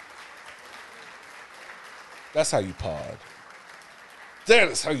 That's how you pod. That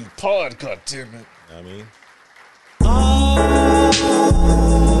is how you pod, goddammit. I mean.